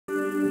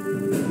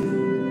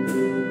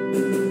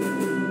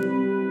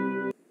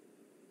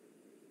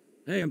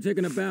Hey, I'm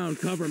taking a bound.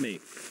 Cover me.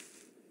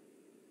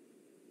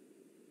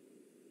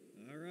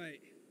 All right.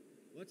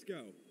 Let's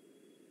go.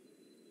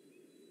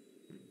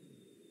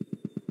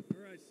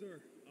 All right,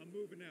 sir. I'm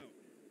moving out.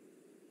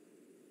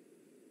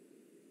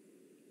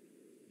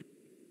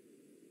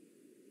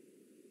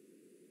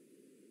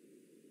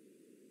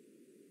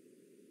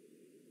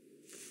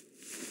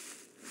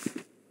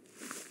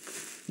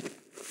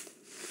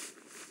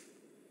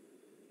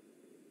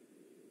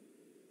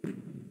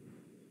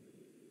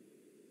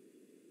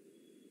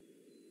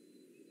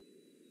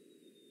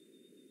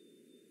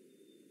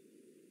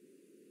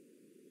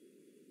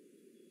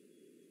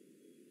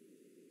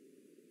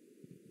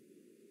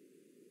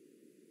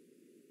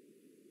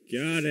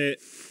 Got it.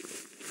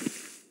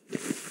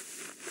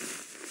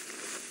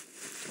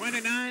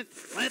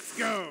 29th, let's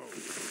go.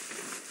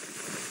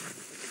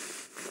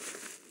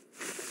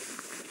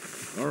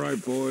 All right,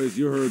 boys,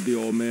 you heard the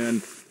old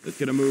man. Let's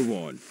get a move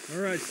on.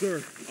 All right,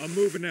 sir. I'm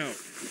moving out.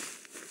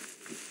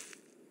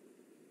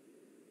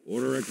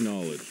 Order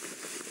acknowledged.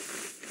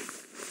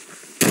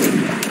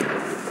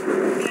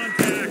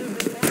 Contact!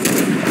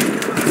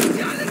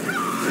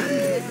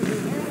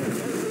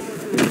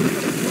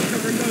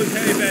 Cover those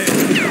hay bales.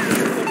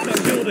 What's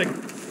that building?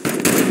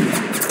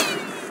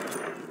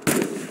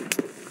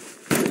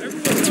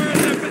 Everyone fire on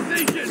that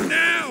position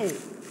now!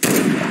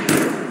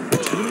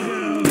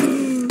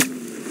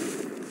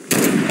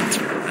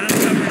 I'm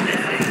covering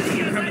this.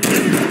 You're covering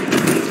this.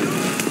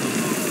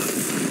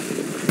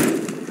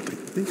 I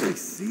think I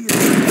see it.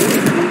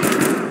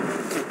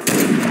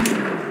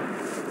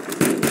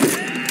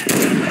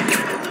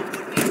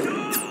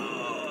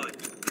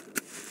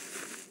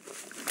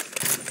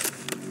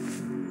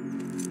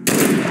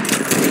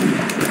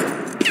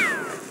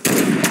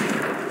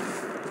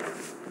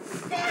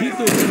 Keep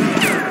those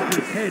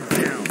heads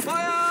down.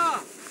 Fire!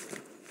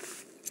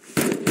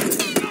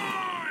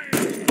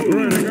 All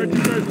right, I got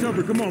you guys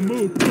covered. Come on,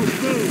 move,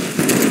 move, move.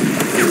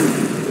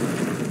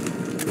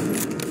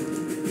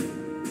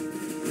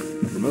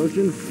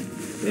 Promotion?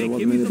 There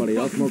wasn't anybody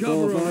else more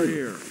qualified?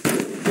 Here.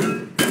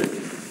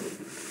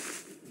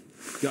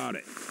 Got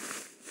it.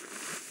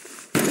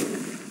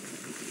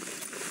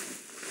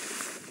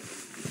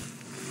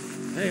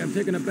 Hey, I'm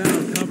taking a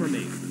bound. Cover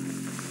me.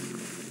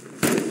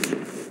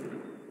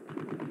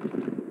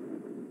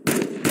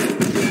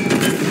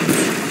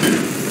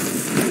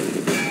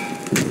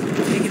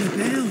 Taking it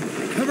down.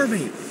 Cover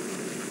me.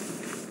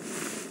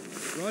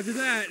 Roger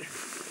that.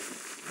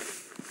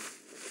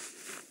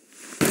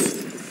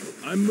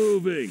 I'm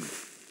moving.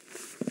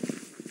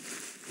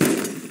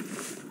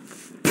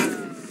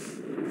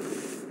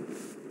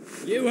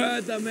 You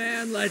heard the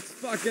man. Let's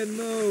fucking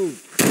move.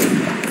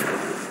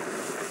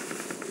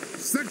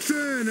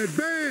 Section,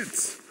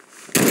 advance.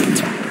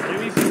 Give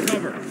me some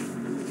cover.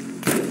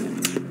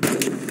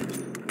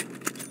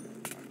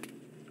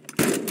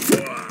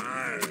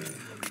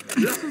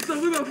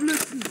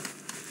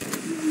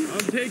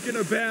 I'm taking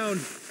a bound.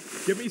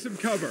 Give me some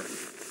cover.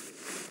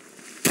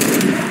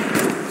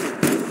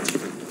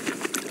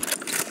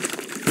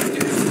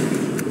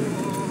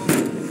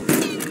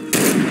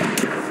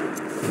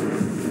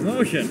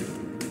 Motion.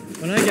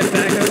 When I get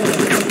back, I want a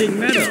fucking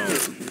meadow.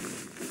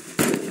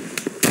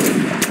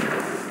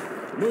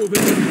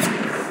 Moving.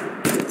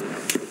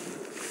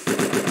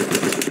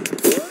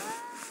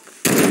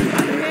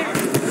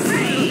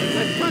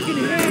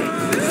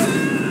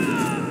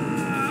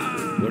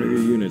 One of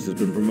your units has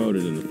been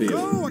promoted in the field.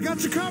 Go, I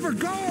got you covered,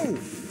 go!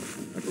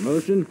 A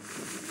promotion?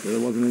 There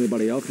wasn't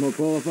anybody else more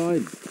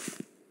qualified?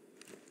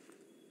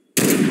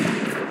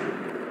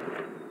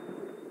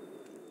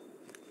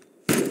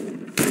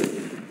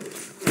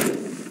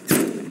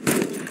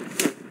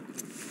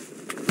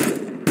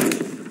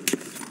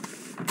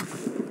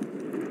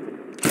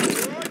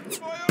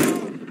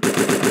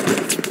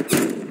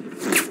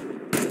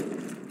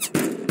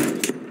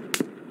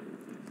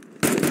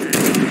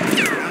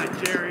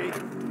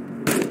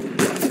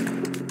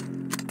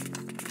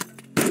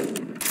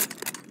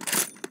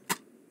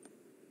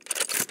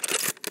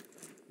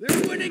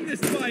 They're winning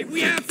this fight.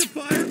 We have to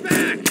fire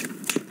back.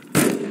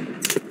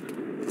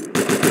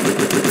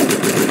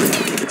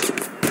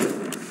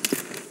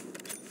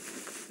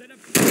 Set up.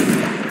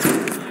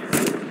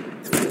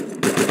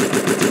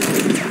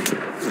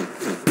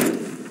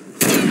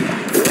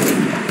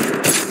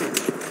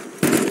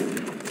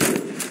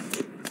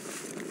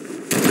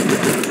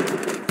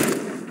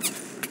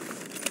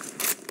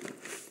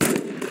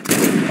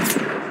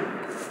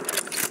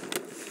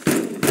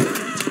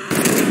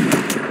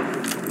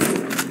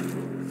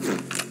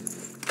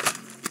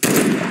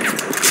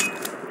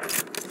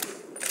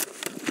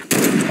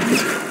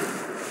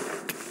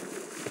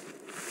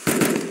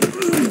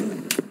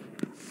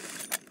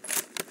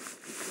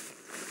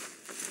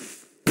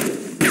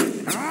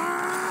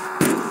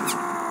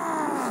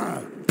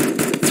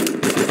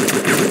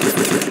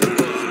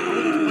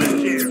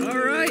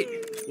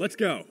 Let's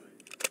go.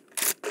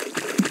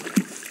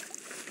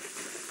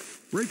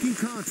 Breaking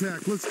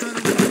contact. Let's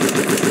start it.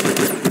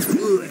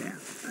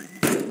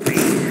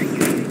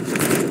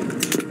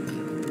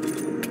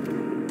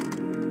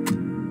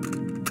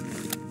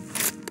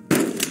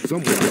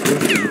 Someone just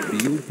been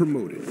field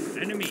promoted.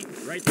 Enemy,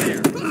 right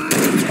there.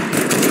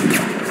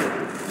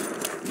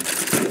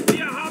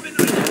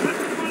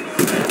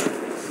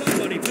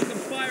 Somebody put some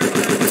fire on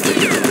that.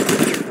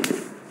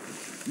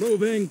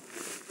 Moving.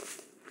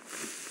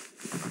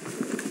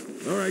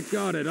 All right,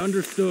 got it.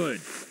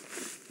 Understood.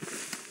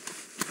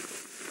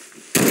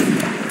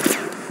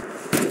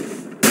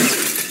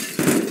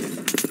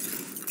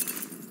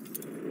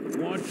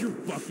 Watch your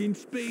fucking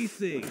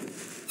spacing.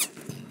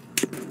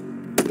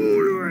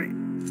 All right.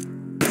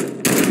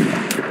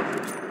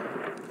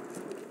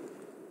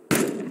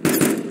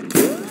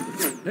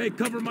 Hey,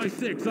 cover my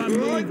 6. I'm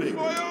moving.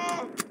 They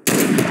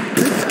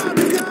shot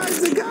me,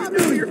 guys! They got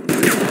me! You're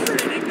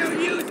fucking no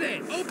use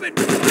it! Open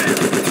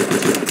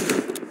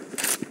fire!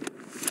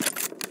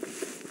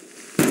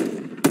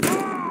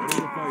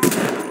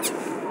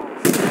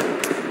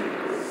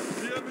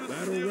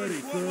 Battle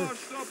ready, sir.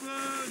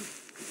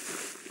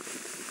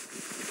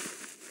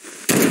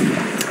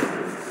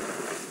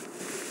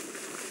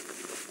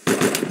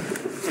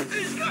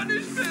 Ich kann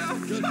nicht mehr!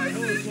 Just Scheiße,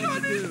 tell us ich what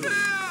kann to nicht do. mehr!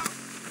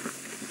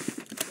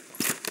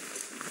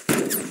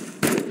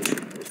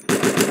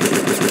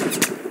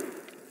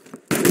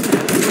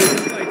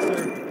 Fight,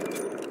 sir.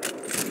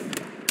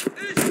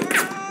 Ich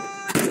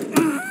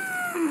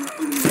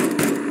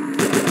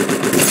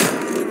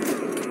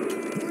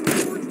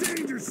Pointing towards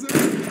danger, sir!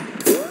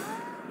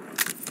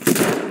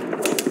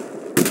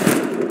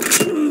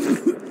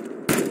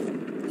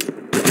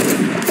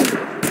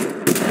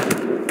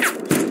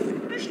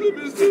 Wie schlimm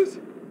ist es?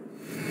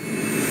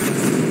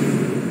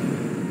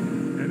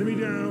 Enemy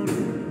down.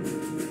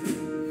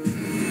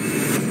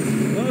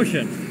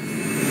 Motion.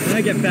 When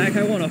I get back,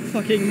 I want a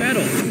fucking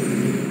medal.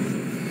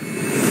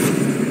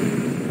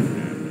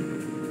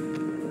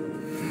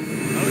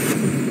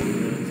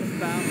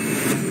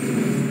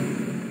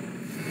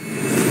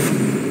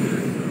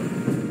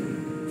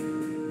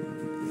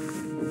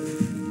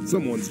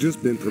 Someone's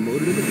just been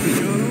promoted in the field.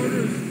 Got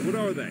orders? What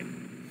are they?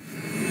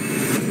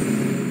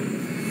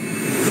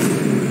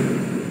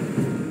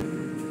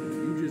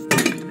 You just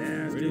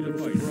nasty little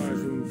surprise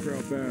from the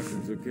crowd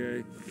bastards,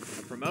 okay?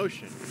 A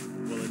promotion?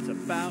 Well, it's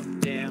about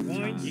damn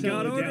time. You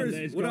got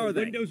orders? What are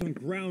they? Windows on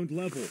ground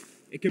level.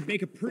 It could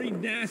make a pretty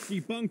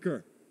nasty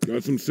bunker.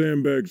 Got some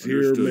sandbags here.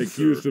 Understood, Make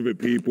sir. use of it,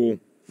 people.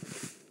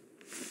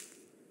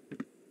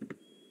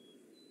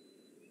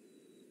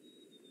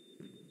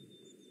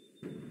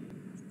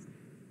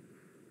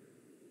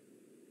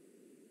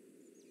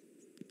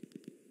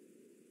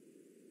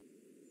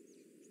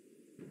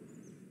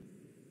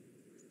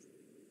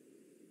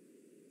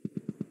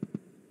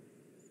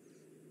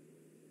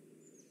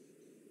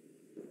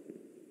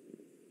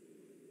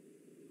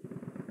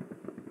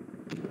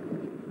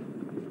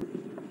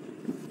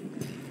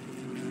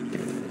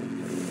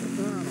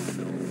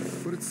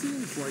 But it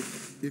seems like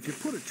if you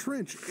put a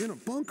trench in a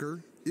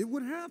bunker, it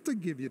would have to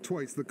give you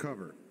twice the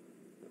cover.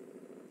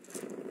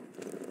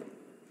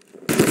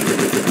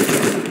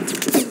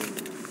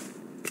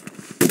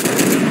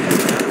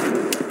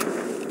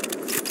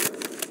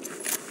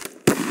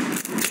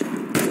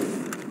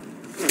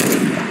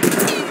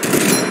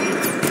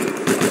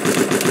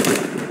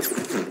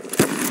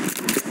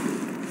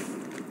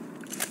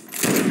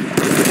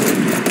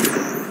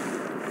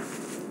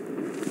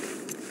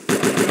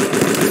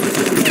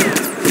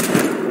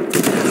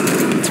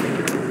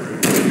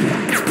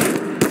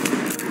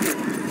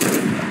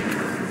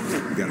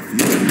 We got a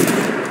few.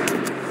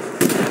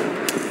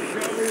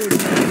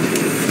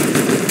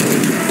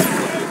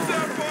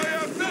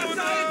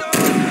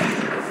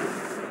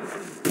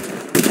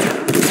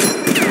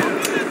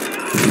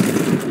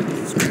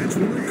 Scratch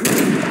when they come.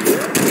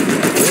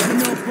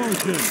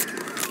 Malfunction.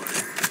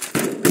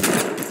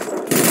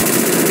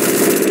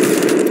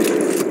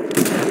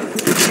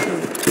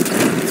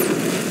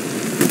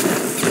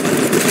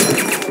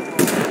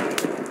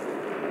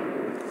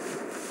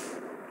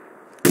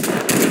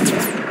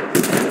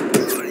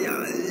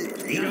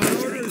 You got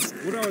orders?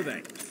 What are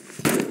they?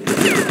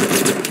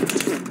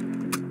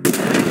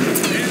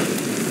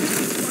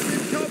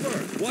 Fucking cover!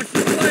 Watch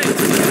the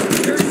flanks!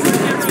 Turn your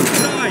camera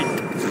outside!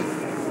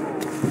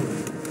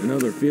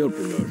 Another field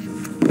promotion.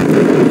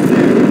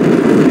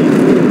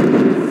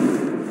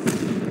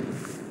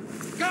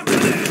 Stop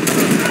it!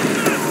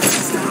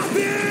 Stop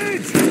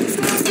it!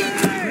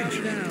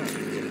 Down.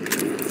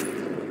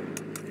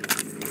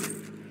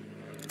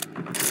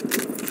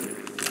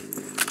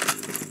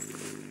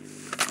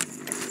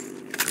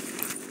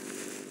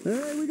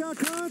 Hey, we got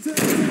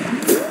contact!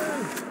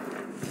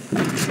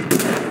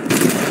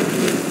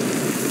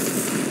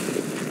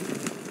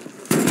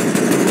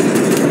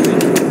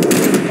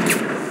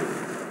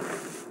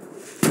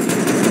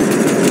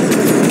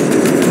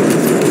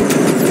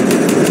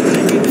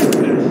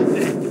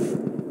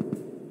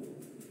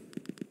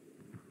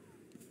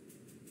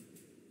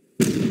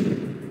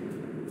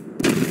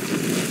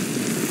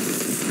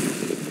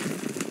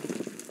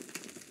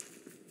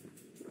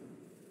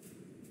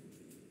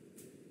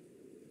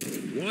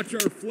 Watch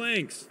our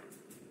flanks.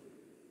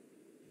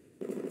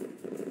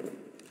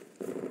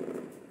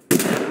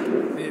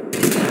 Here,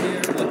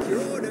 what's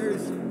your orders?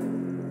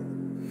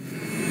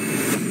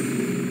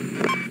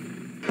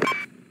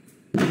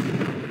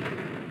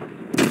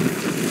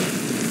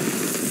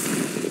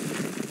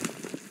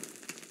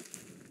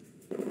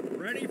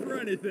 for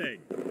anything.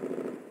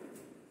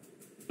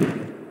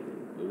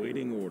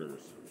 Awaiting orders.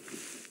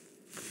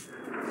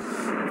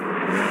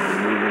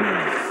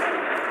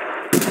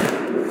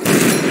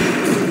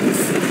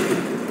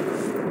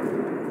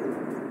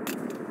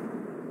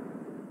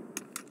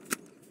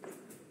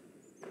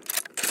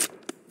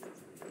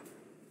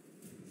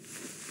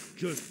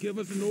 Just give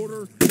us an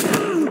order.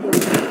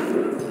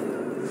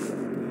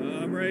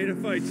 I'm ready to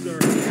fight, sir.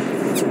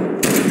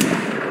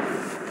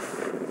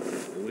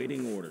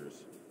 Awaiting orders.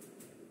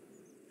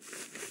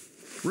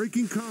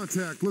 Breaking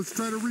contact. Let's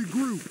try to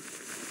regroup.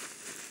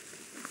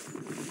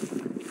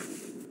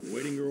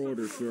 Awaiting your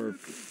orders, sir.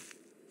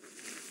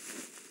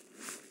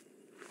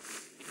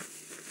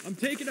 I'm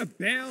taking a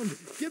bound.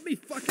 Give me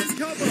fucking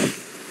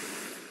cover.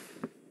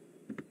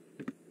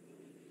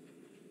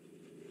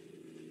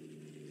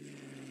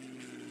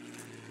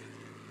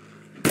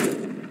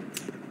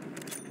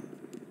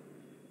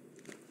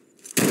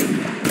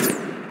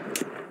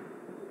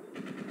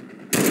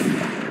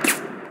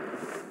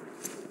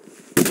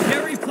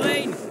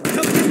 Plane!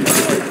 Coming in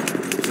low!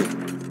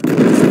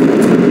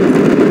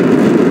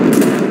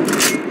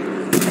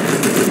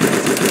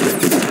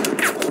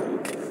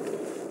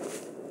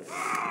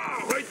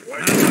 Wait!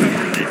 I'll cover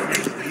this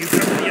next. You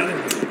cover the other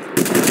one.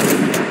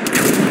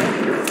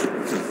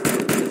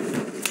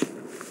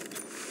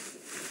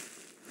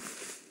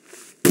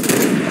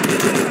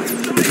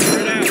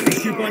 Spread out. Get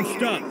you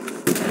bunched up.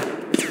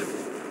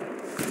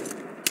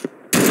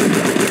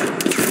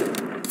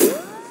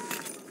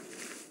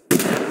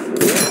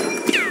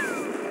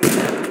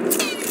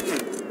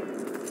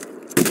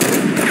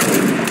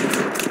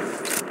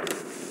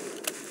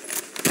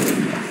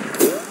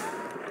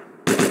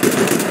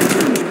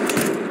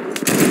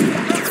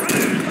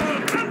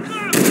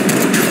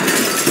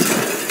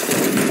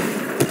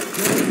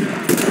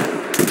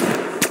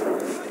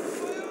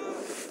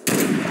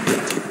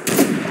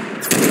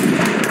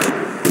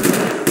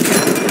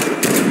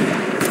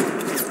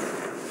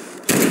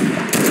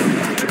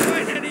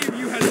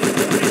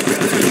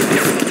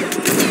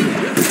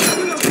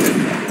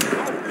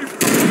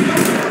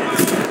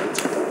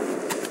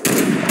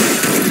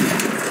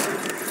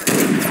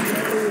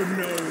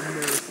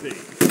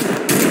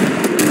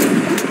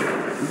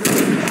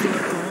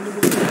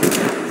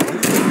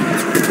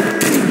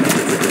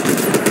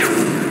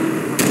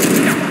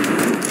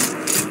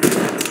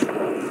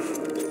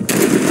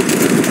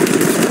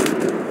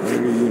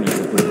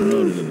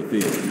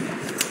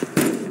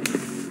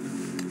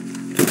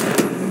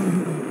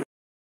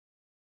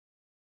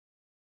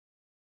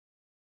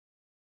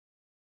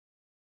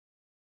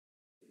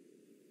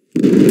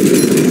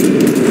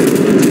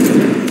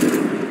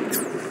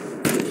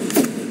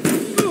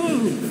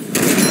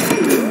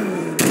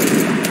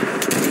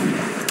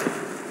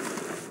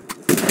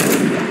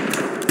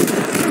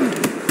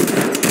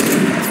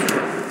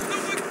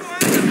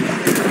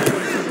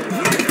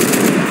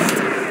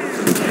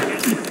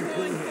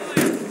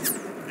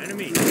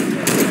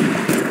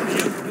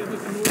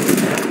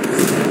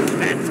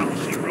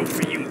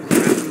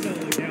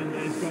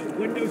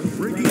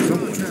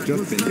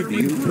 Just been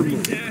reviewed for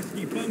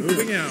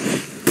Moving out.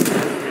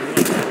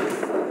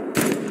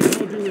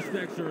 With all due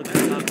respect, sir,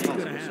 that's not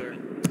gonna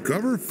happen.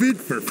 Cover fit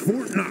for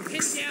Fort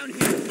Knox. Get down here.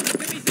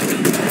 Give me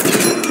some help.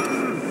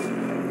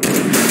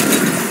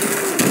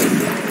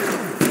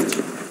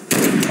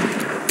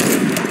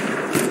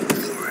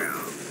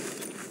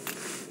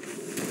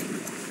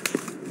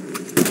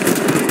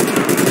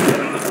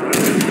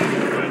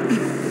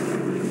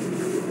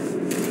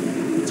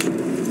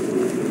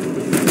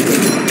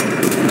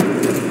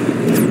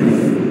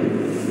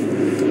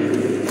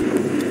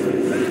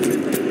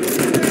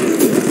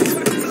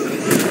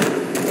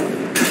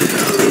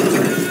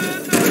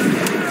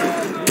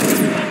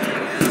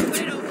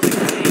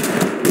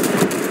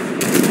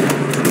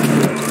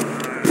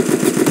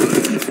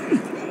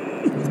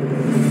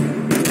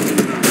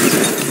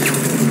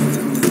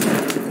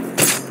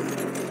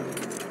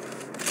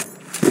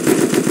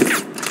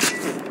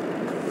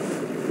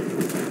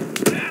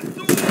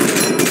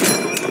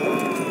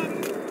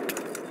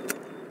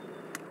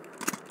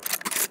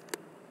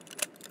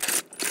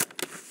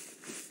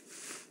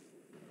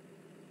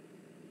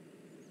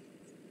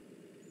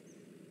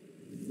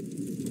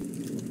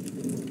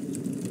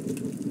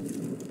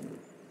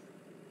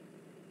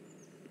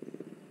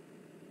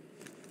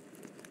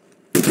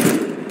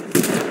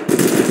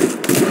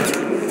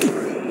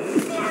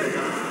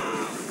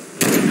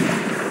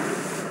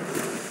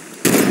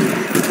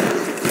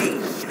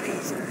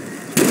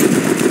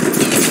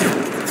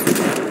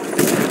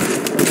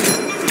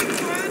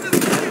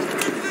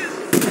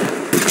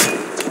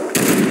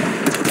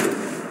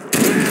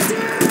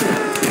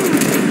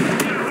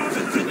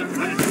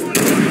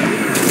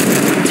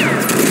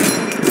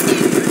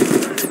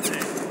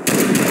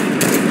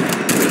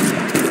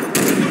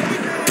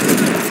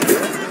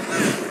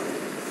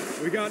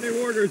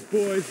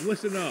 Boys,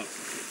 listen up.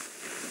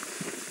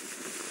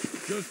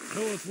 Just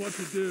tell us what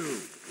to do.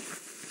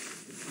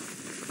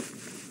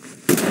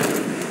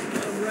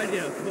 I'm ready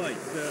to fight,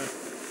 sir.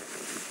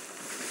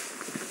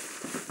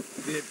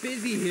 Bit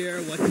busy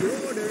here. What's your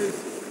orders?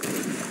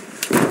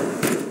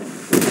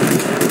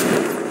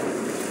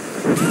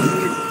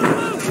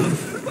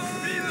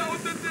 Wie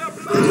lautet der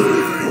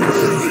Plan?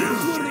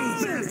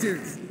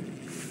 Bastards!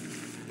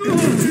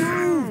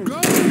 Move!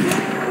 Go!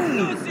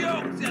 Los,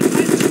 Jungs, jetzt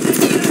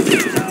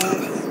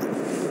halten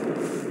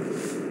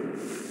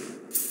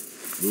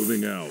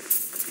Moving out.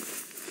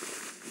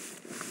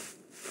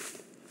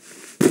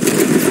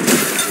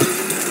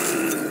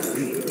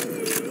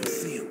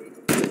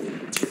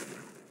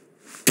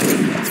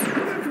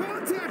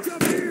 Contact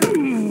up here!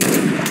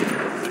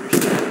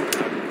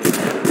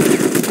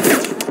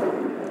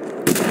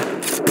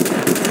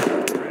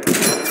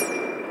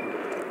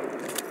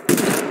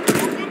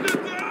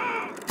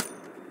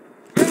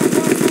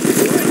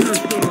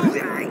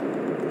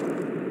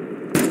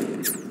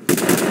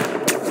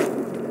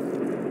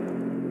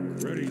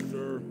 Ready,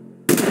 sir.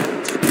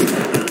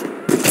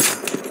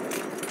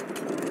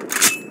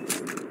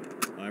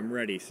 I'm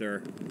ready,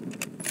 sir.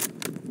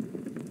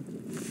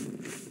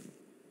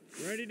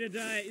 Ready to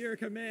die at your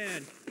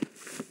command.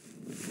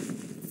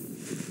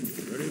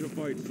 Ready to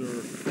fight,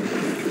 sir.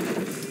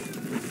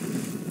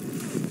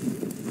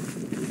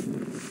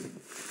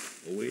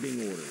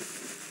 Awaiting orders.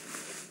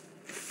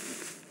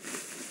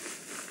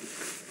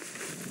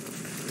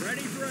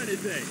 Ready for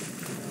anything.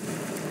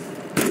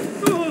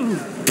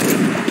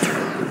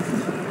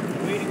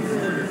 Waiting your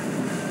order.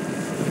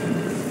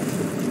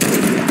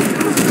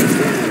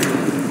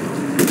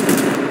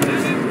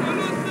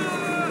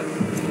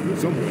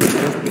 Someone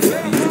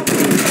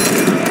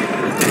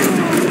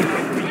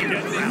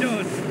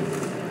Done.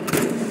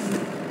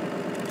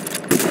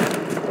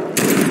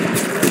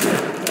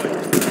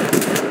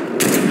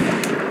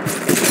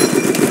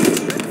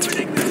 We're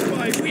winning this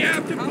fight. We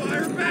have to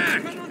fire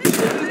back.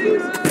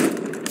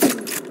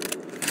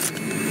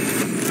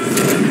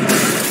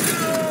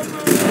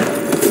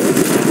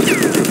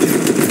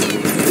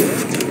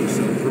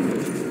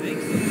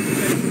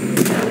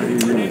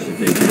 Unit has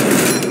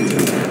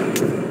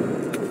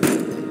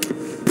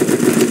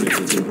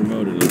been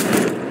promoted.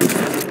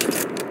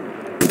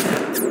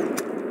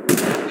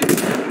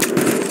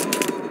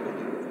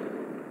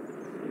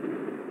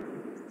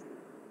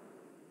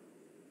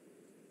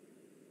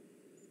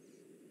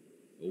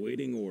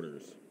 Awaiting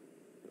orders.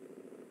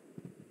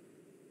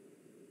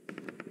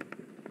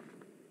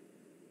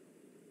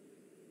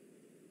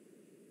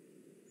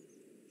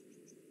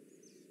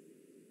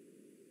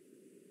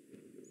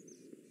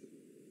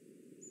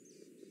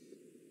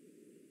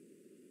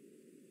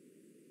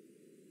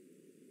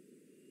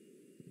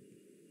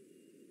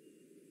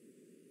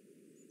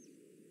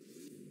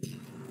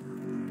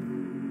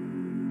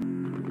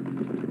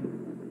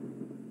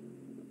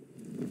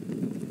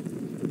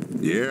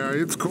 Yeah,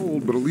 it's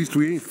cold, but at least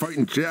we ain't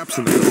fighting Japs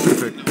in the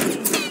Pacific.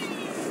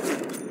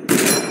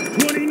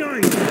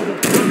 29!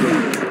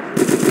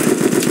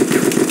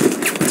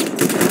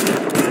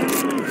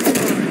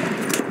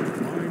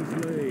 Mine's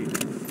laid.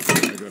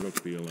 I got a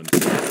feeling.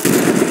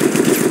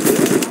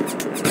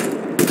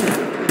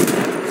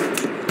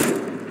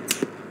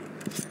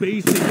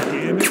 Spacing,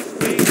 damn it!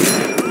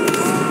 Spacing!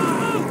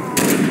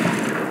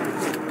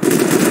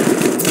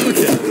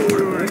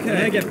 When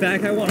I get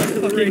back, I want a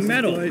fucking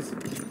medal.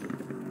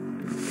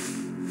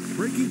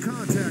 Breaking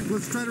contact.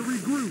 Let's try to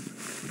regroup.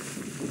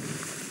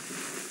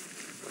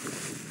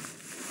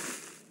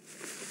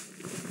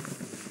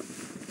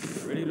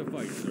 Ready to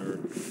fight, sir.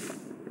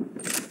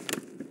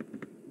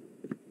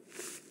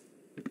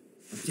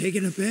 I'm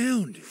taking a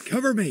bound.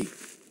 Cover me.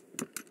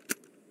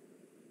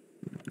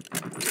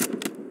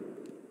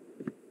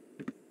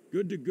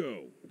 Good to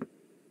go.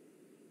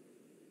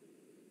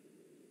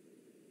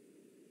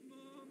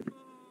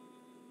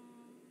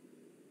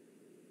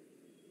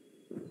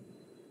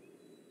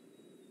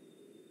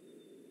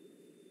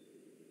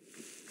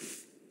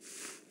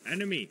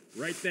 Enemy,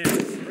 right there.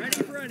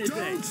 Ready for anything.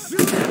 Don't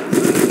shoot!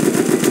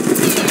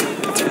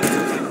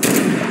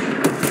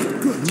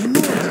 Good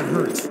lord, that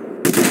hurts.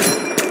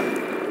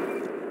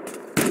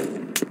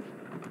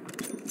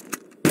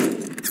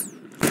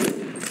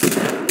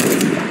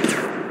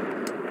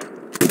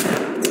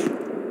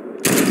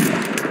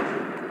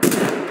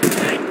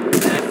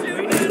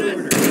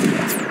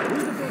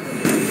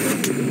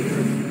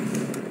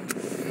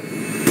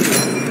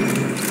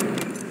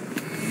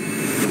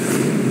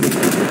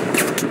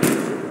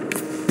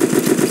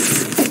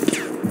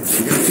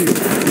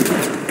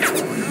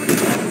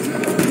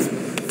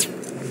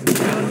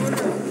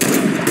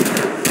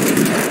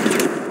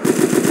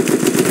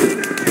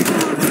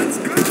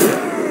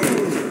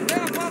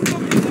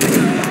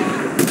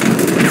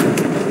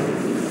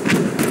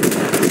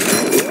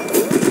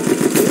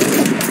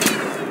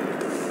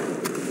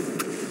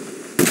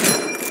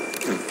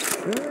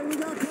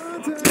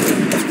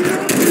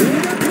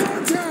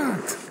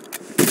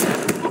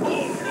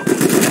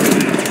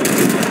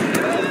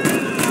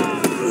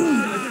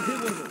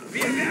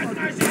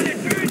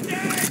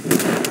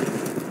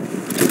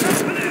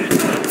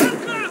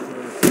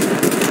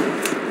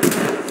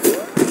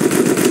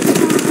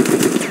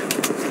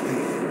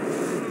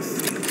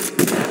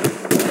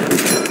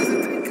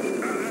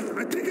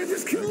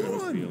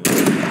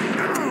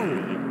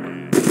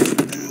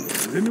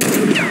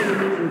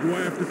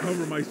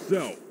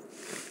 yourself.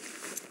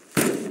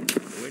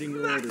 Awaiting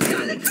your orders.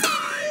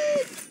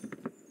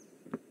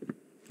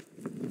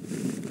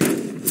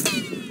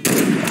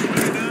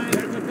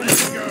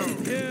 Let's go.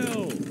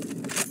 Kill.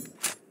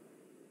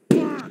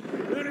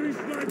 Enemy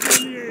sniper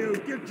in the AO.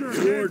 Get your New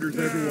heads orders,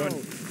 down. everyone.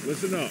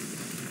 Listen up.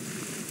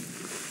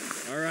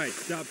 All right,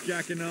 stop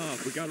jacking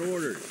off. We got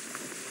orders.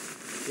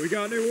 We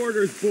got new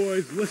orders,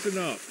 boys. Listen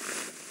up.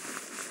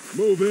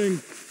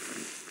 Moving.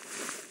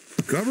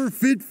 Cover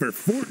fit for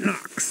Fort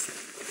Knox.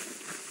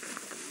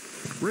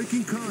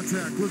 Breaking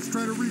contact. Let's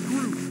try to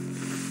regroup.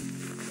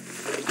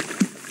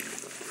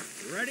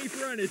 Ready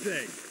for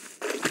anything.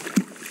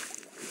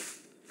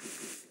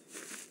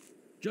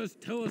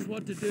 Just tell us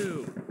what to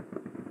do.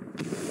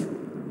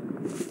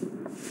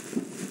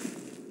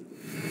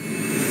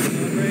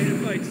 I'm ready to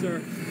fight, sir.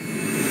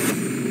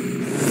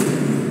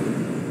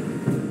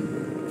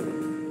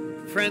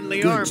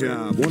 Friendly Good armor.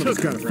 job. One of us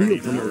got a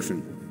field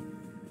promotion.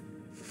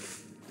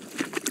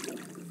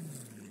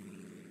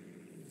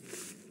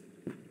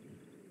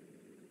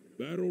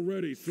 Battle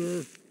ready,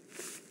 sir.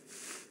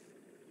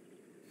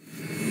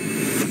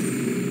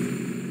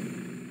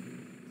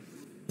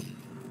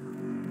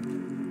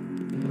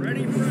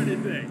 Ready for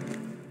anything.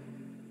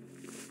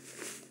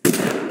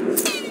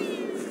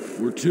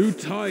 We're too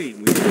tight.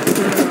 We need to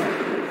spread out.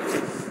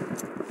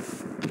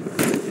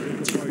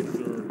 Ready to fight,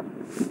 sir.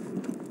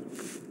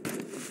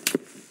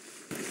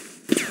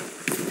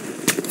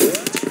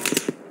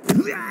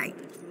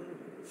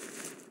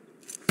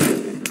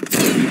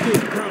 Keep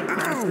those crowd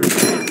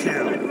bastards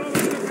down.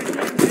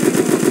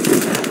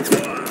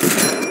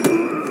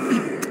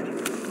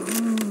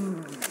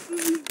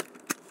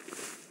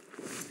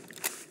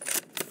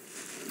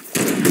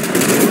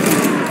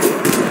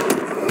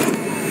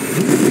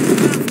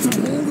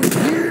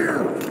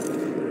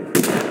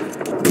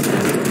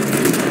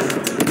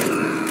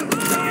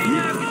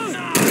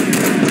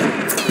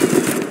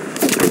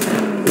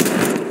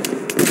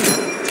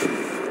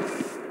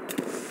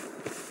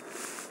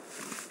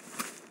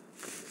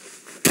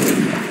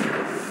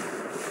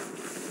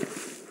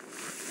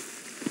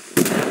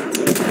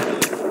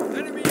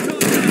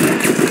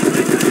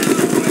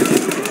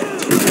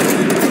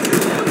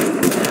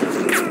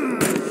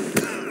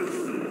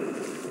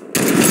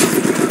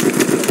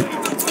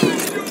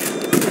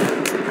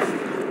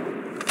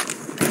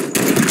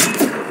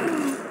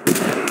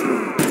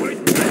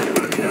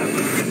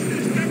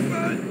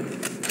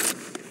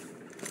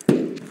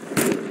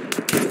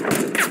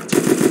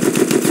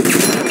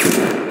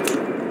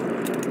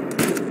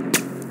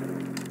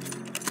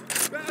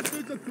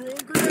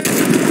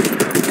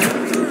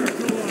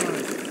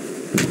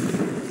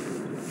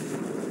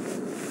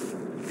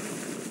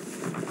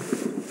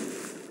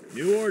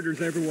 New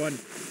orders, everyone.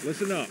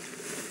 Listen up.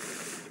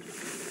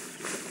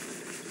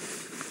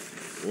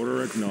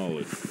 Order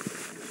acknowledged.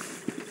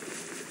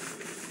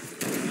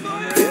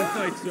 I'm ready to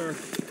fight, sir.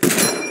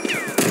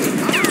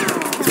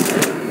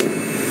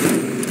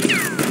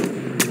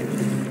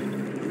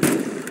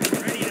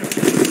 Ready to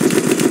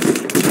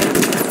fight.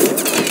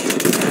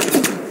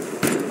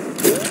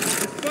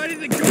 This fight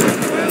isn't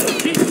going well.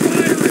 Keep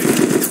firing.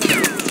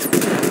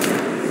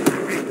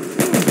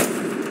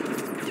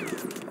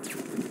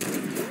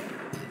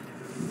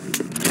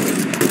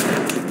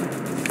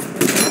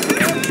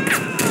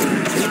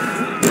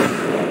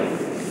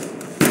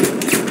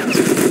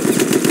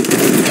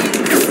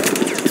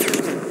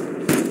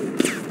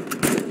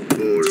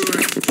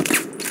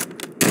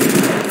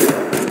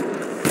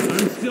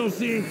 Still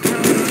seeing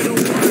crowd. I don't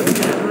want to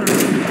see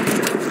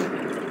crowd.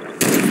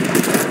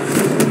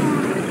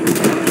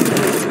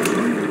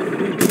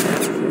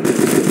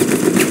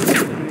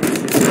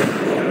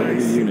 All your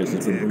units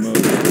have been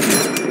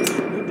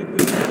promoted.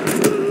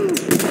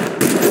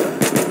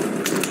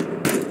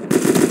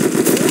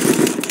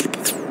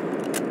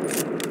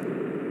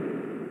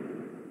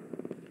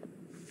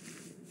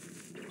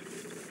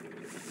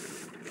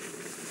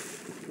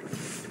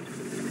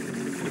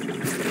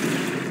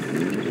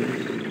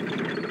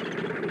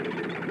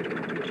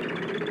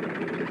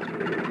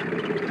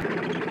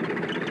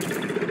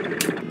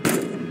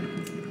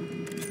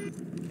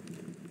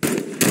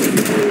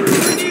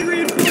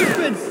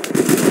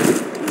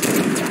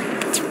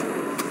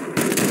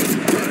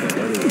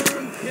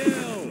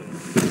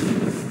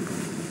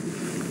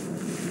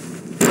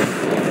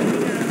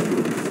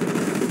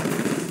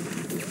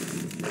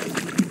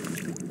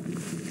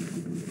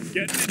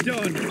 Getting it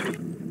done.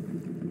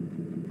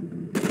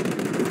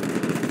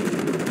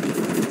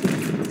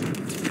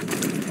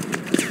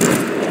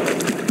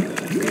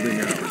 Moving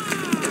out.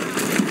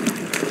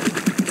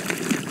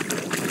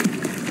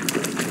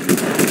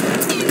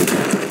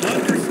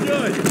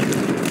 Understood.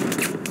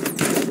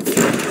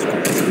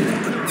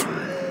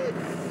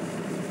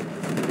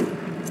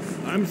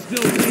 I'm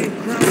still seeing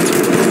crowd. I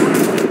don't want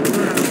to see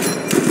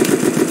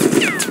crowd.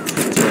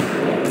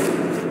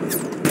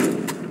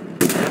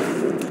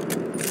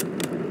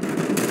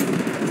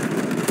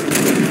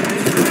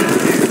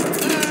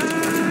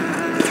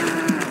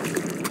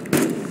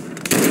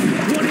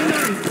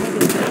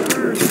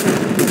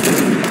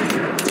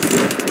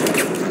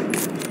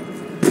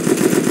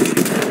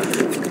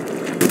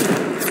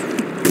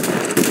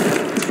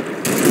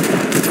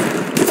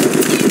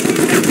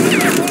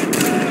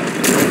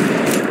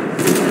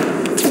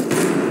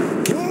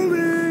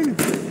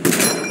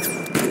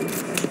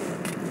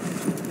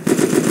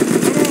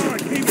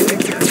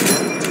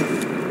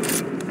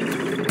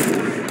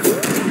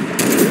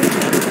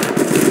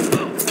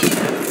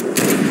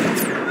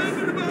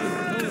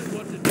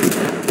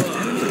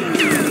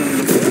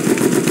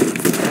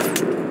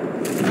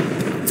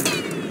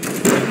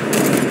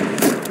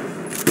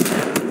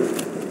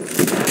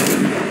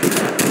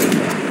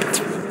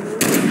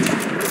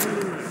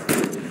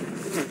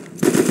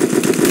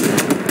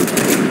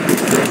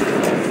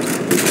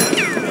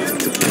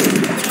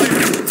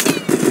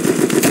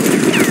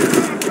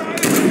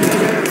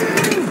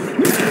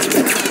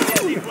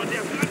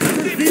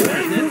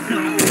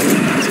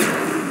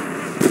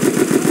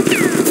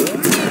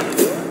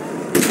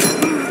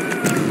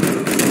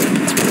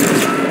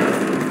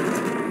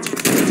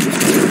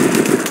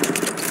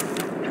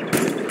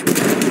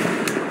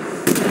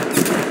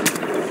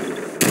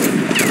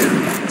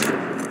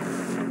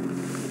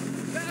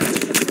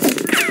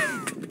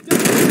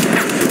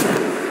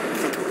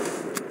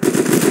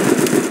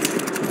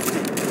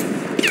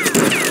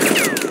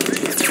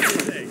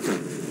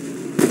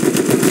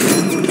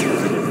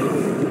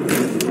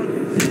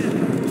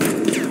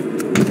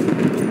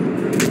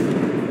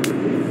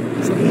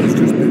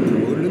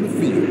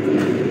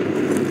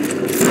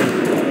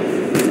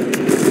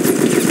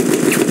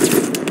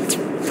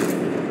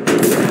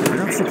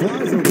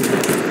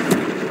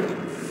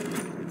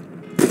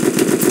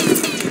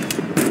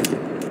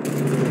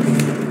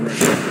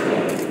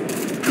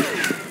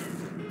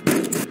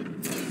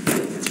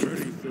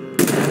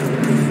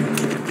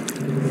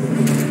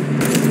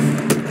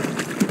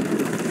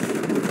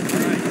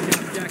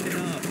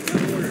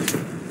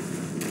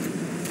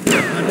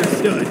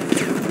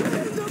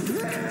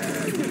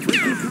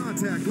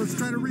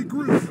 Let's try to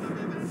regroup.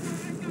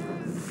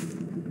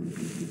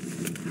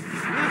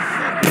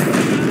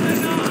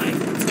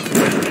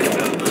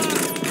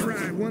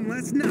 Right, one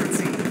less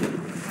Nazi.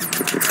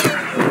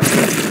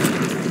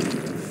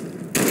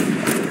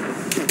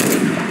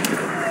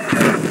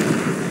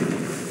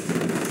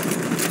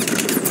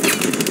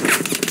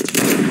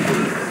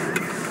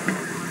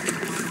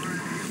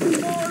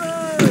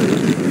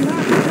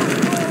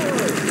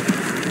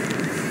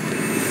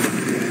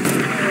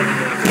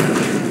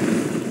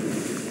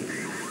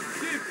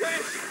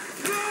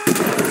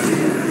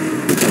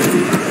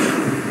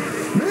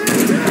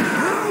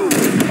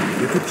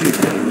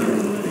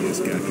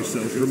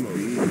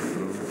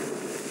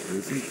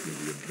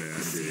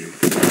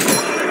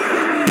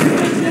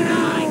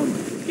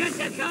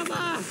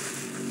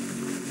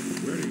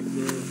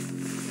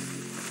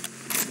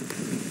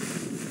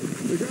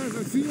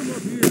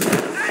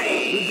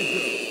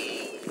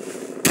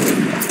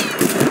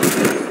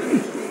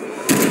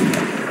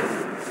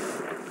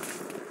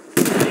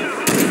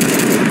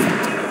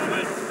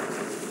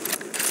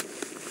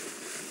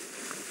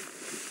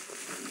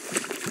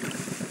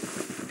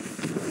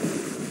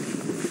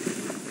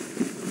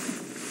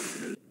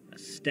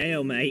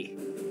 Stalemate.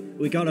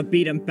 We gotta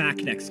beat him back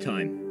next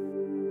time.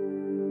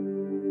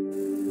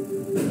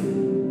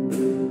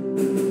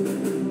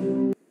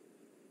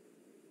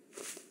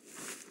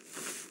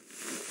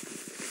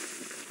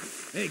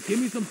 Hey, give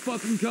me some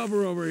fucking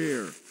cover over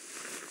here.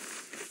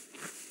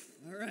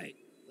 All right,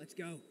 let's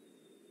go.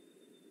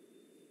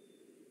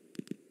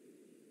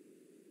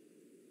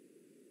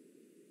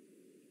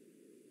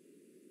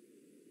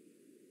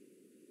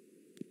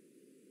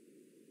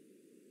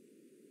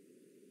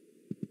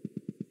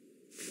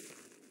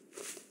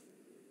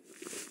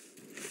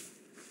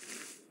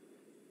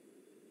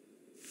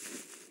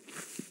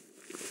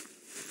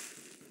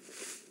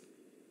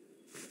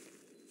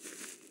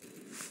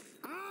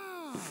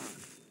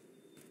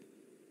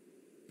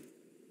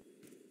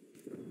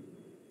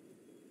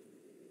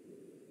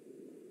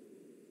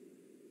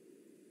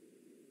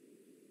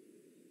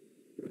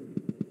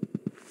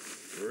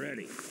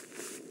 Ready.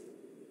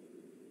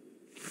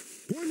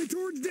 Point me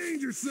towards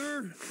danger,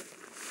 sir.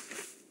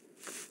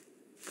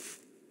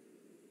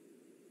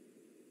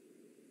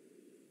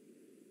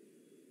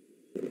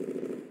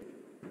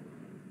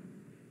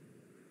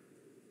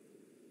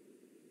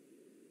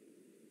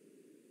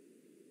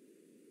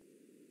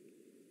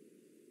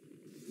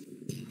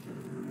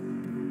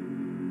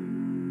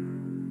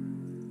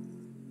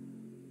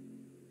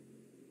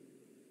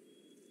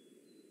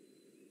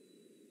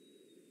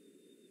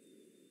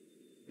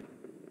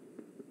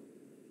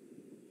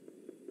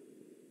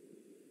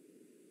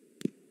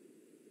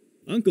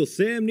 Uncle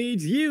Sam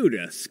needs you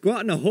to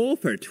squat in a hole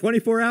for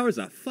 24 hours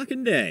a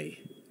fucking day.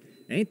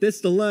 Ain't this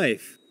the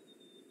life?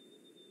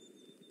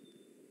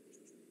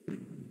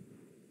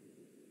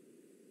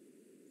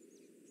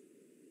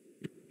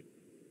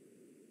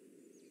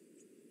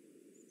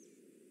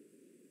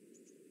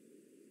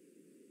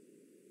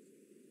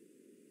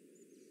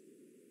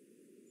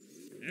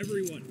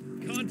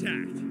 Everyone,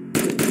 contact.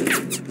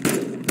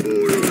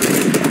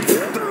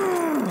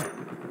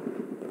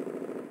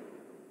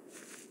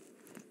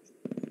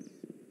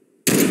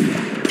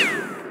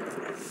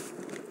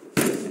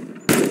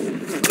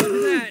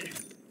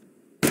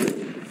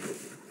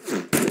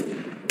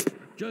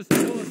 Just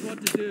tell us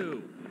what to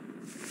do.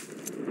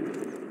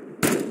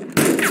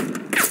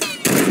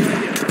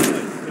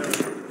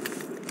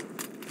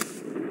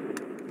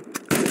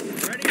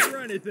 Ready for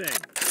anything.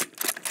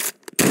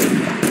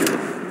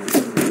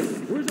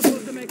 We're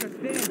supposed to make a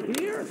stand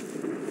here?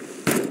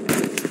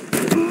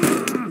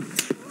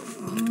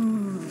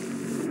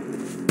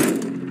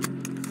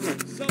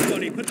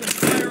 Somebody put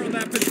some fire on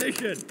that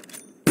position.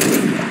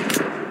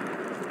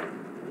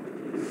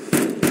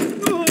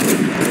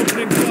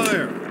 Opening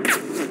fire.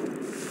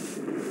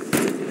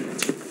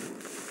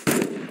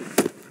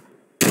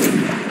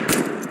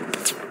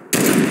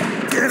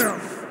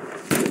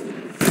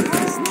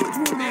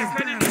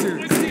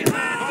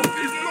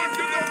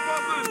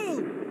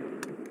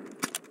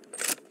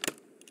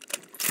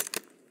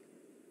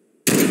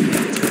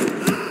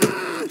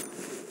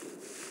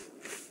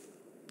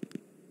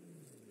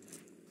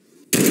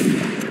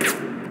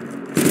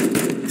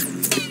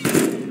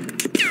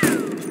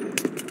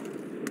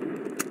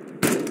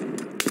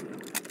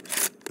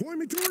 Point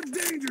me towards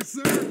danger,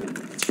 sir.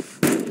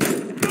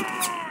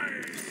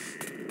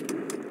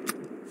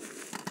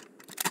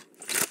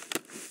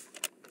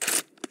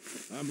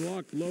 I'm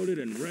locked, loaded,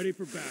 and ready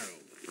for battle.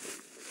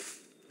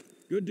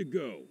 Good to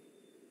go.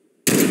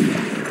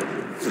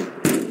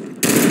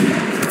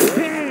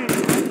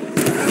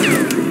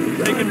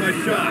 Taking my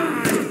shot.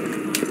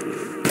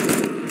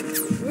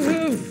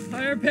 Woohoo!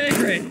 Higher pay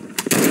grade.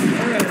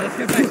 Alright, let's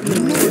get back to the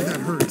Lord, that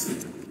hurts.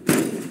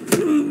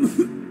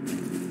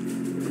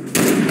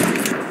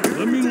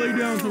 Let me lay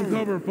down some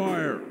cover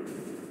fire.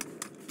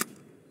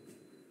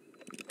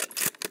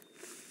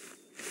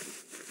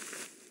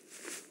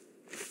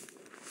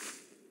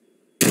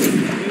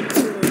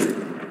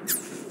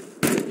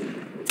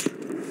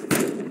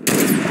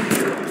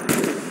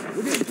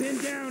 We're getting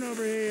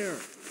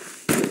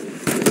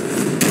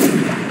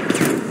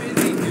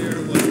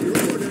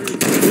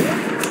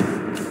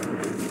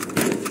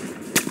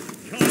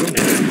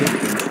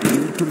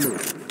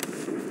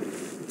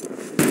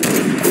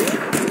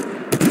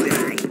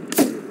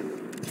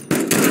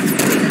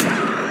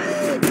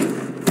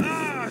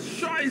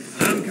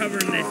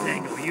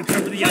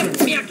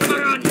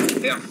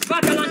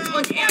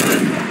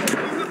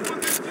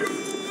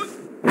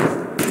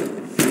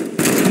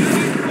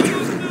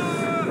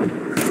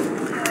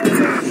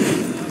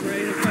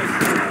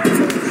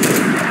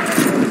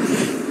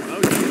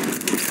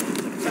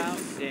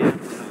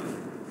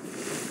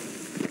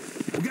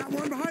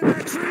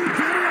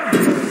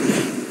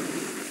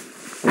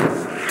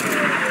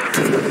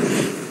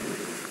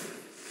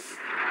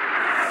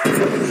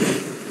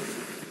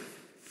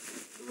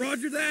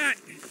that!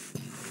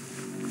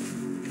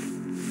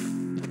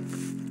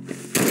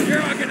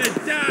 You're all gonna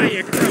die,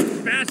 you gross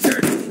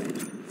bastard!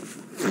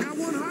 Got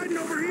one hiding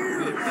over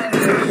here.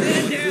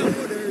 Man down!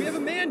 We have a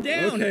man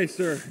down! Okay,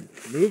 sir.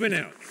 Moving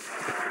out.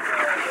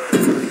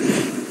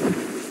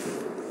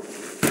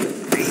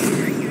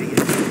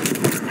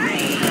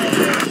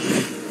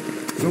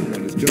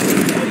 Someone is just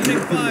Opening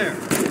fire!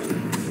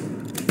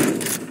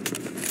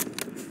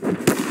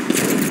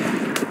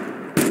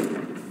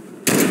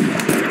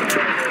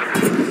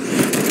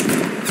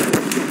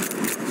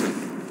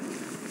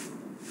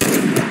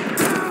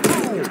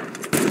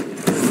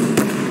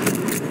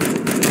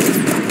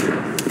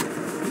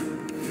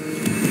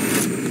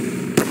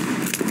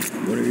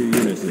 What are your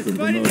units? This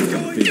fight is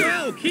going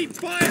well! Keep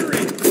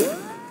firing!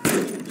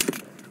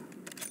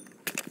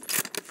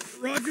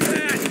 Roger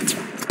that!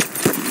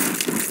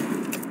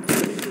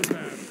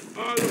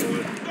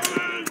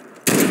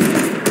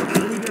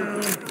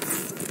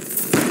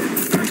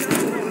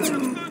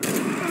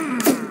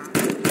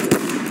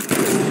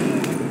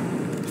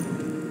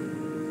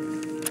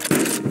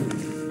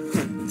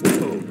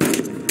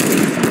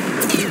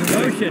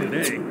 Motion!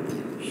 Today.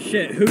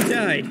 Shit, who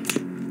died?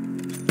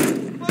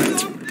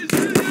 Verdammt, ich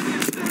will hier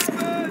nicht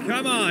sterben!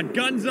 Come on,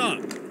 guns up!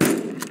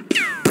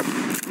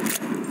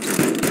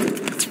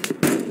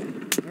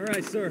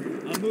 Alright, sir.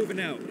 I'm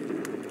moving out.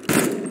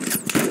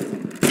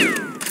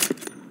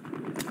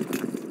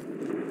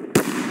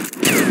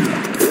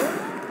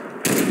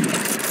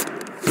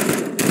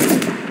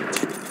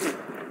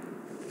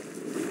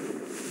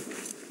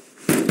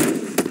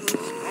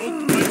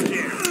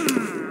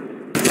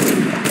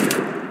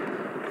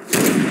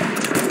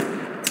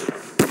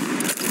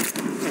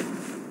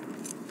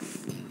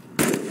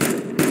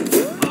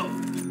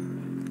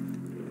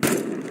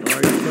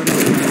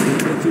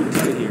 Too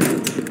tight here.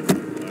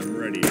 I'm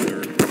ready,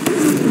 sir.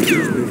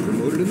 Just been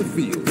promoted in the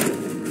field.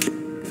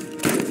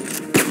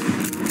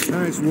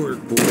 Nice work,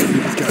 boy.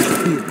 You just got the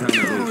field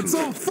combination. Oh, it's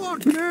all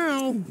fucked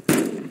now.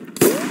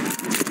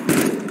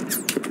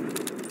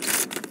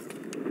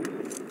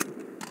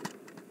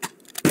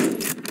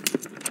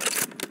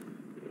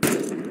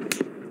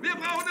 Wir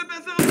brauchen eine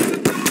bessere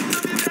Position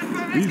oder wir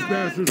werden These verrecken!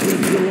 bastards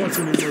won't show us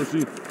any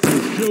mercy, so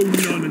show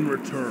none in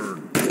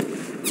return.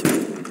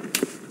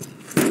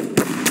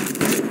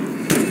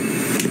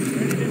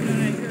 Ready to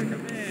die, here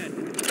command.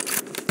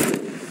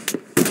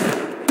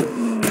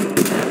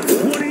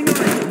 29,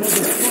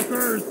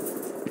 motherfuckers!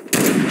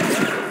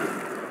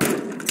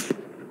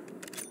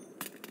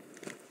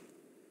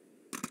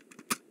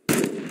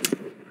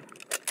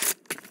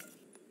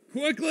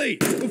 Quickly!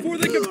 Before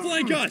they can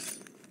flank us!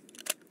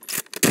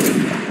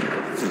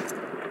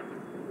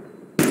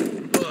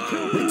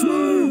 Let's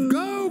move.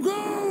 Go,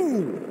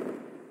 go.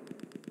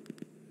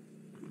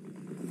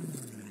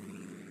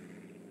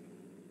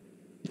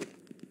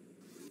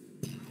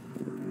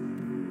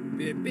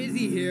 Bit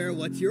busy here.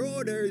 What's your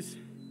orders?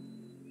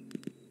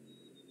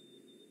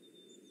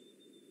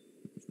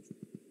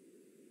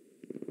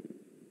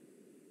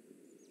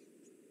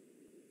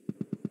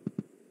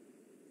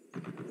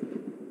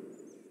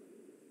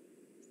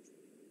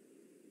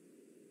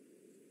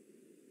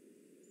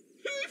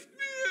 Hilft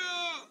mir!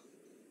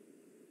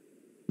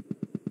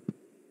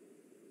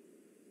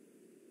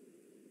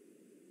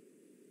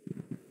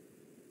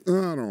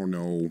 I don't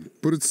know,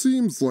 but it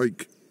seems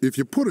like if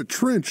you put a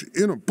trench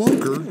in a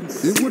bunker,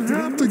 it would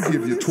have to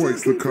give you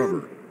twice the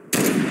cover.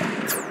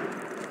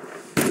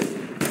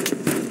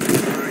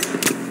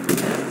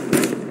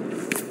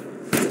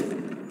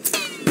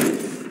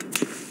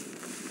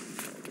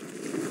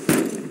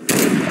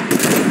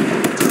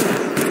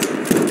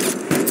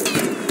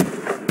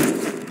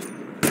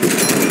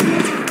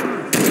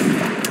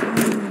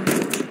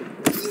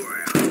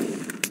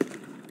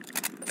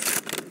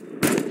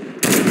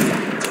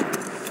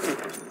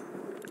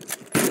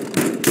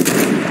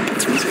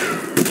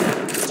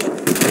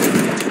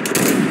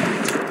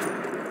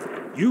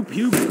 You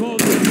puke called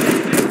the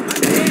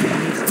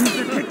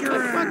Kick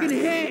your ass. Fucking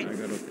hit! I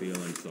got a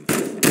feeling something.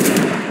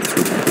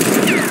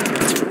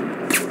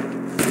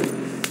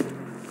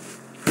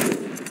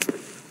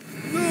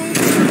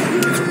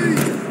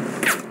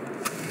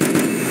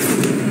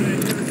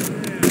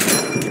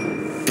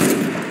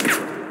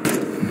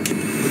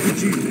 Look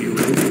at you,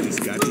 hero. You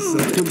just got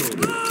yourself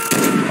promoted.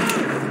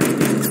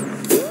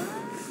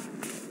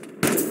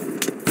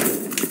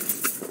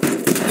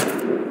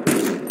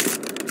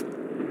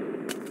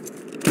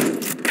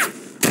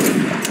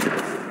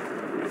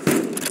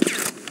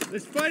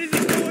 This fight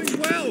isn't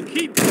going well!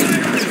 Keep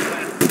firing!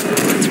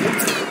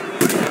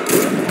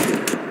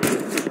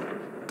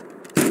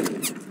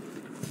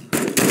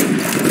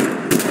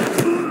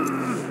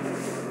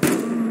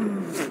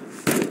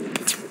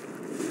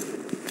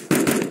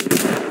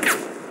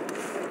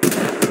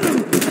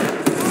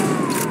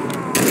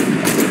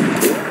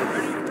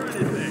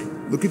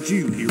 Look at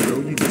you, hero.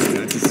 You just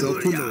got yourself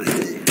promoted.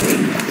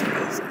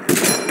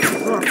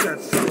 Fuck that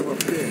son of a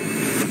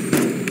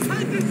bitch!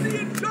 Haltet sie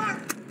in Schach!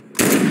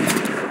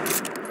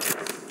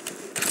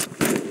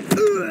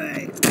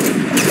 I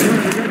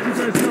got you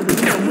guys covered.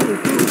 Come on, move,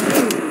 move,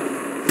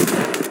 move!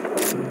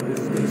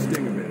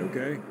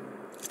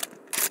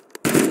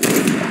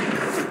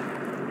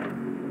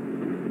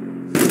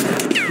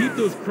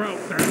 kraut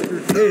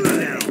bastard's head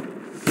down.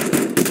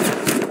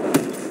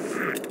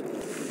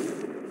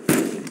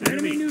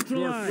 Enemy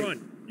neutralized.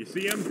 Front. You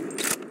see him?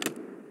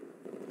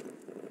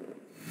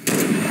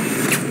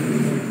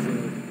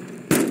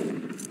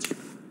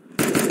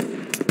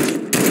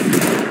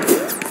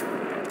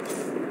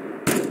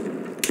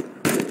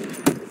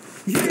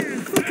 Yeah,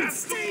 fucking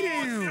stay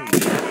down.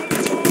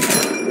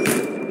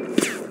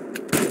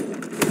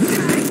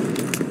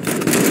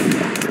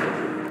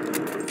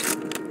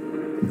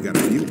 We got a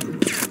view.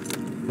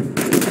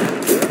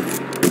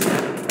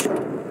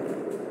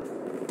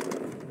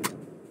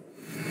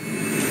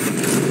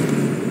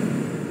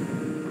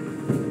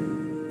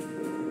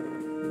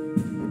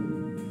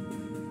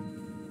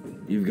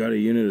 You've got a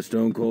unit of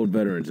Stone Cold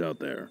veterans out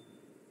there.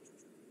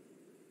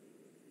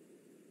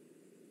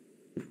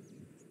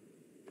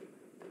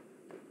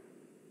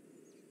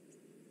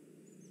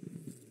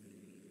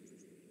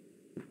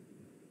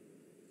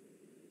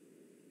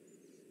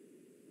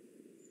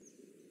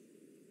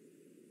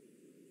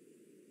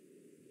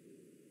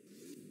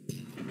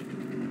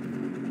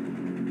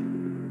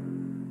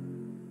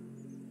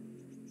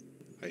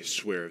 I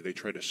swear if they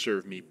try to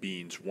serve me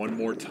beans one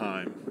more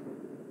time.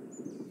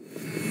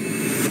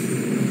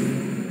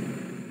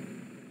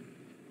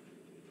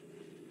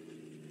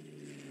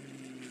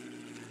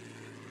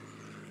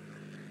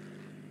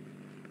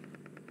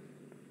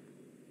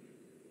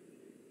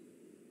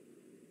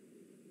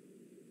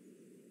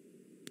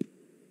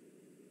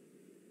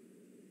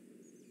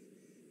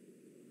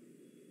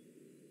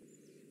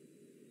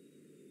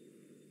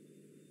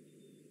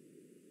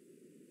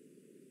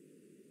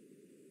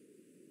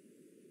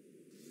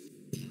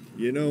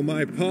 You know,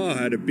 my pa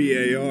had a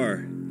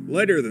BAR.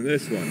 Lighter than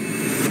this one.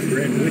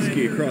 Ran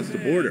whiskey across the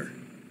border.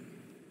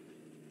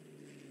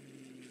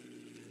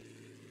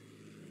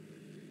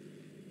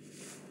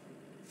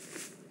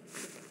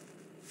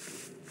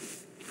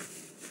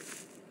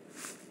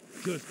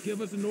 Just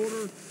give us an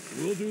order,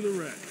 we'll do the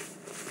rest.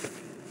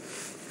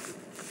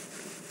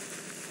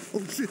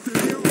 Oh shit, there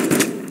they are.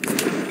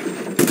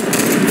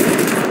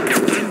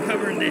 I'm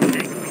covering this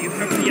thing. You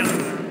cover the other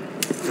one.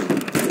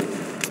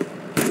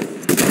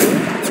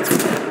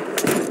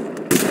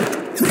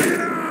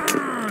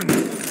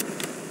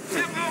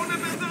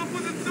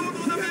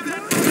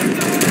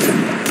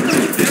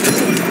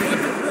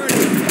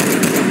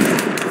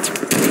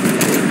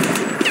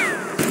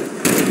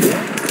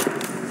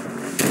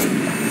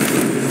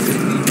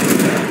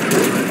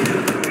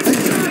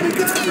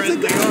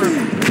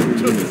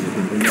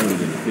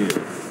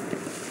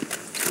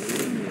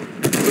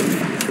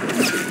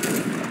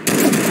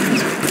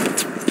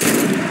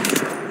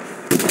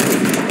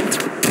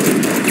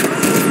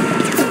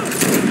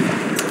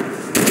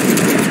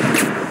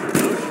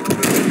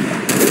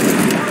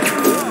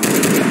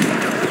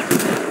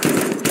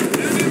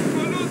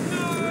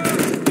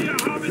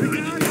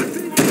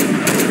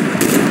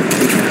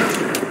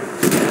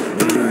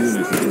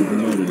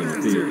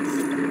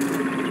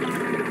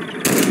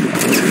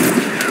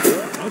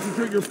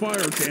 Concentrate your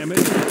fire, damn it.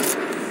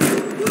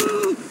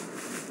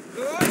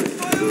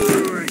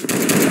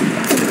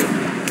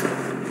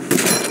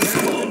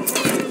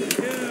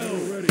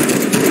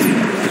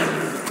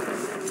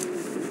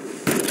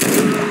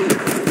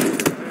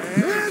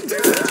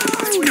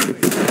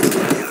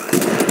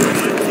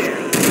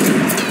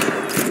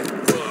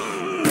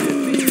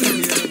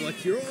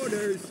 What's your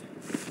orders?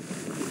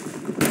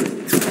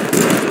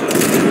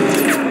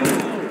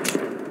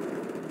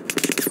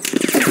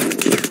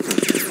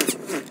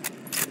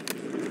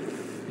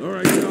 All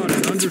right, got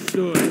it.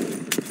 Understood.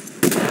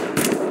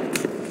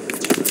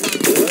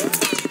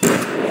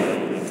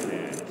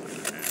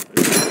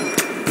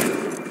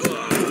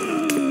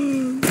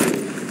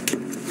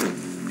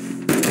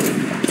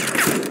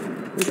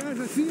 Hey guys,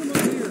 I see him up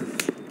here.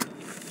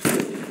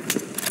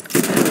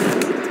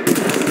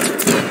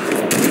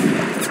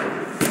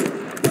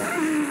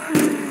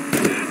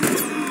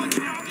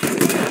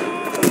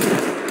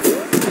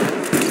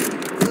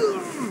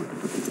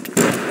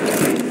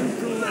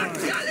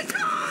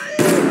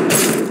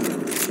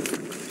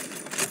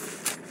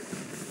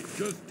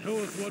 Just tell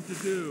us what to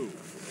do.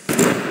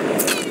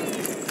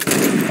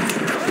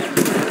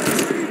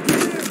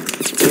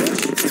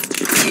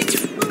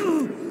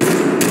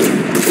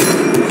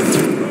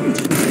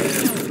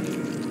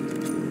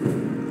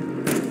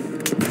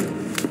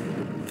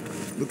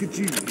 Look at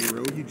you,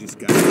 hero. You just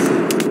got it.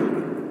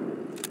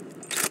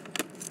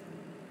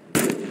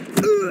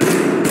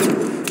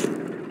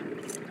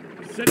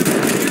 Set up a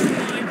clear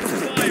line for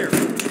fire.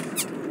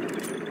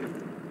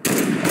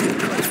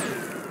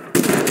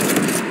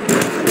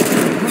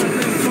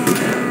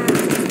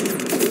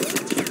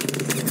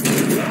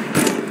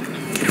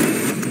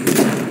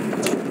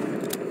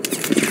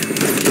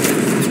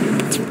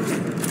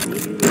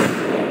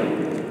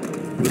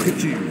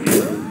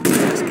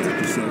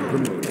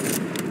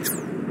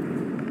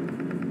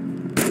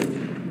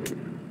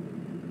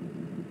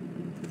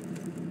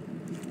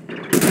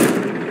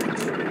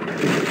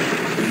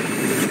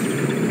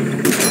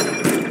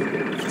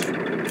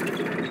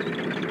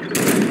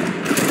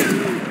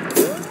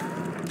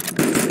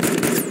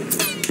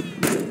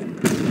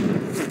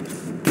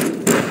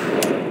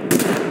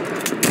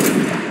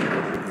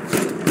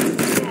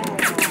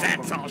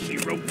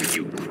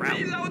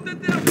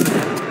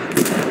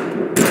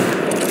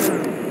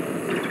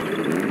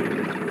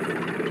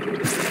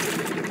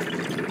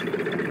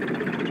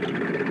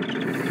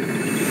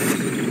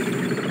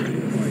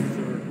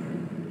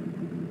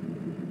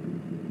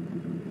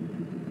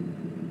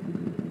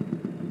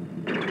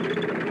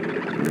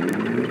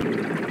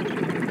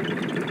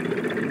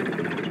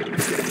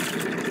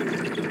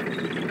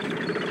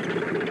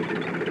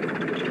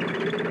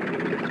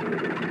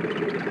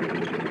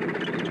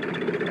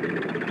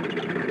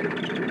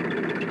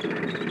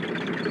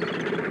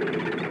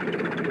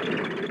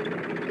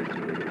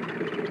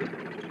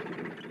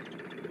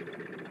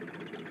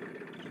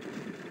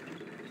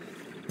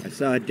 I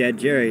saw a dead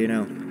Jerry, you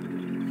know,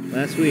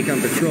 last week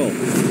on patrol.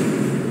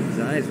 His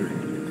eyes were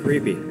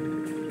creepy.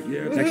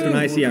 Yeah, Next one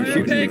I see, I'm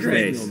shooting in his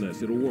Great. face. On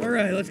this. It'll work. All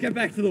right, let's get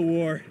back to the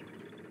war.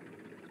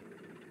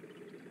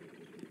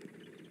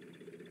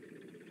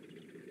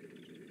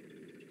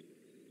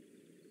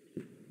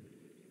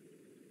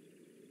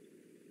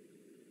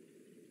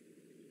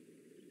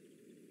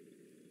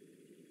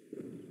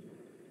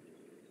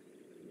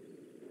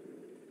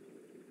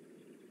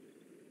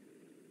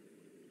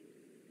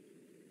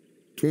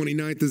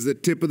 "29th is the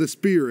tip of the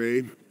spear,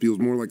 eh? Feels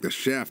more like the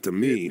shaft to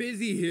me."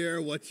 Busy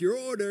here. What's your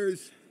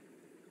orders?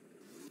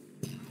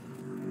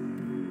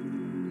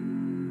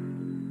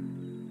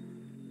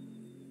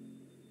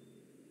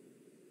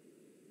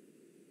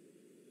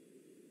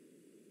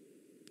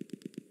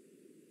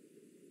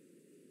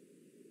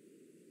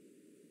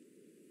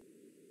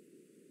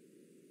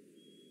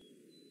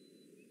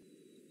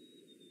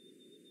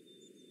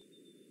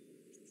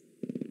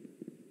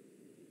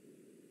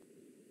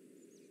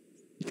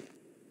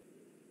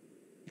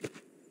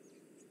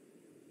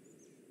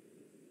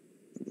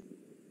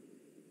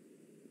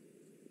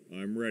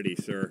 I'm ready,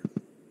 sir.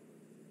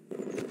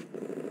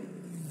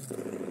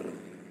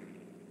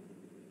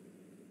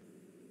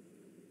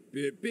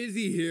 Bit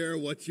busy here.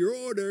 What's your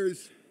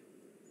orders?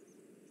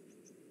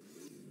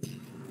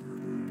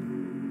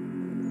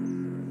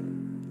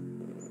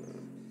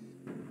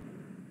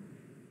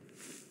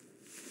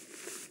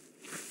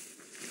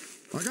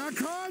 I got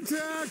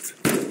contact!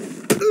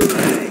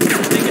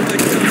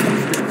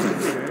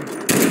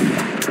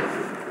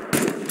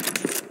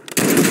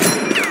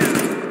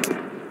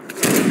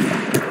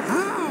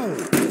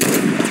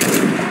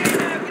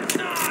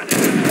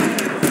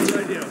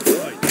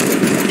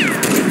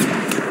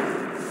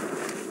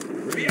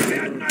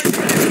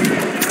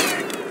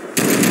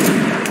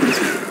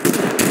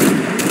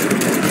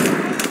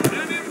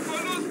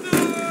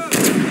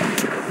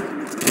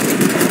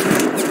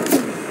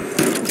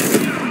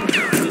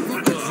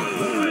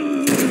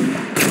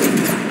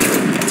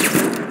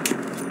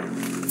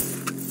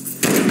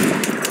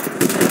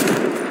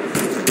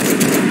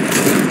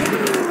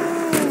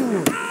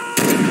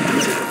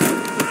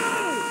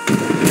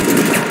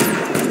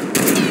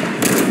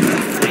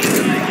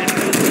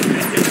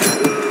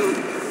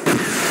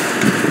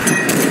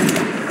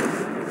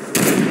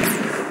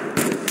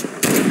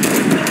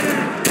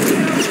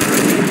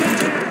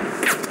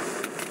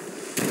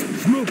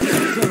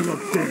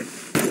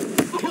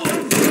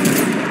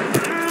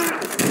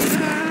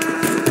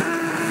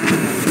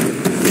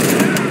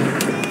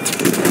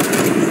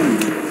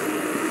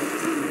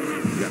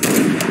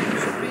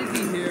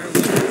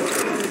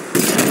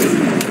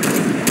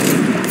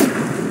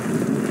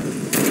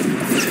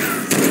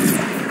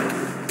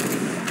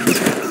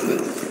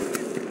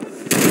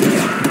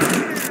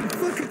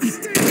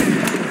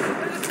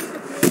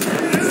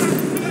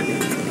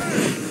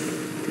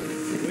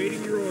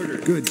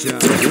 Good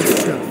job.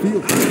 What's that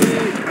feel?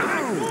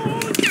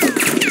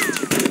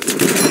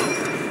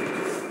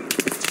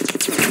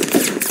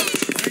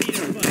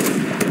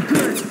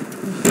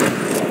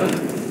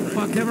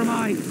 Fuck, never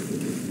mind.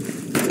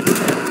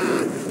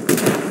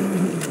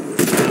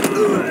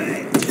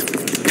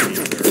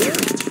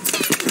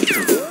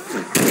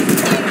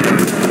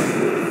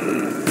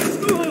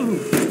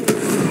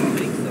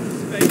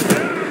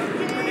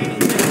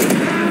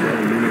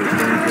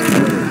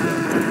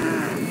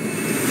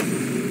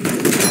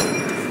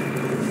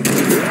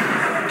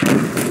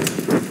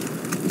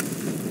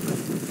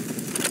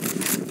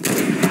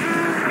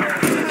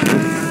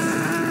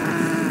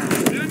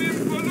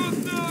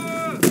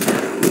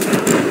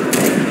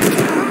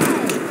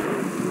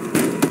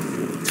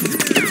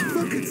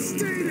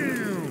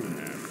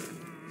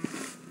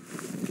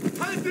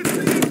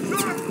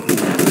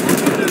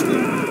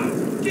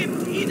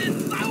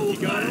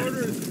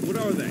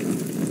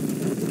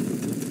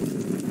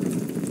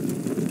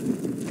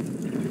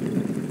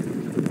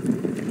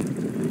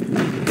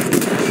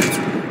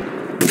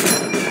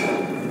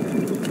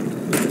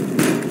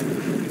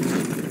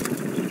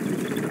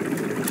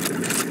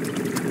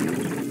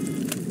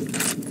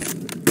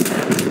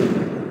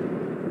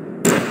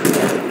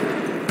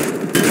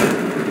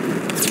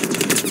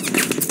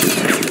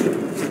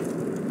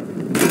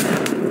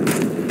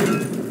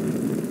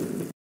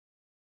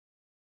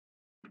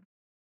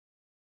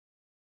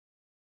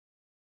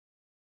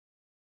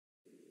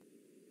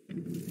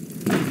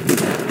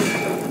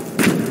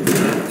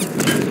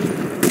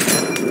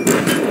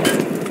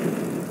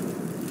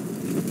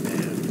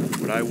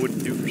 What I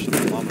wouldn't do for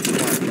some mama's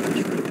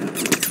flashbacks right now.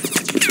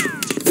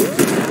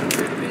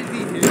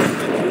 Busy here.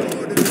 What's your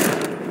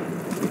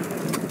orders?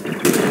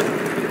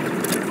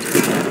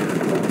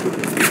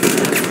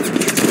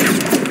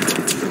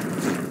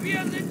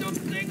 Wir sind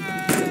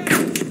umzingelt!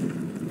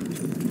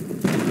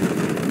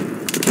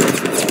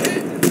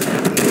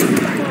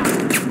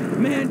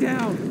 Man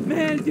down!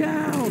 Man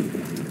down!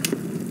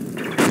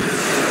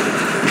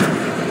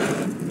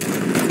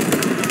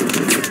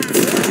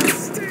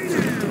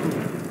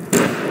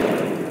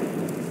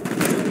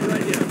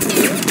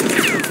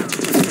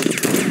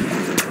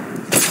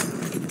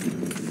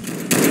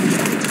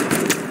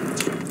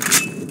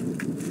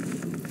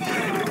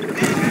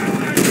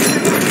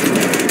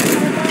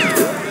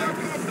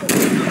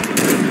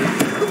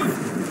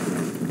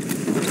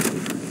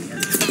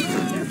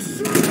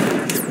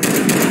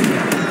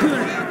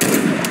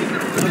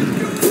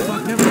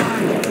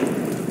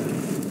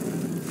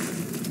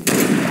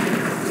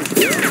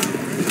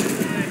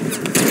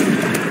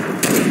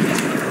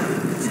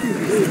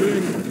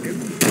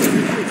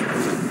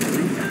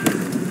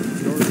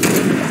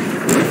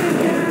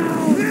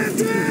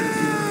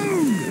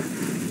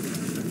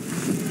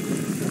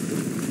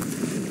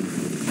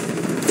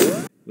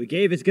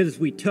 gave as good as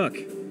we took.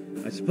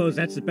 I suppose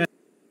that's the best.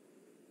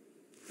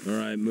 All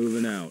right,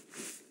 moving out.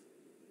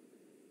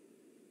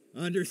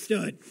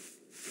 Understood.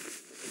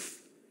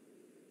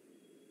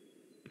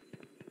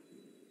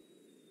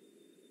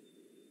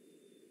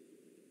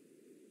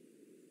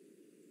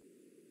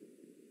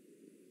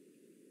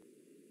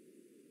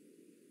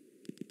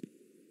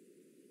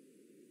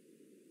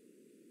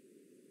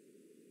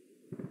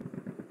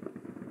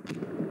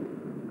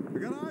 We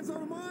got eyes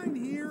on a mine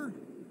here.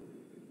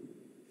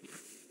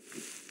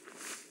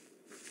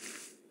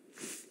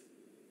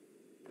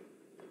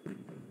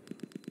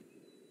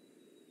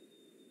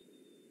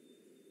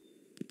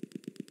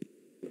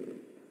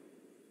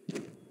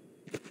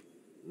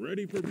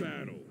 Ready for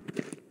battle.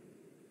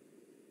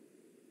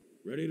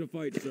 Ready to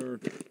fight, sir.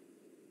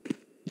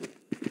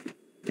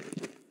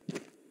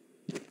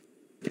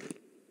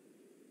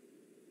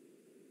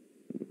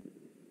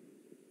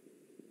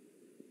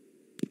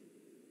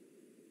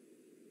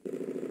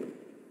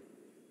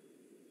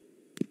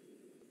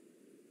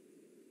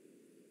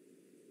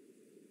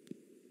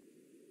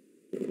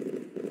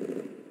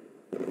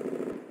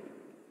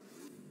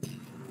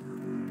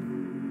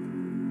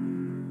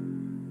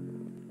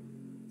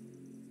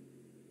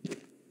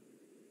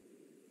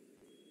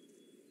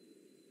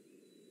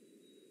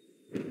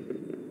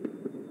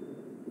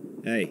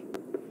 Hey,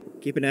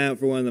 keep an eye out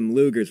for one of them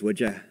Lugers, would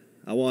ya?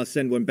 I want to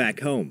send one back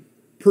home.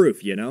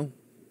 Proof, you know?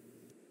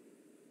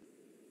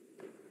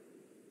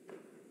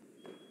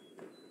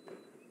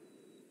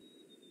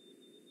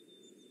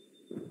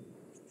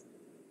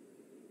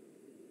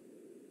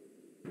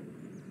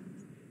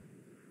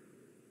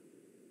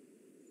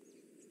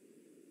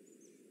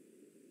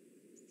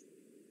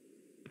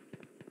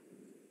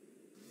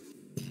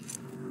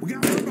 We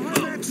got one behind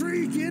that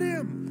tree. Get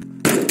him.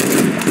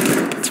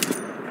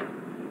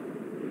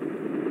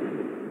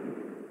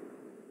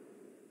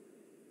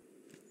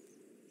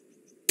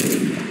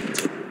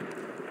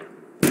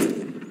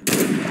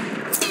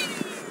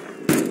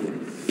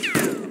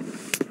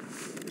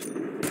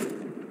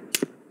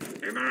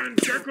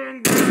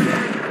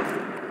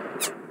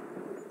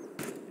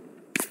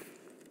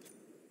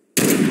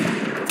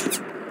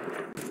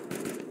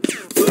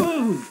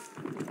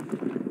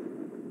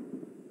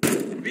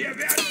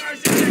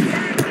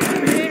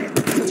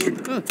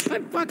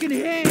 I'm fucking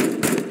hit!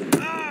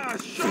 Ah,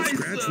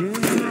 scheiße!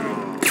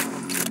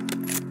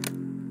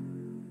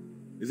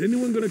 Is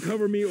anyone gonna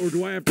cover me, or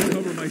do I have to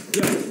cover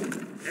myself?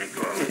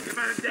 Deckung!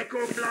 Immer in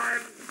Deckung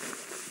bleiben!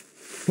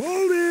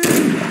 Hold it.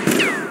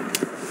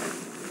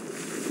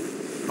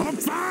 I'm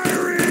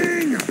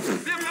firing.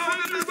 Wir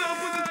brauchen eine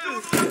Bauposition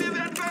oder wir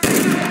werden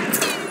verriegelt!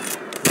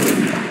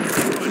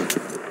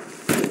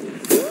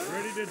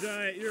 Ready to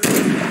die at your...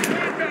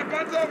 Der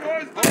Panzer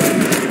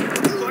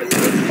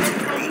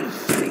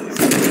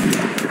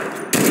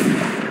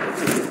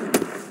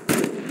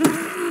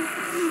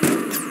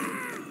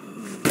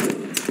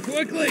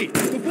Quickly!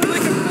 Before they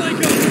can flank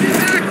us! Get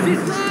back!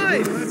 She's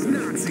live! That's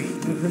Nazi.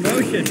 A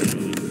promotion!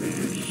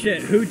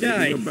 Shit, who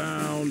died?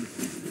 Bound.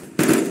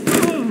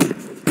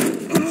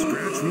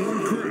 Scratch one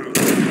crowd.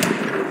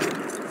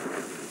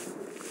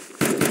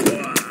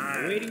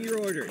 Awaiting your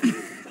orders.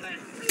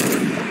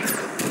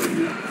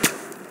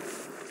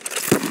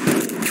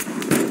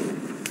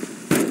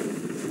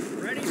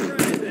 Ready for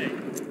anything.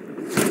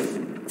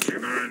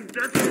 Immer in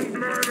Deckung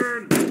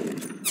bleiben!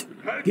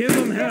 Give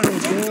them hell,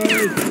 boys!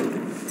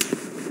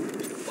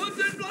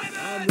 Unten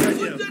bleiben! ready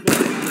to Unten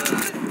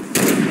bleiben!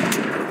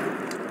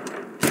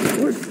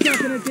 We're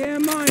stuck in a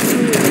damn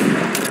minefield.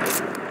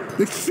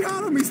 They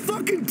shot him. He's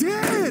fucking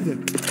dead.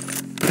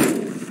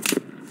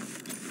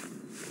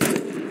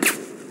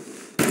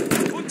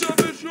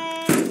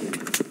 Unterbeschuss!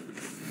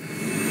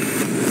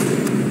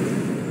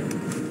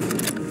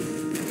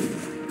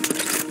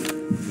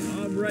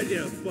 I'm ready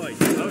to fight.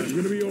 You're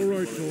gonna be all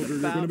right, soldier.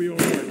 You're gonna be all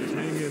right. Just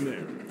hang in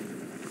there.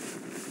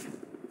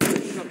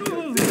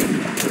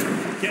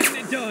 Getting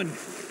it done.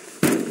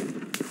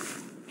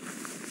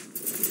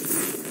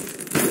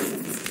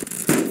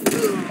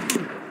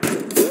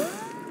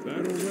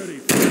 Battle ready.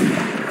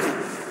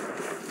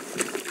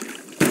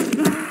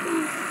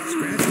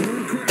 Scratch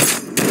one crowd.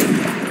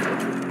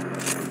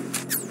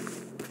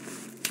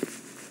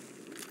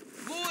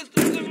 Wo ist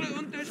unsere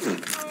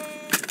Unterstützung?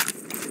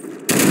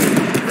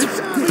 They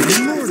shot me.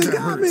 Lord, that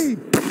hurts.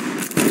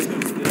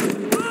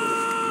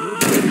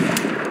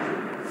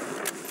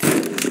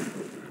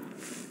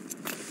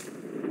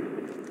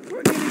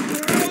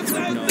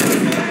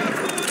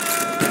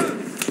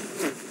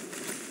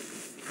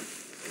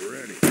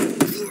 Ready.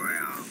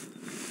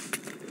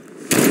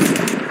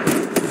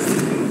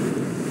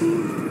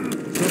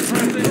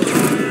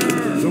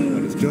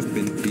 Someone has just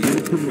been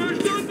field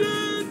promoted.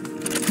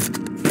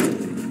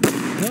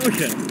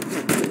 Motion.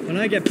 When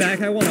I get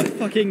back, I want a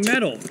fucking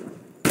medal.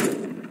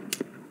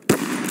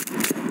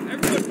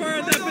 Everyone fire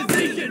at that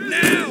position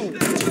now!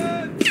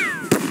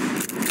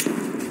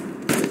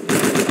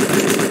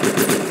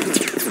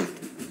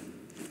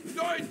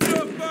 Deutsche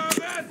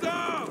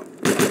Verräter!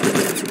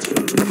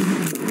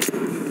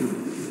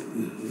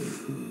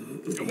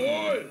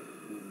 Jawohl!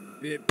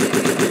 Bit busy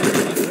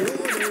here.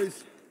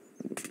 Orders.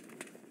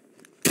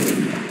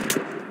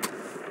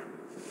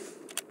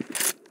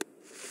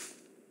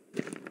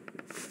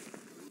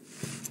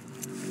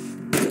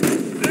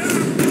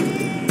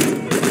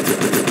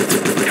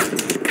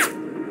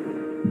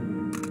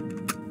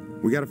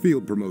 We got a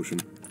field promotion.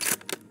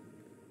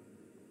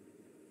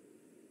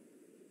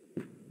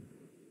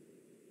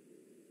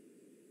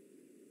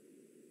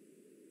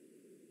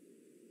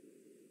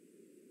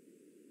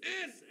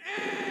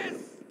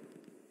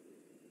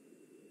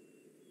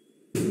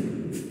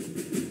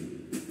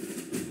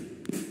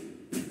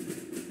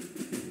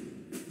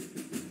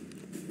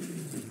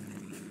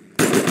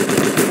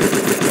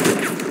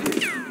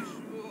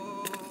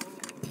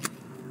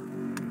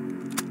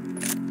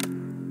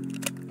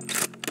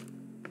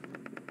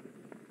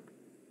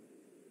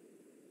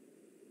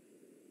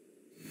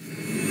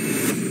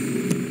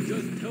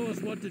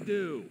 What to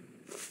do?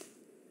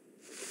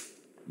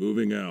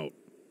 Moving out.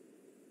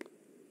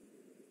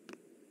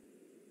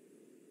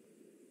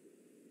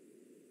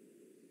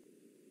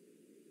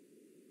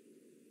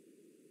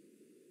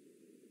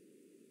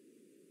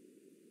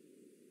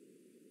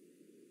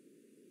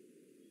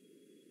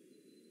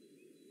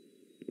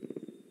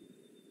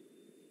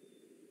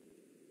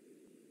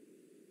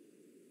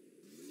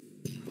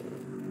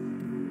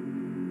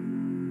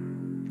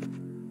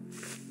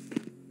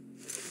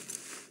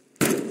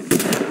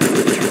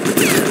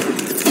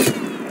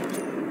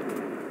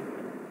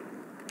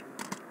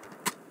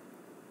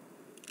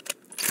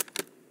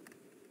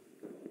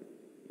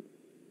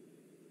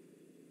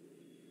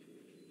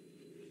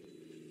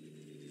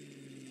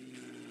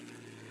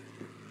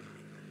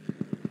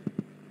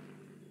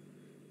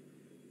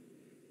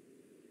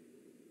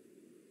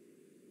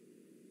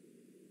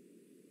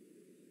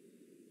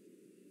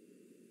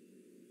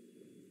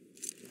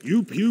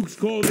 You pukes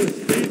call this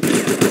station?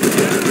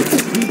 Yeah,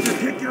 you can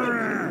kick your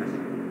ass!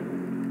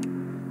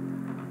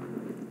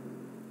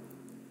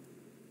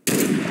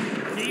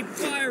 Keep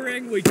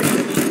firing, we got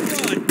him on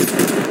the run!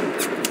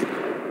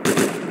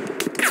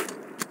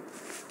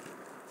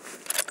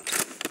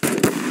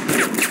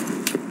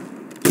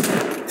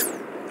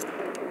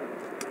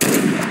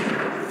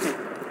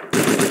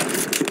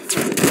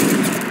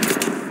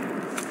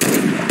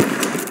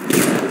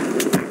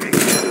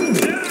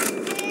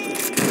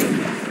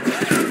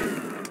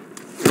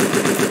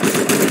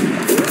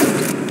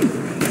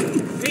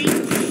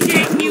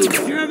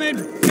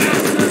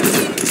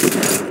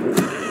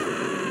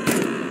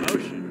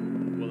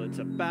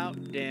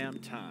 About damn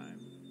time.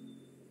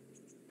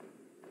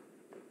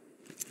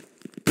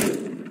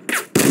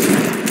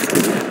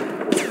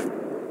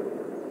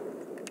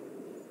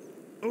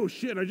 Oh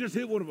shit, I just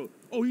hit one of them.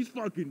 Oh, he's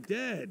fucking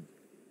dead.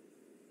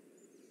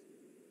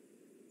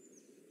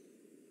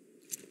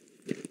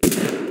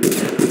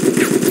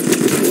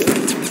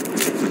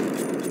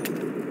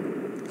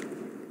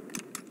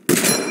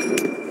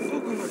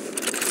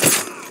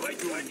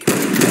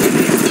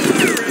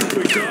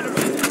 We got him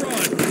on the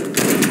run!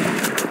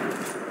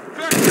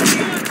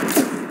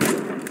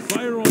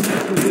 Fire on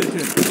that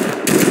position.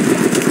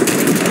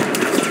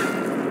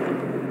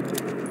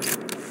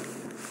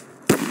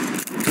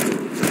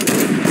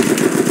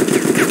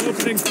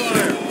 Opening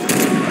fire!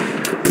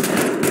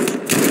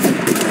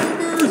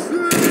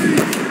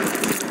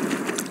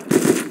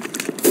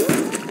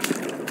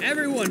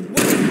 Everyone,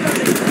 weapons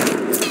ready!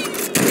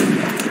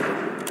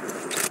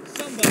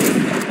 Somebody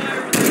open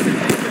fire on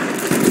that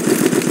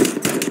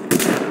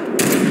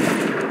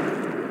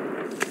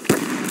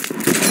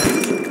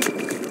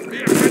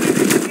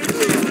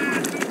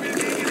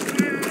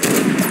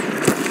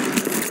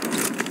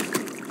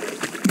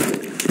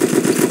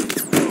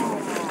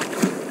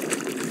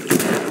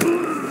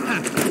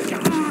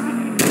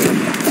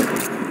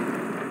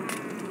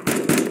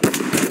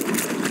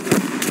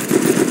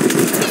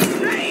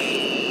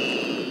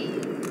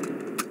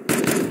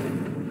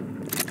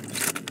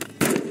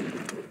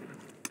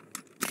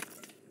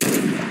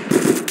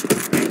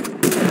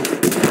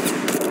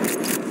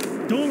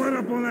Don't let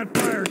up on that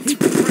fire. Keep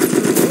the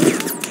pressure on.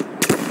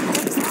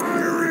 I'm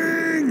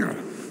firing!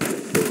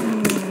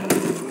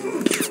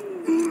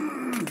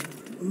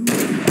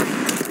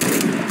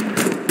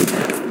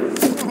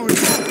 Oh,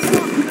 it's all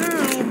fucked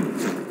down.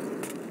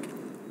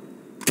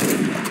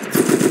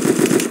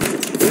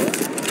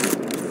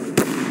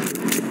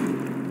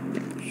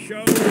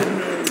 show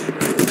no.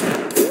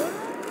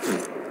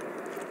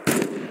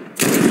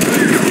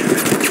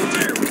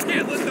 Fire! We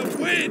can't let them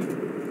win!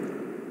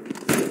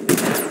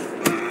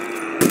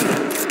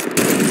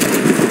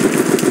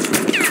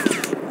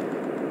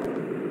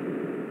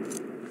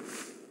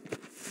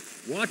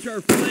 Watch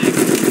our flank!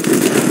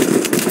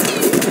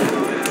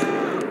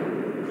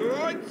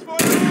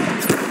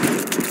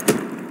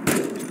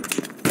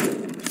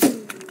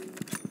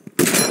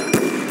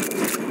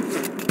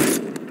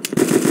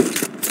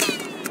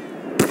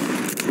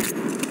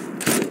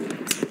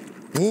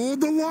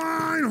 Hold the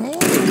line!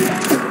 Hold the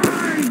line!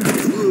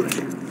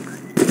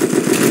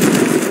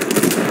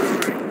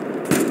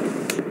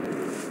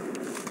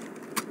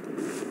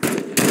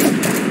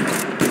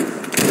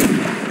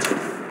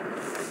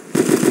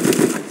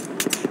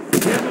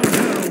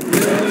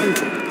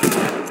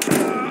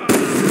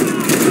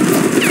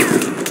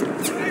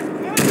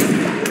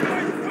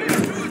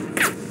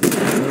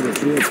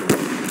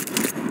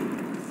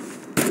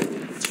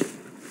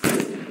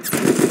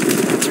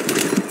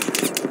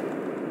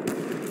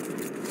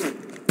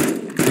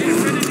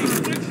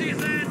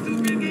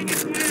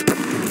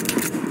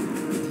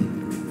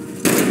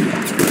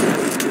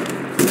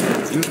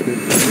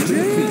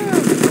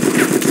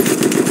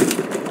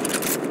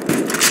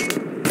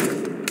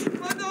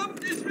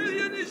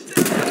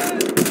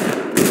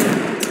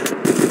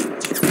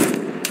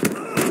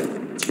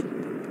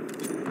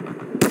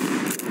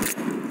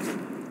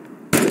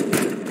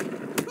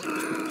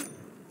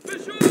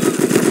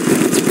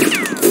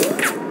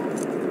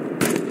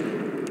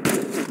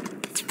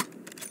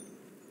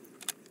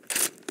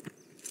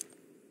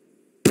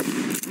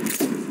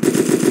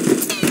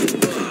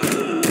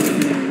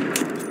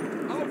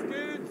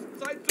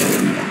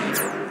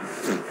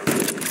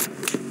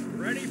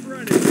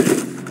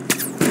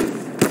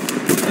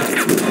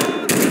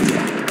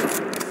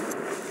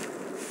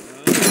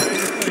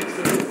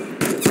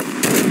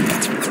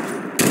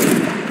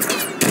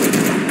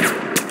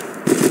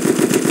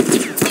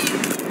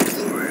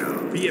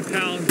 a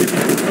pal and give me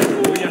some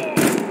cover, will ya?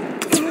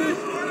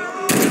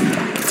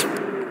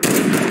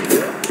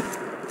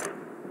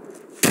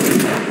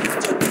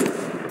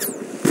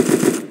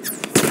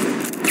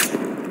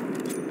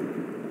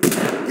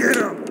 Get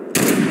him!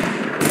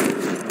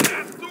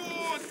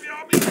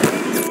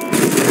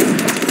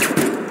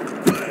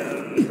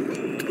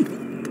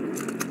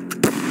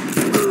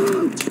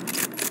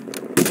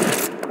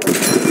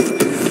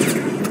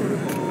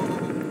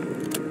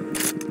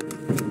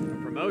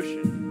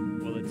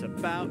 Promotion? Well, it's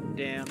about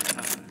damn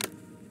time.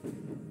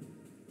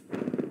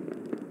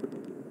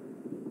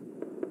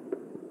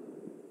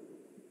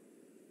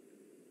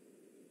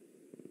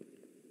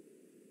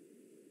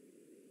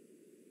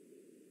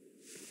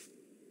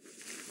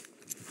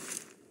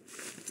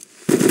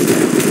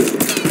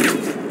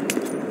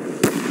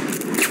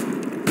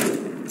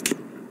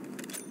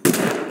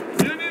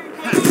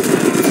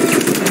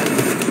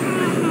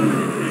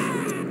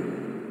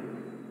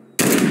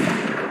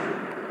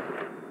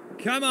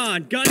 Come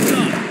on, guns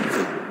up!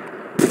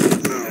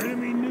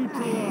 Enemy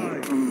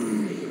neutralized.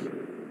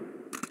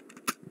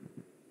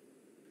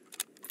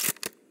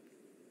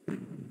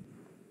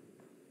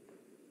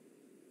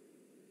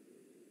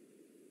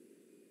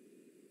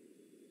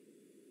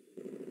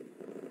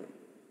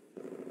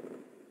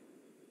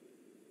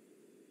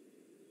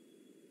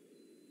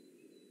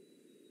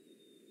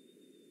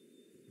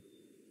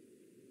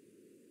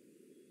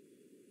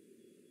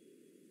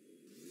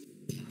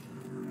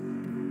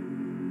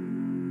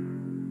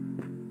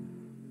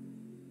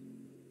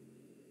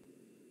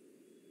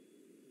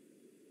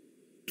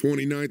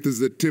 "29th is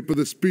the tip of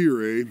the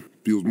spear, eh?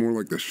 Feels more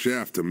like the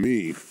shaft to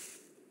me."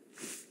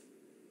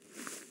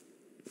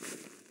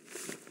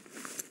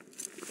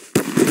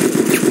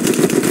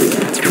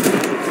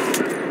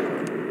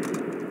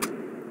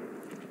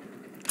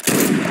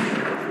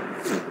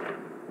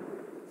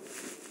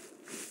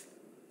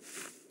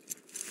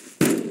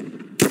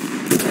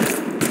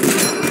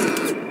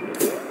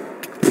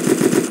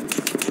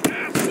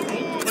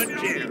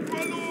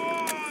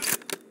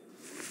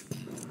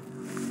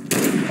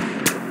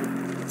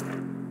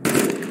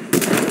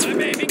 I'm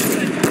aiming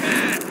center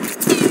mass!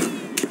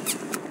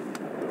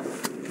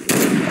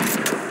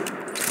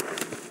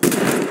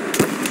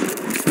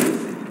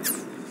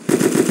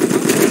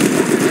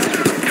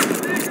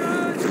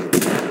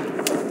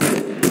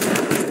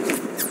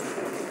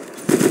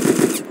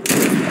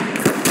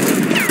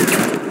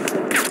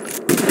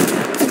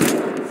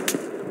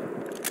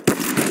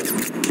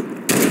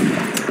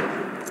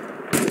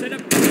 Set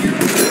up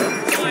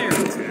fire!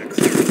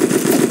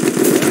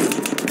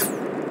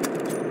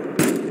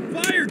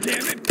 Fire,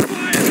 damn it!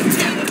 Fire!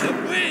 Get the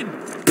wind!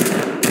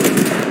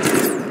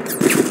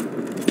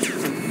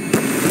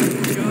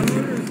 You got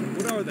orders?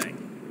 What are they?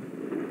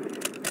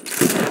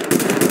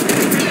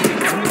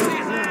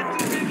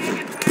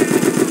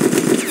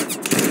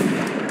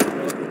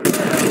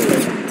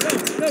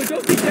 No,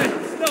 don't be dead!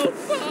 No,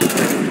 fuck!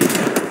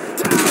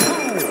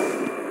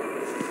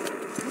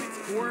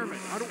 Squirming.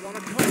 I don't want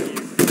to cut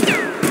you.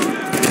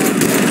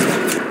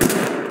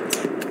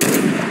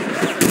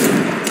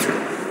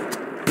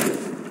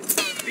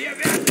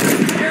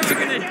 You're all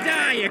gonna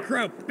die, you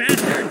crow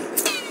bastards!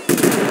 Is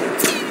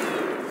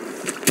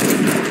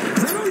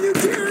that all you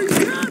carries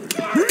got?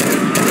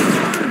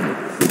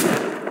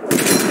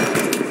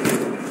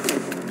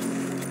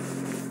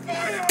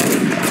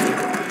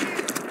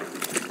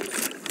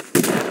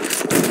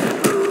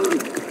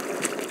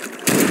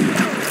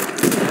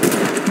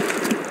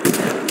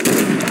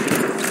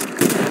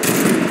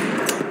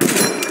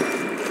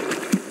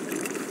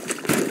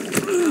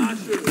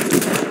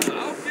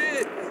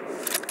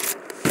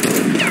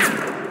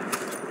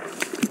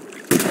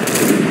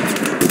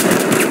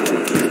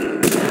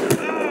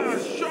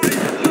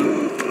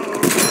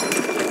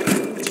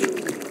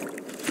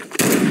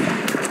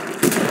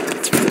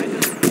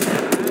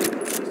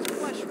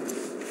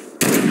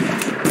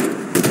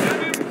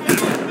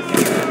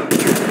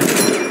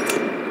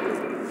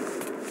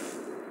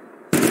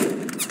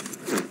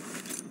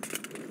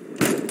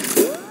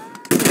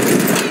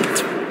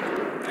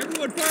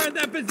 Everyone fire in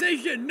that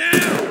position,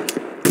 now!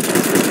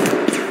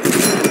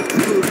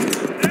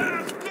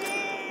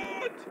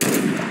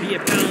 Be a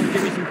pal and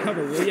give me some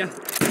cover, will ya?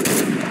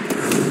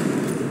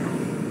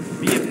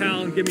 Be a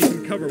pal and give me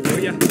some cover, will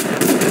ya?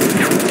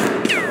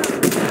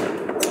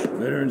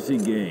 Veterancy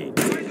gained.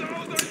 Okay,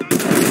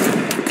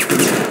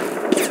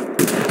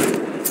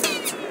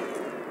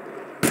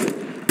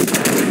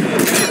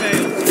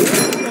 Vale.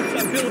 What's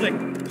that building?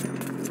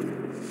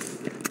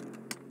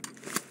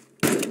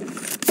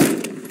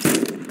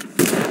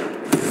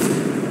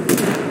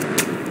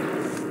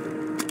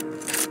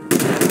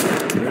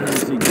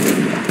 Veterancy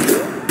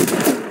gained.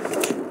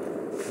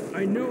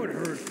 I know it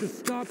hurts. Just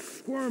stop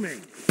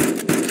squirming.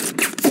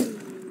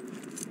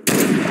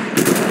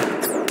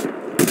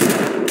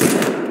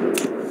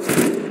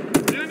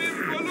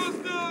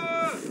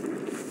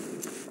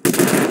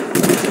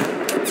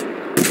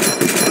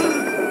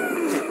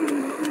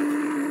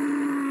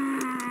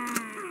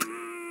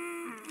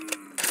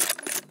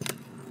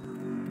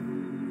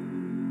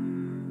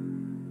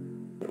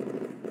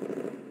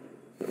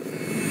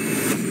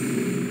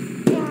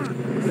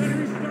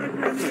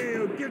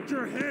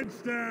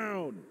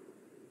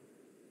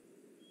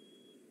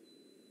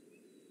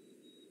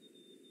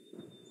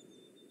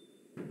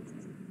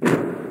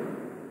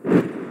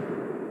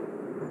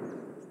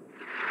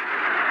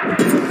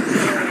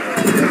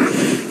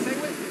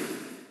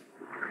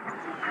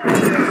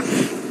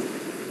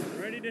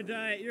 to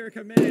die at your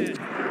command.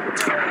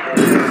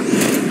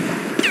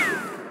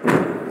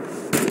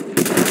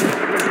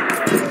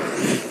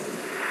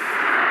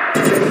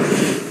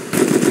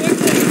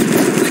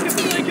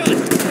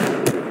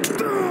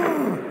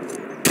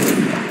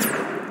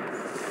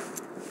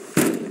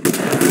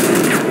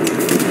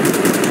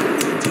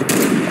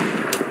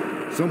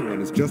 Someone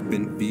has just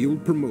been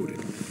field promoted.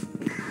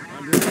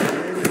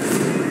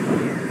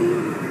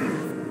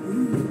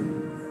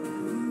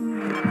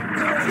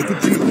 Look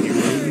at you,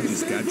 hero. You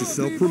just got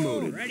yourself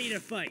promoted. Ready to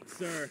fight,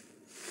 sir.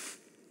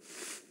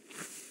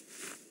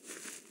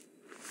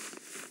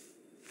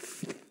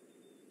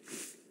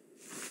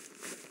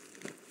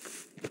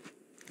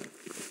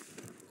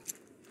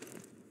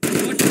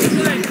 Watch the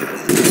flank.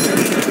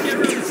 Get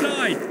around the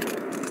side.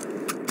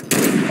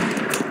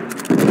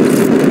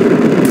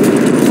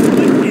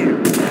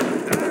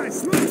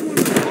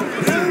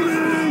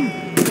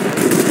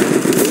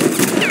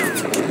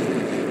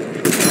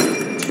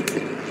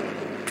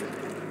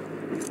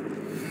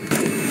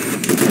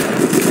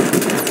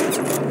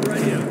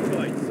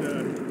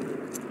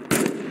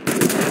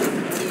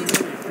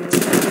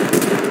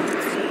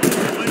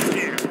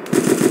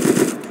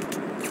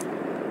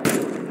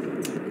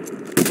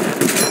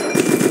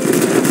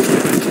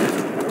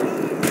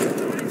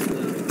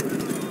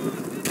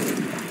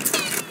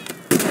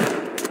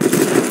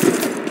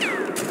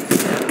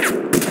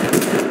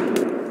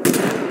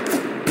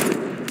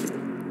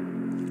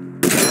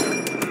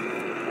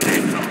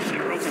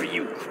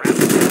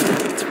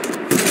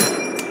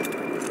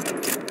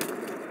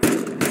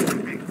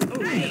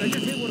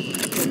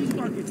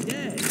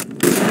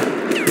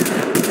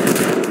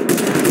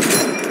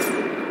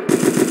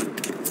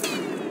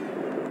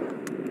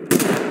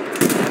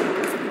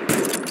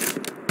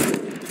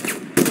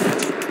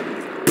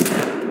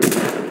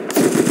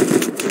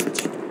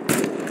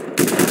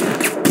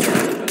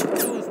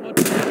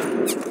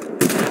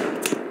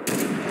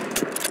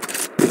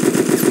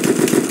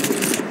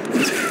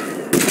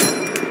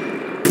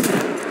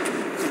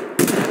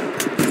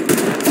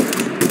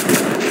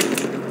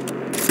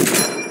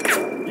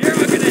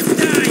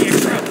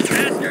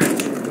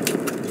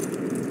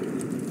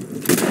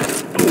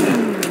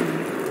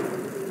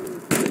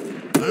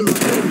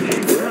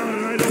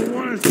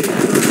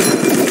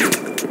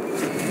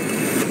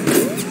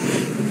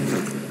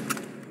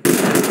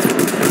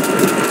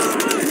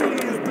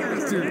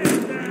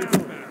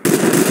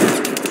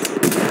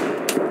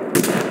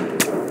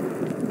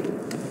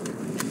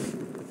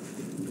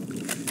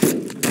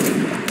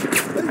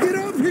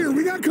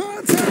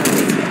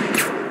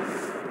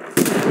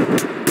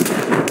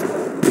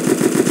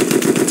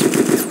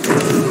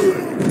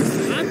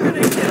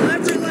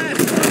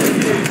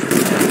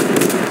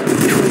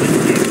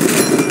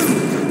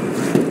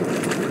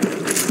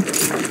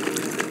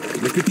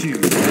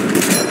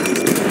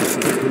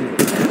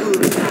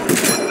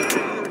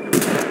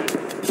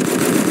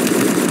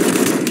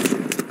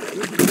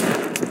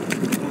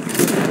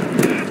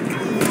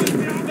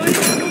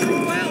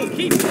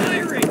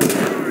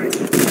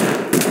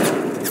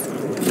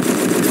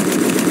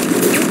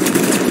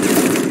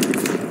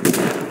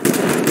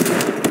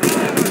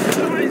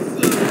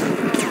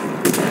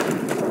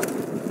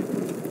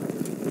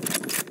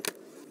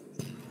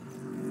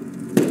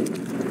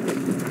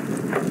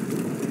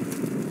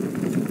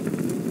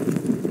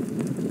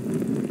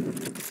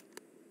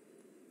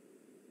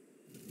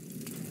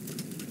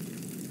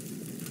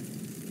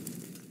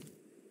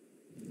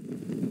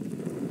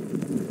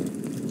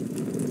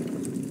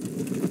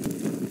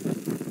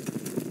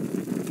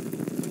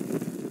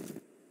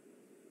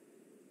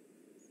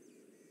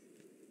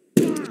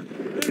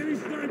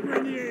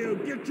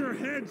 Get your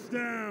heads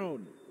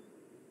down!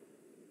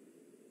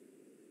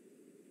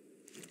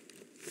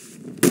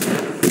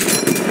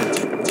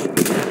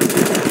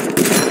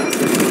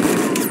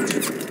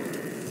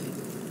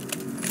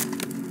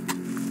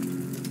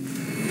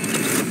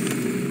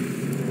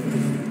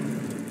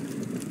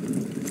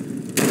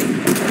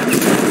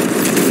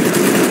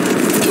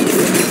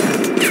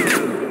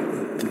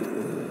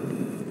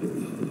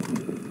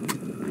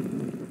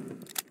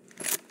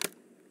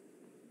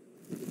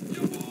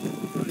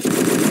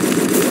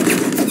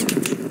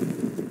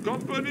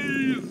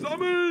 Company,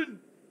 sammeln!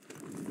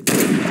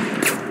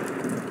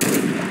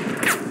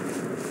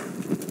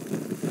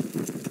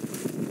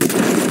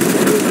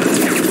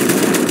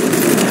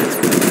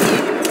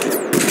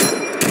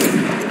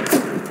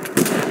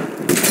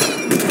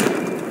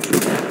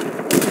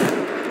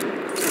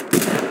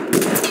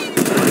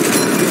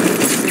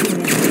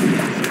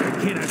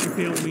 Can't actually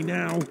fail me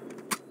now.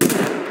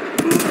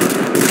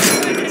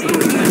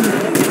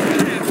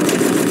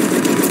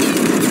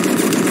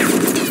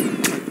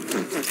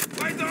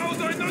 Weiter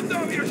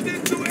auseinander, ihr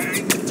steht zu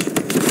eng!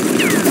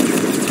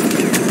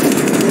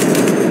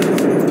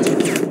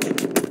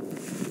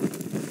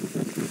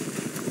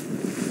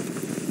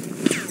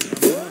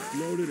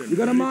 You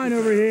got a mine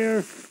over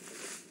here.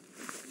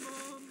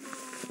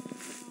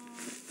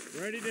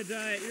 Ready to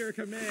die at your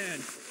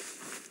command.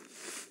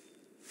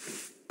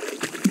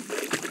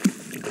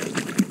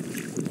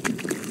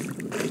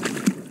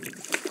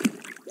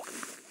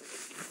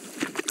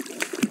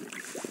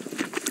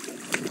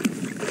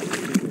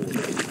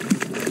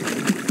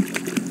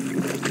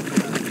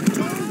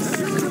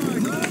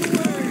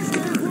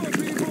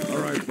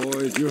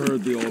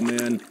 with you, old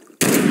man.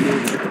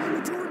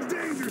 Towards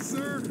danger,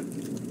 sir.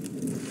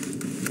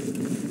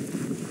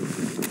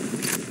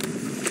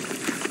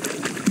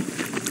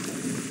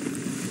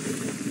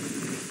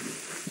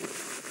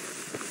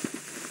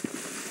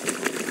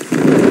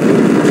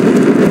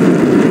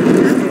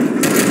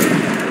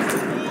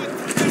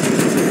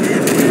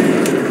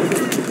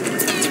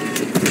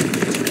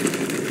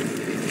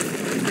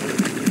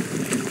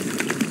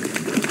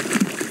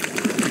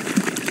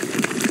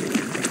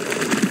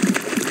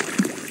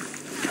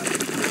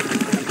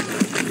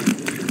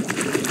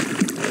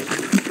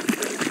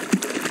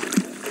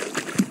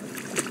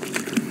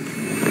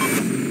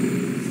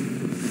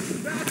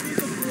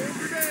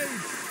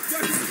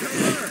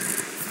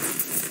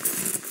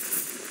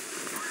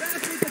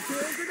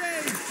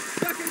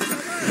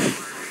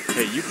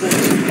 Hey, you boys.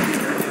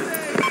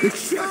 The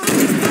shot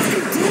is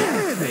fucking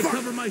dead. Hey,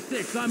 cover my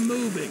six. I'm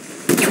moving.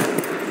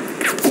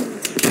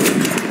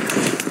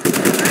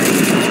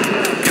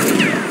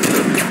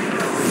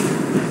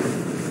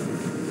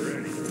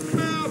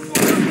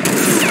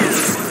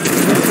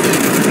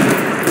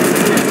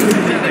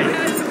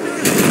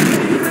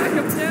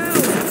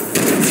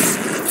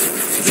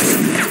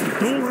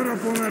 Don't let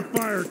up on that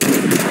fire.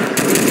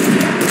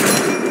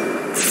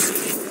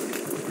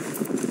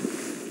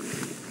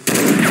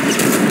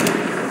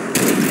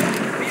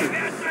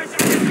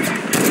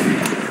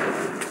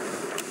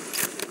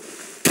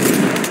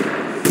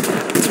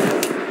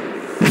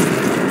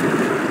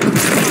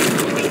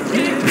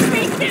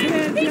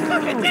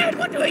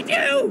 What do we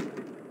do?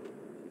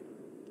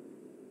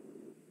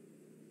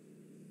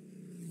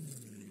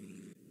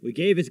 We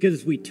gave as good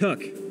as we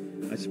took.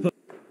 I suppose.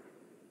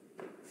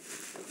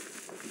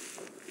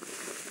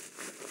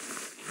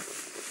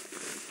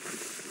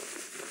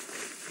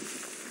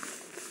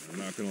 I'm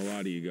not gonna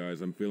lie to you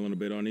guys, I'm feeling a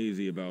bit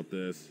uneasy about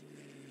this.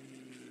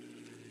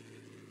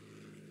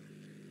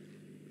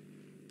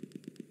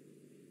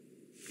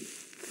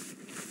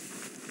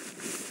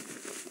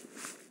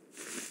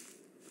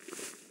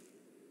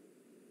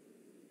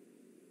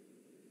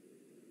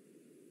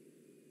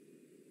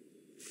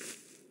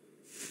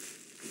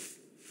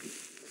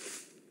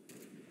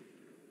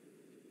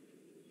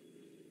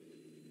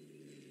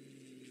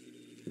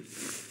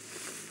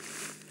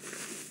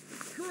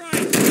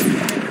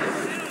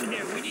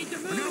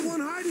 I got one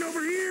hiding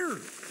over here.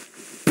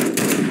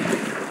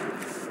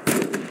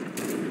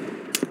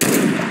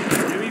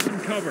 Give me some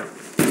cover.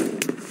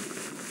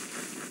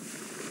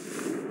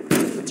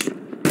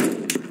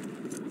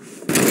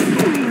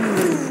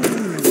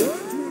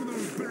 One of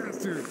those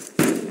bastards.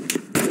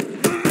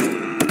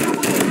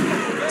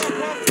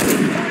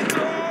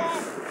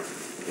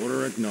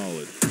 Order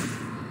acknowledged.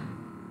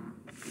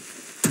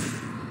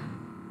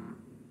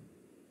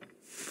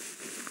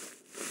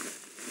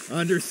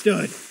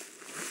 Understood.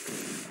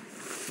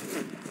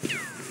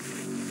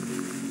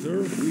 Sir,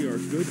 we are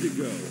good to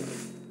go.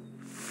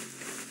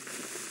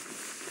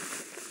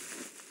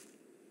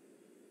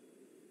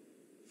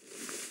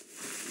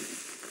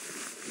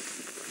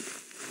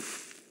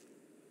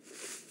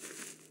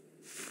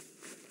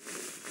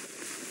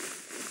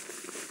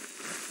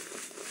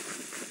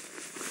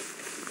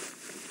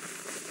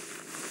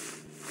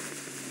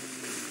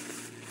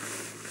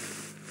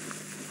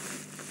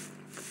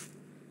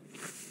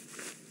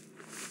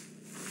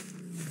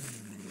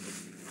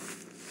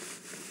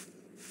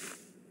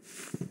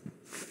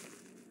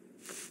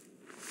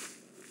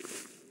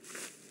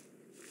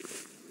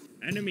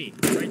 Enemy,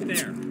 right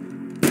there.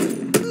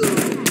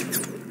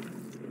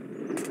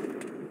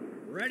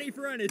 Ready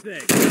for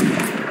anything.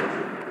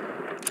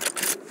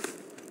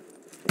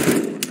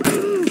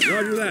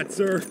 Roger that,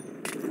 sir.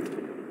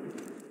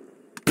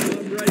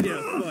 I'm ready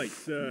to fight,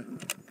 sir.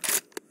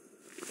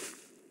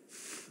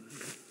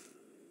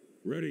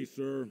 Ready,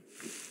 sir.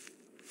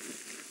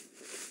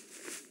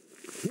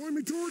 Point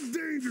me towards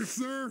danger,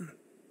 sir.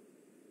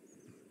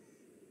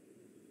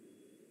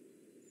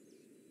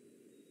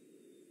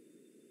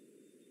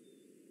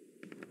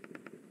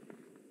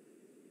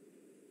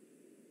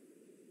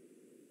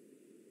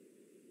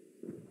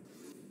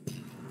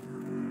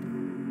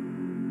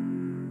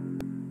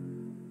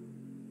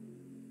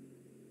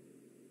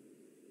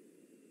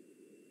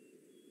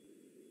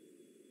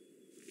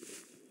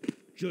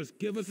 Just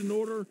give us an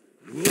order.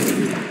 We'll do it.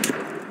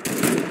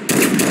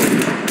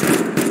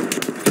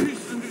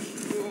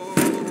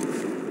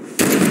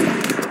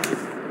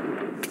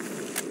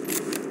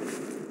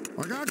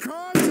 I got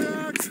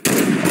contact.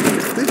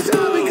 They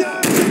shot me,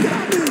 guys. They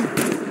got me.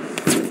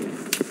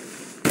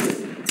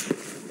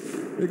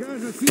 Hey,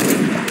 guys, I see you.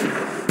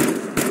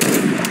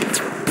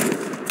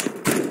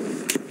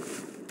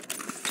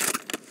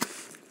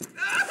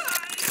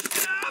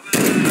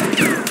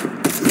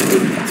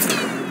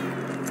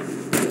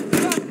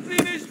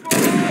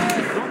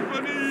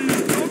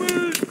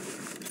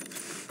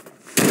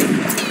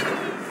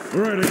 All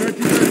right, I got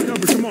you guys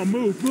covered. Come on,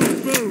 move,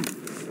 move, move.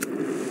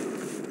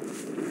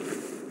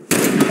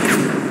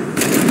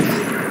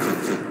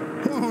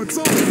 Oh, it's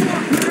all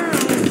fucked now.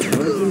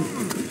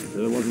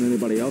 There wasn't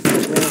anybody else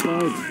that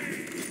qualified?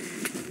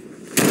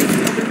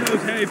 Bring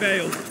those hay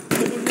bales.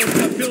 Someone wants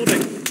that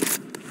building.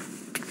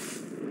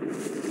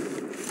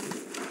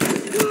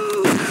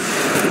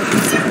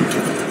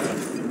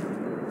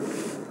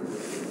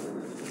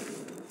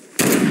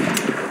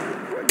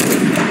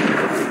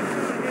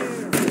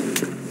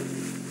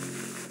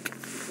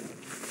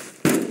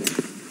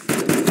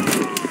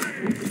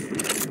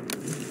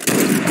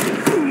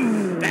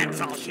 That's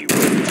all she wrote.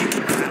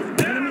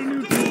 Enemy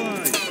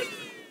neutralized.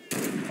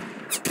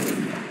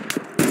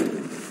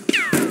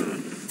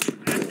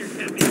 Bastards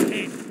have been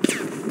hit.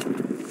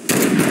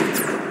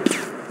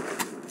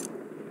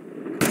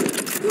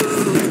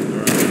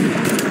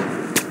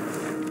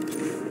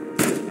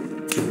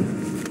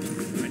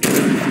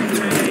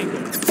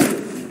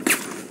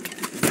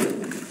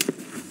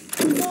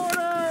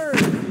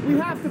 We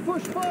have to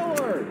push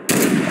forward!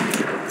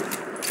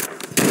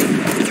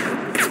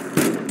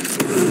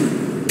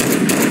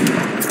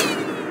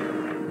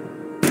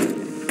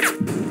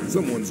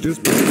 Someone's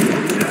just...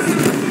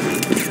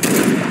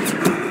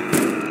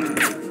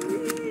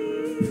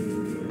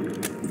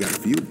 You got a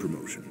field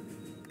promotion.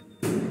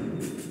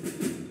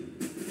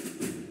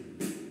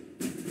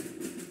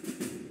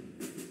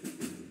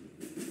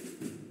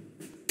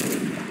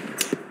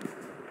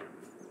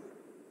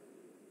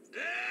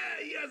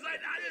 Ihr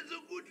seid alle so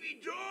gut wie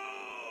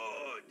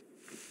tot!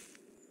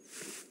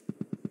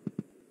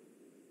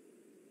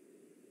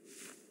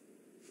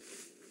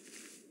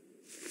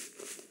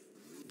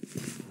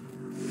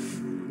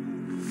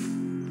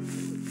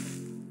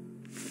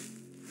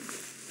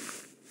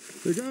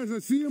 Hey guys, I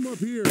see him up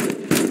here.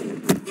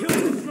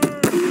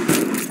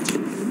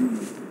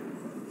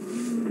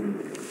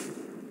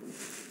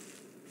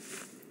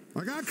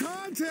 I got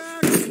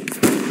contact!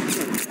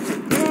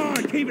 Oh,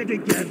 keep it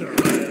together.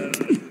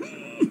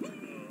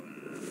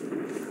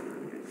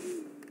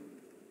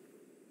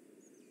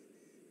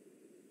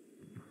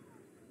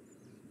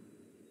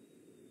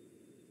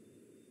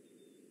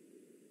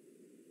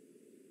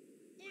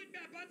 Und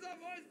mehr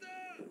Panzerfäuste!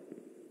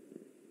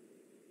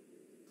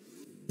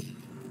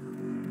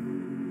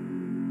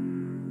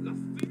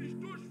 Lasst sie nicht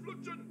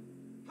durchflutschen!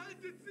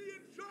 Haltet sie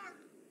in Schach!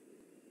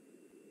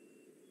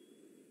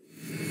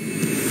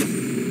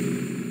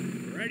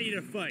 Ready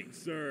to fight,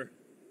 sir.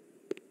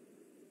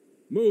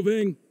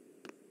 Moving.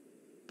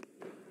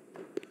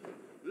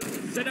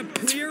 Set up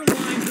clear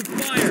lines of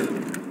fire.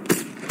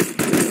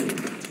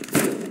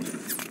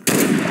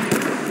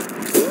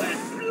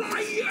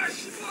 Blei, ihr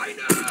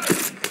Schweine!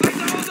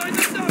 Weiter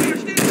auseinander! Wir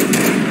stehen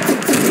zuerst!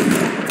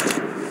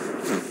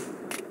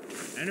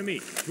 Enemy,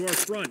 to our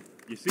front.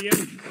 You see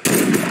him?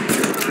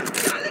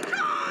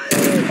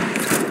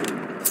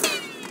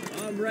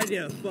 I'm ready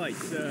to fight,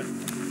 sir.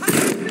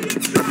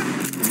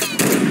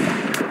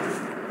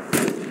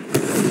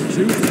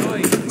 Too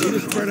tight. Need to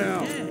spread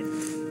out.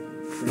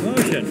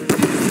 Promotion.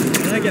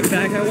 When I get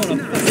back, I want a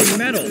fucking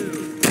medal.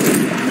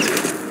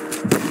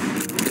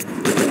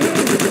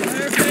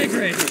 Higher pay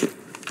grade.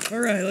 All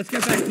right, let's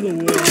get back to the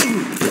war.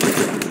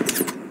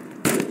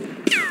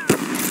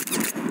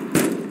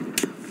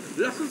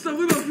 Lass uns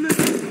darüber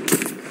flitzen!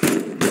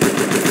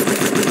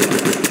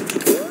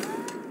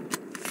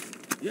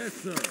 Yes,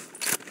 sir.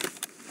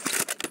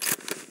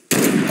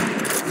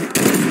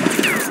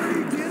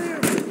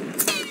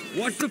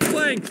 Watch the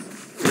flanks.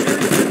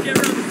 Jerry's gonna get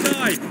around the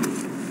side.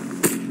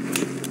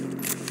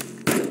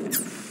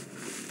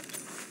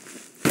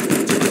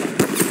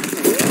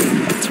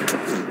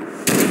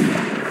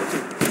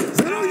 Is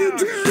that all you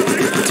did?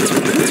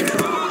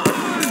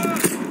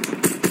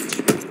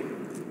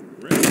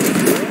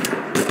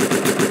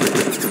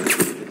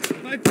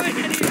 If I find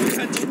any of you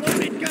has a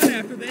loaded gun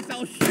after this,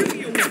 I'll shoot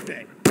you with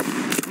it.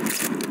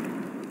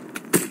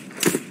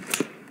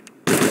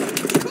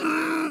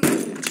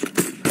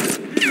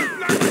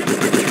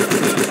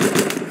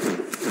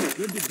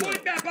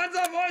 Und mehr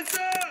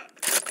Panzerfäuste!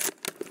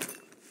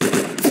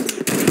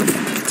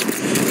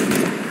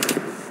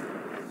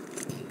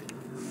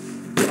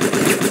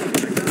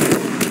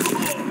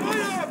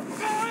 Feuer!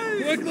 Frei!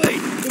 Quickly,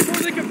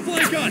 before they can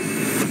flank us.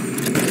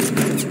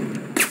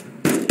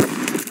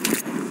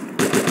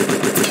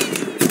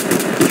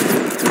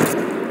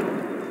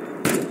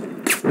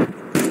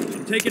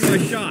 I'm taking my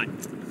shot.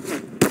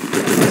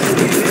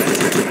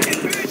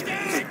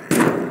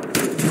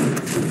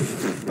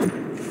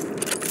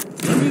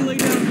 Let me lay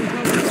down some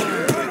cover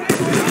fire.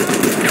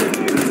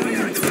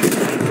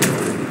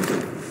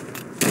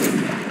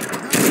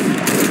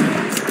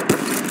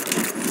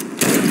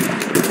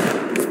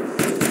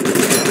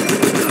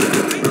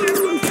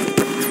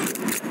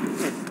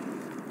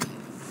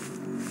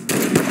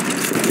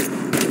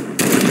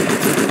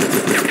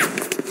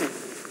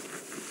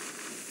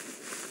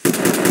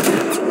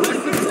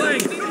 Watch the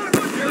flanks.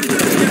 Jerry's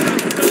gonna get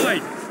around the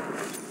side.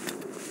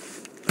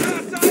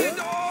 Verteilt euch! Verteilt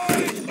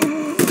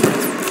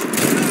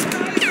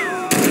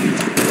euch!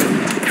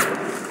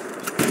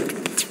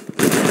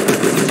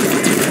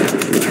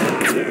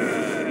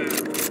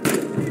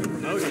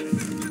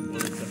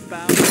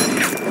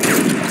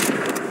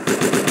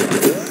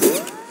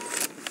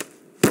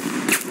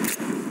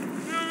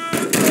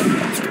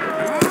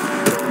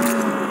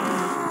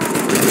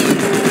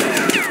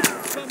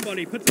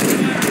 Somebody put some fire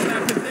in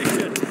that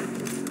position.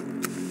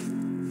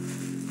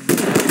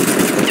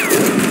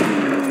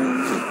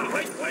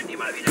 Wollen die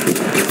mal wieder?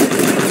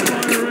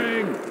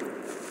 Firing!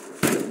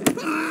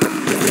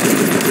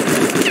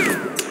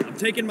 I'm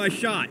taking my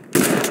shot.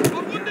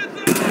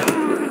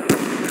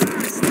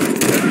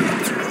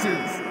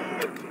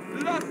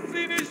 Lasst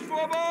sie nicht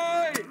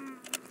vorbei!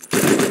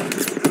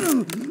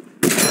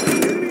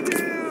 Enemy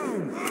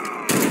down!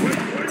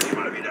 Wollen die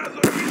mal wieder so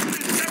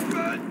richtig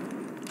kämpfen?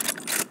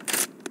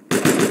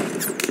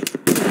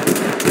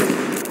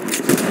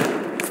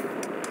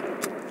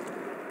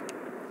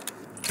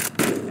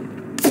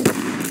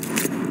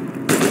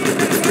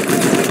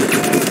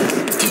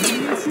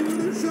 See where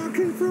that shot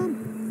came from?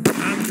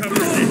 I'm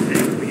covering this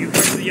thing. You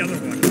cover the other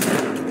one.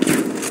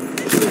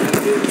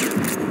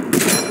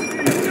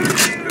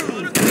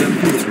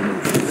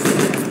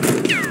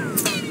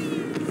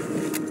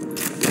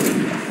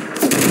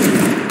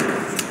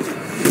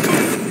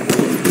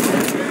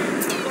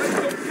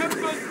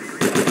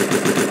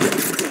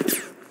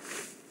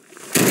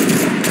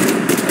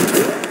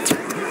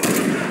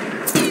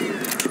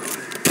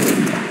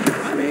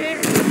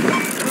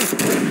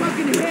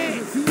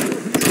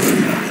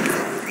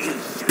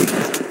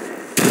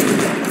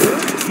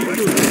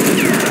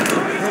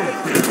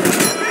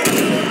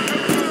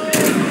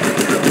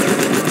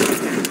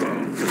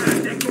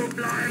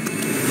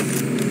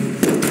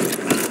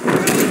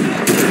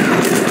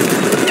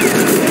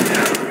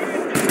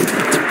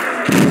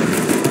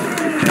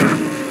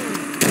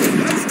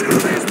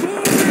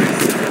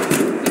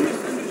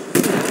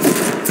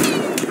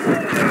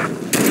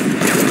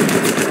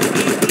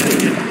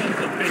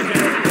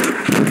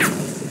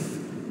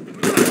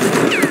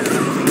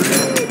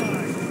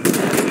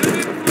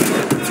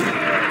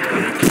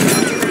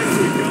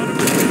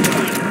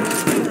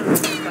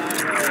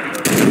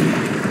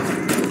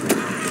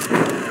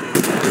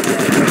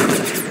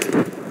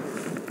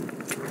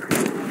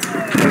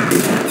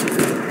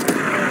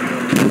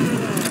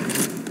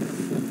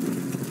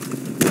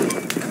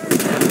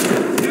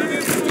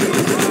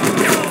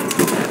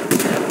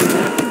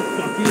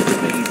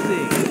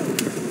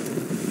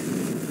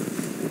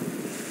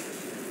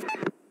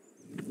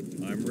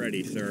 I'm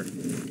ready, sir.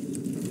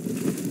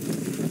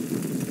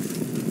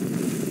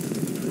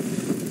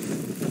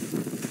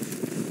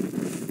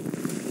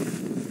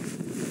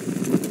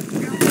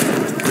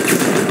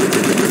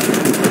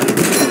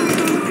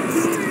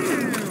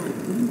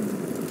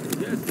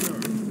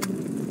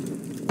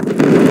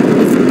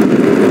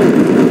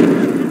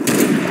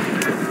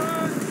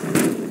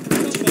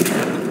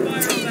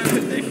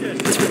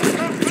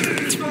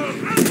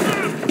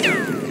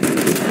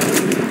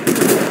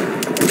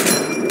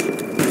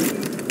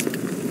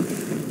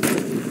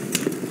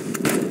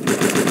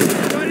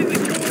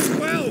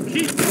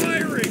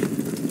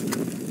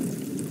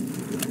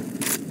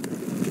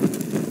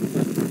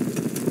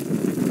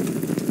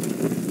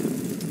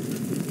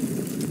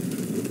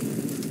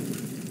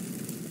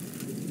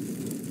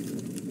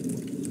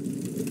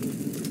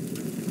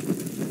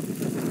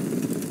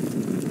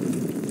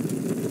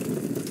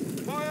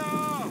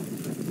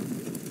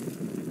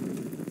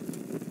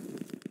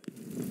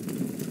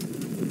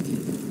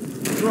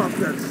 Drop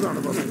that son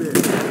of a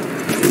bitch.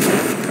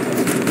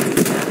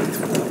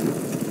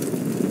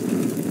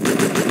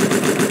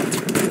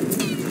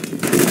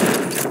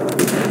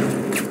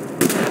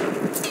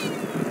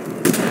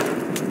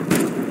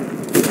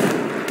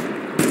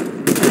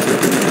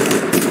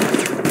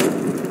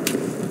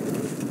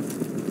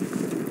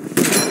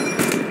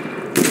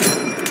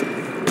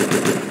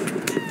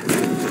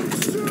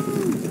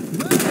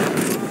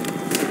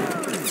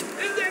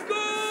 In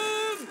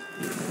Deckung!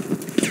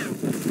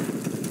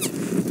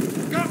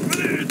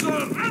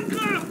 Kampfverletzung!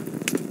 Angriff!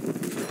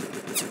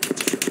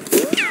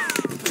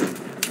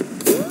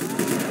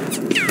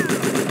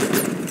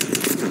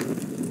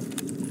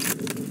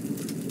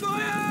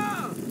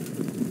 Feuer!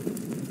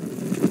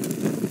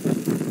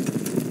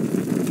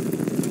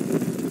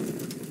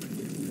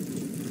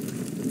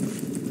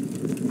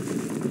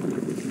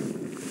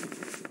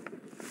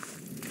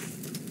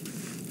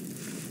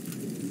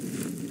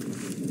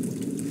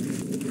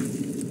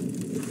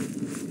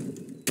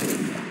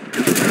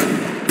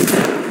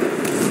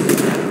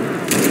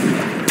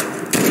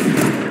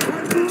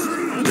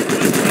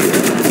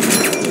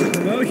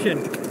 Promotion.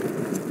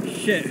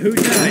 Shit, who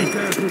died?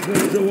 Bastards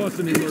won't show us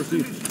any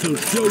mercy, so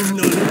show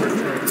none in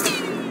return.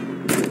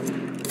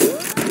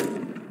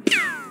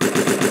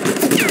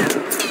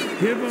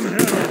 Give them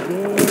hell,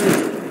 boys.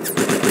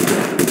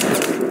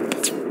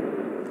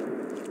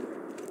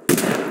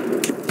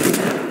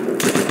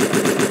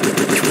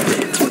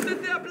 Unter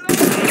der Blau!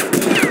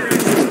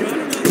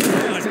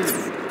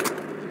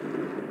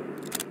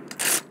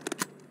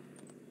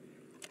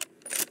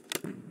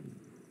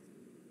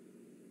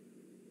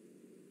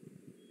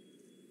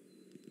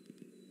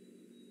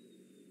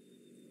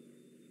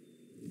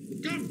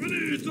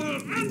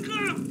 Kampfverletzung!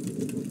 Angriff!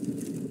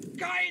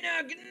 Keine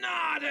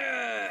Gnade!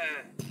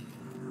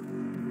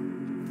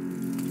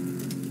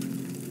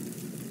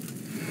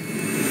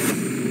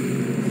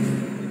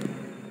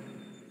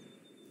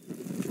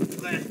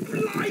 Recht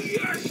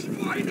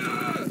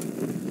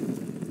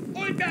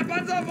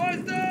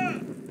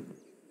Panzerfäuste!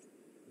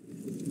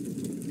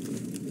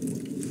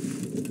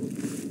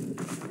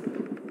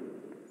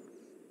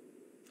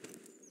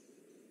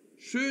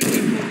 Schön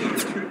den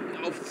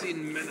Motortüten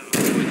aufziehen, Männer.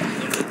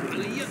 Und so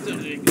eine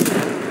alliierte Regel.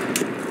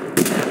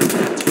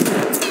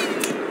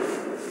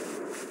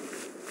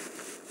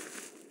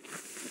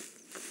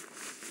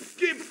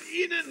 Gebt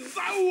ihnen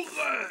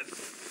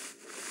Saures!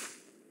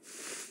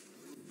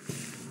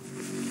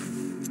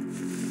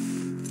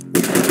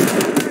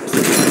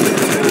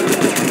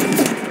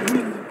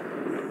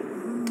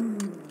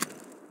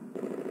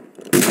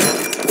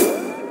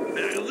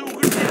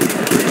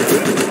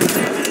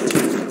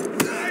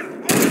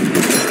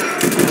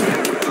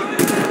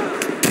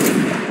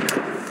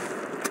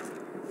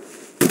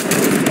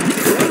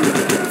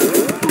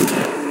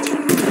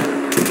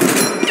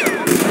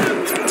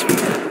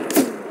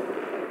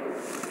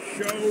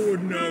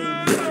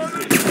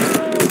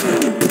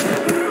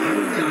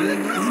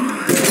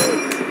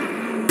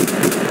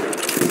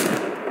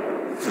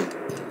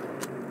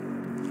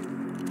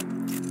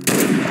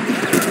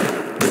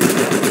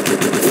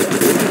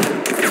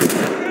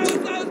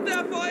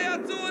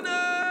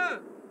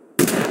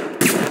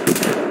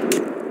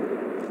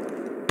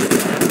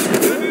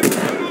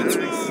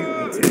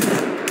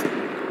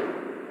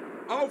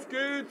 Auf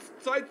geht's!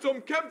 Zeit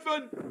zum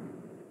Kämpfen!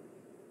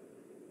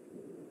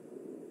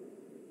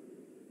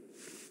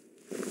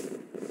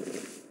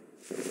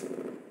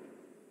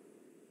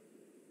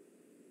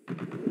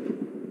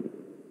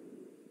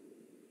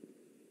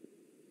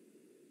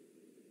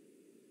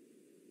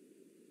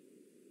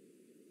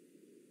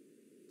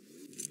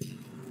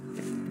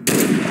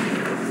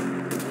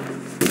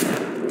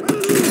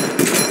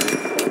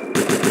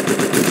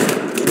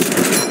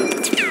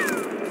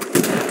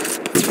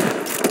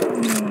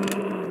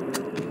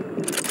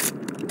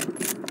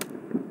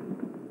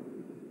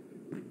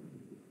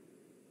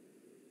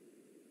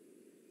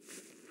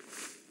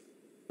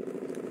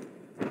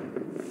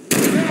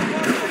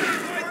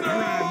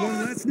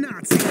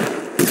 Nazi.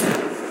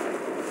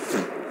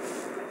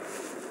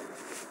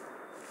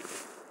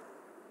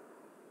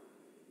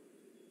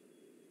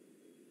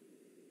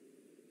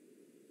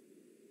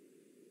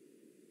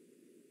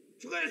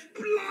 Frisst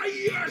Blei,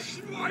 ihr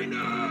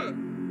Schweine!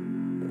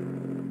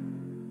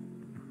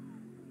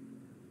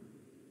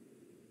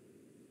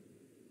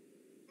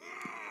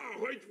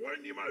 Heute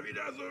wollen die mal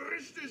wieder so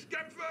richtig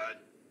kämpfen!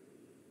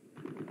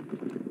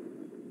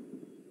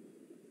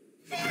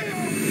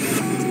 Feuer!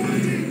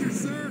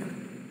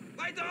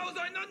 Weiter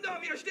auseinander,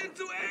 wir stehen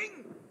zu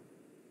eng!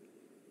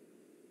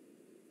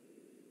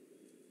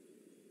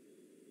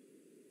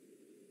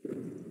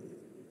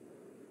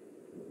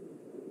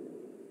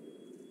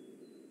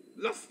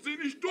 Lasst sie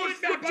nicht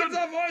durchrutschen!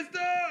 Panzerfäuste!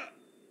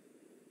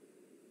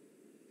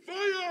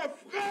 Feuer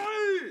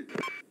frei!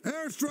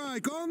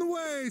 Airstrike on the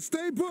way!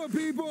 Stay put,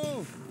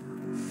 people!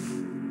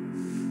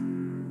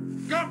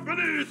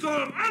 Company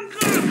zum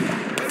Angriff!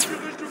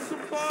 Welche Richtung zum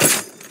Fahren?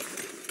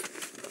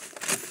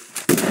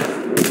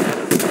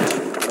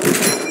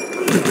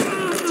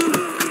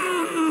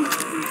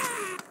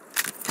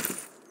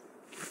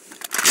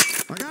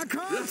 I got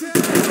contact!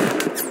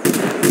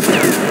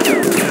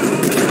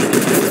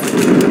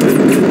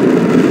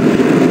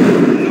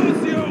 Los,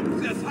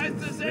 Jungs! Das heißt,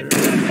 es ist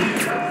entweder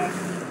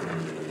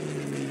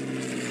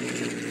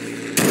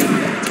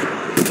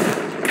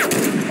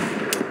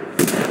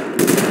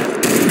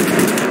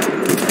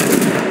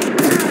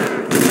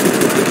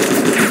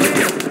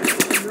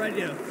I'm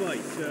ready to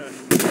fight, sir.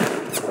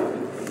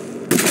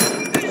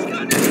 Ich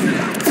kann nicht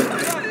mehr!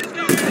 Ich kann nicht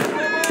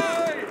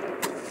vorbei!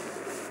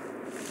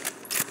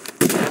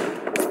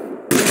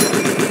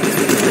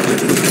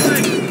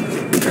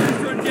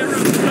 Everyone get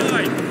around the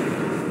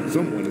side!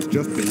 Someone has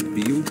just been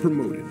field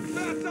promoted.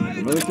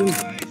 Verteilt Promotion? euch!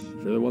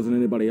 Sure there wasn't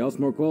anybody else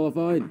more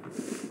qualified?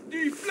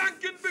 Die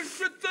Flanken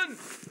beschützen!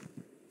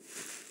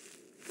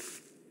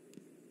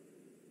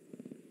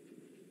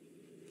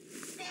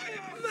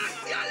 Feuer!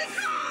 Macht sie alle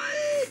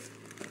kalt!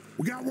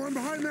 We got one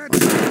behind that.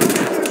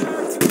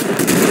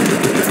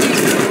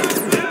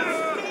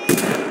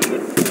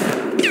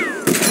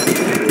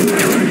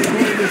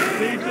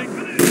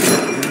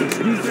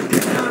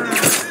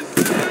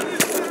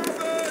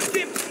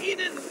 Gibt's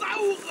ihnen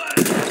Saure!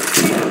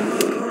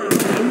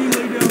 Let me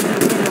lay down for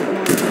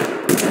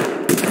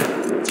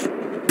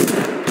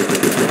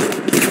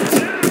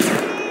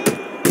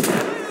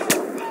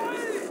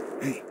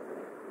Hey,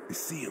 I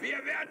see him. Wir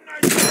werden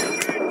euch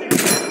töten!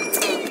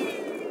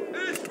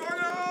 Ich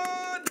fange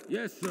an!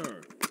 Yes,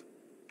 sir.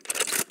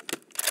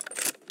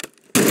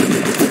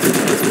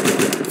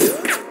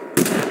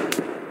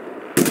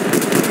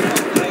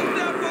 Aus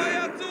der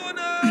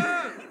Feuerzone!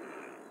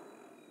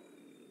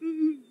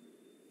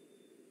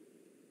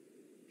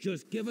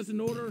 Just give us an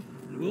order,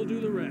 and we'll do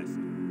the rest.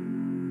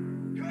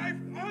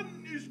 Greift an!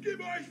 Ich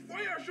gebe euch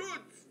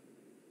Feuerschutz!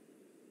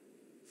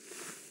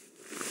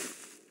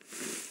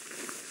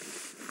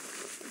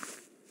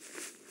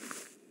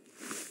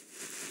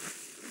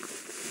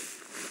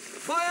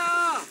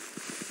 Feuer!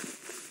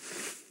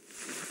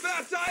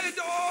 Verteilt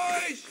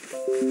euch!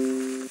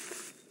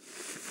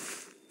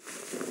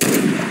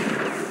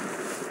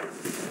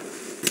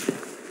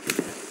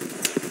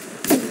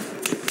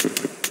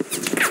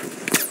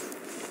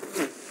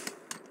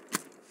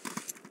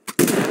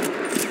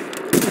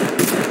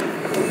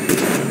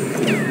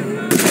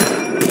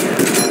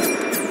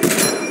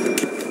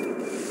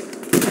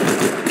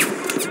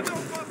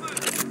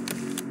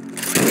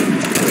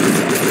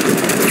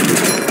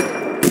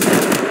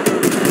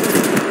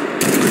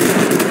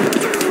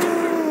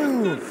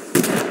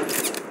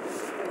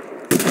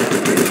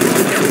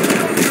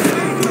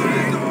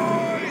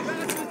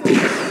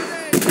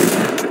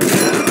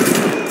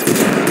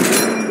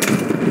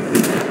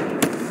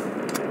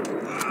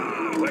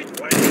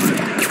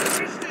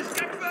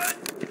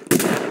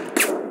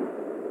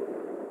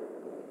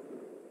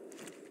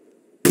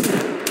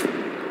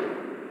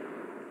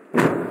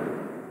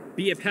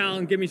 Be a pal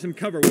and give me some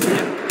cover, will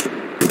ya?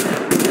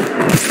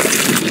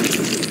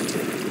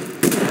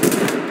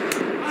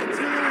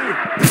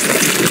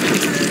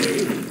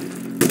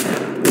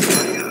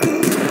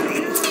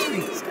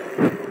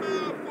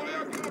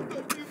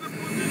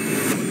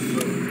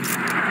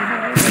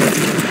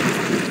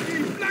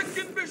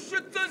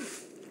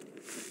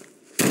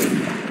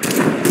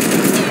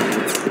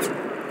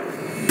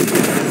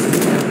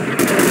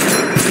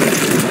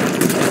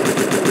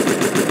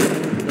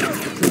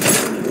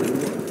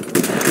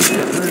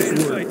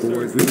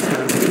 Boys, we just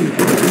gotta keep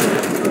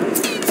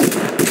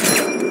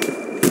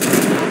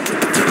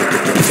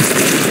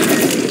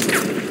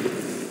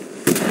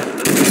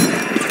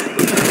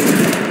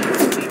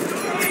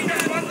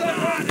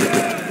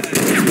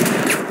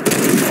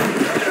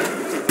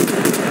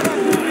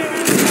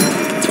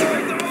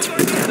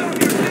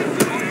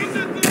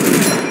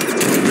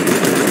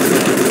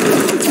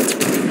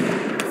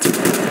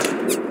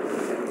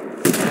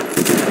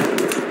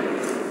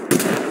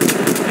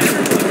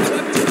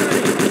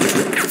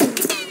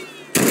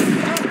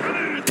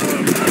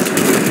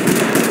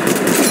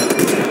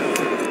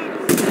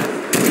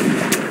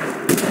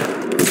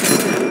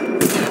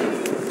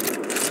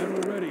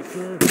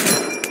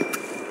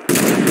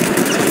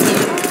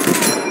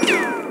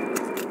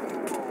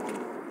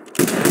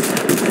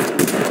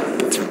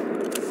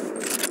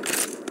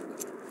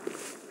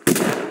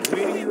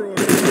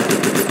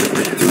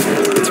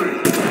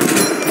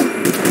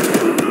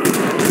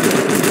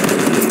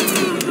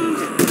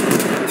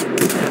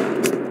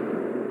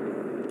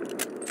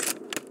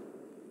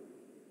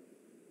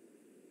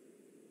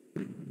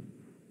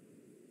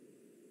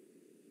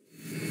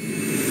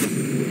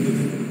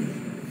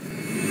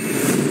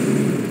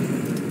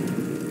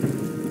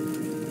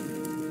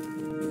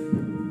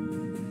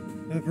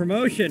A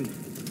promotion.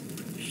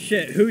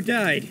 Shit, who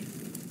died?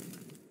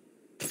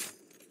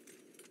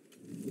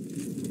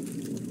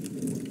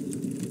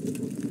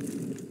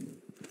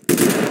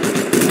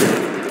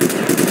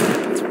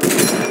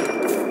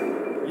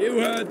 You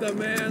heard the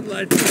man,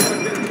 let's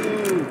fucking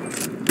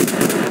move.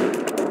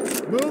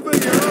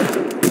 moving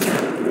up.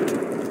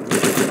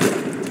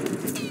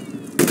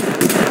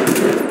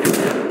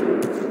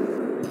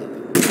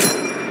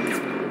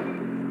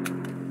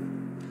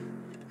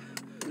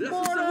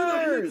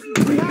 Mortars!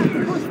 We have to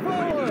push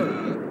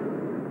forward!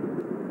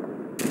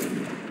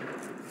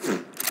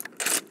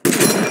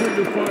 Put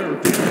your fire.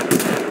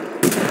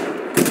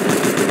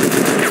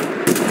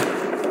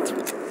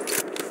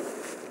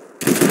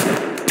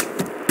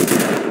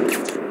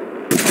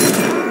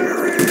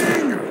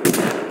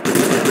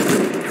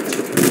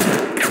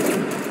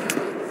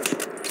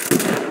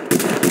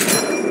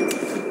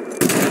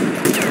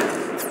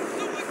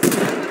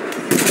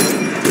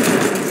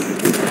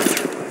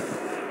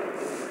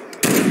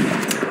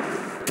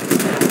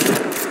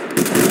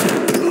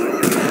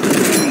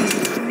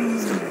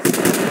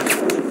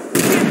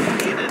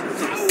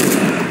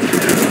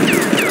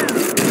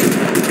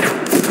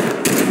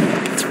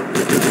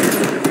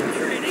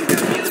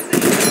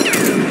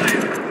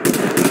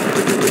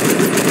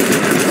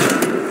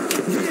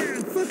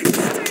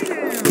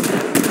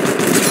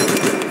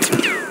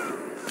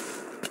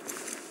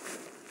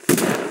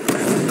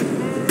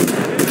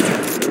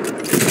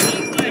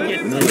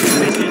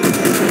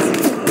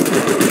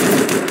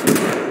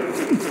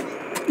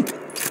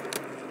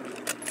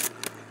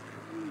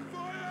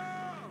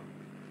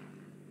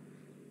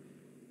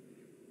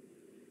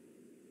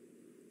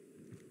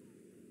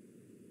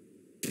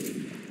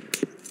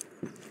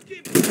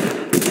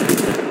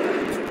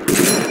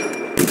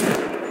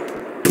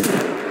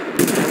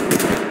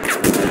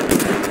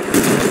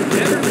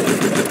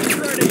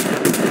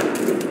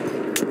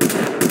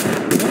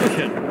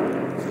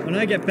 When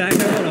I get back, I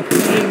want a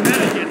fucking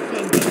medal, you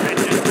sons of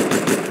bitches.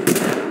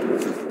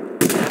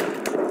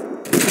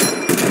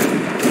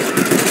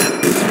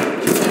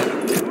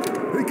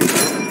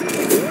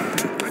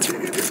 I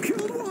think I just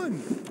killed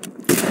one.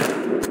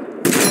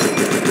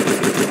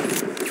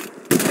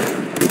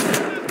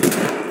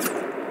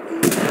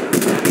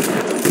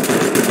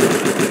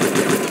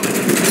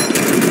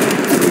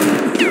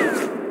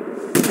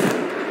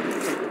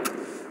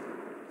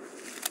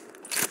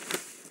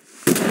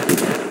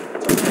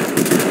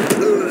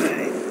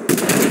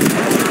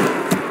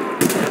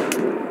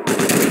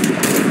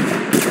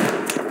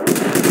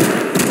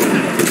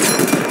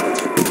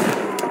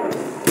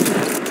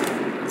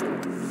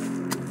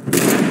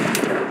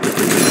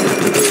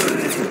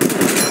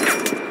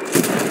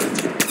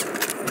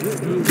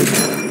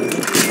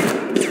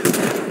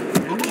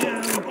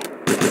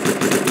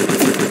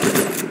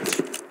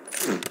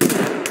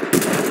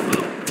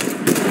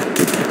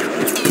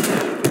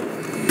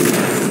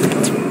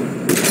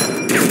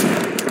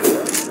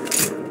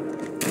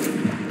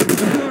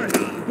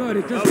 Good,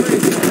 it just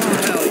raised.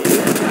 Oh, hell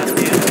yeah.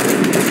 Goddamn.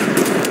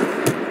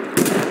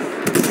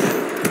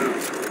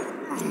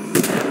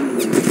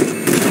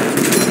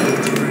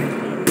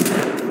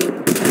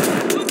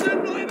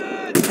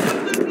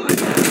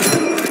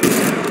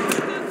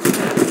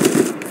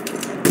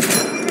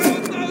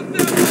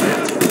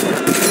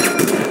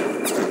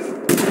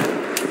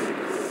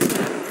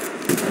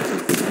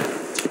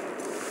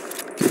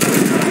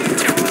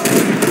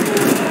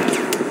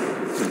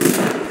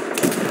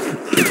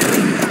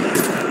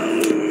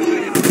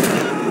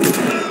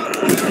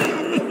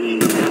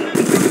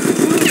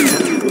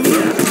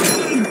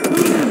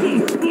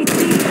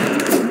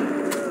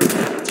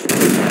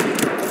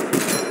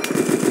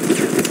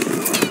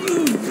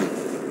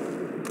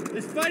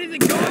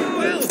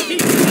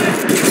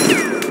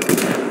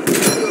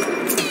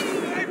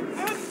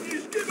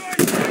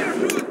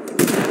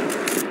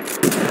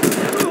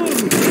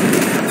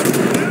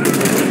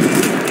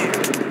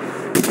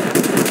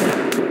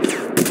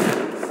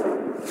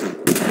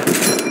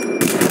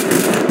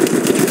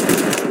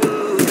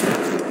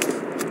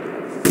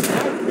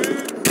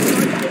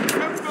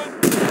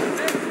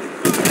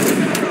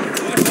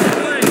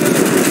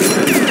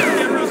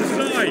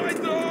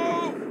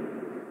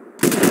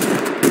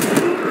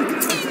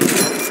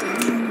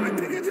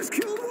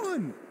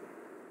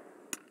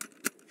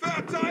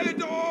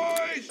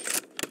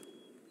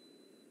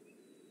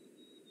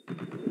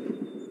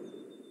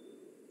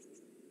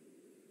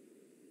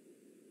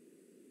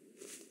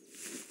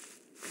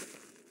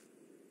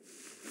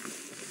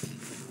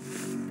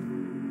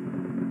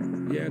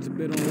 That's a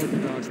bit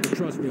unorthodox, but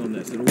trust me on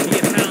this. It'll work.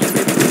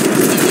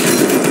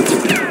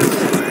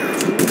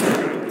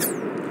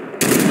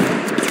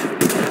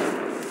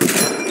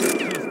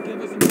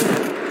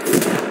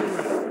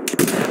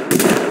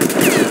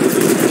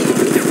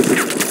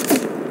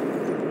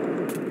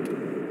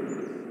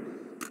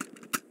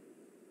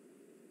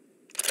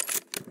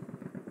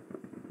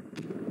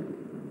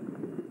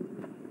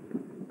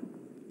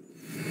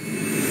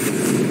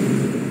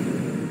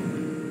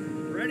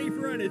 Ready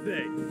for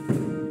anything.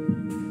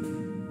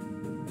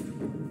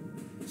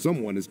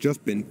 Someone has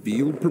just been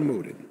field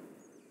promoted.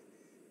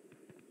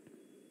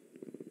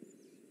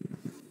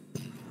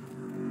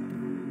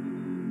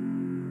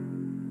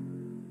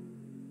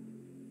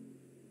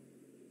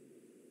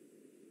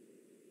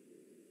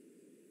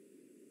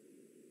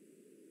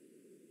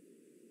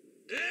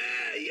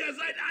 Ihr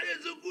seid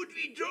alle so gut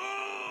wie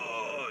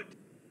tot!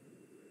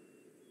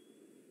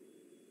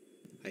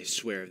 I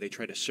swear, if they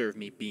try to serve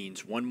me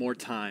beans one more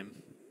time.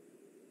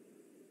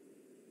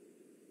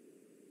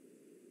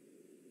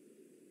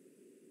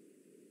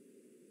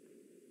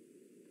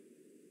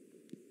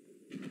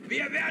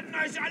 Wir werden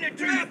euch alle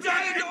töten!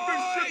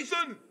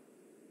 Beschützen!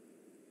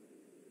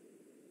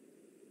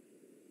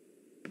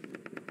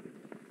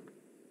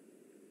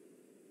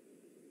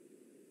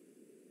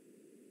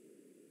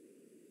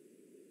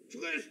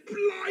 Frisst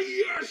Blei,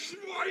 ihr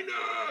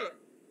Schweine!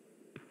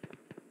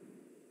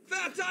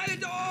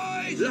 Verteilt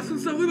euch! Lasst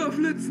uns darüber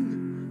flitzen!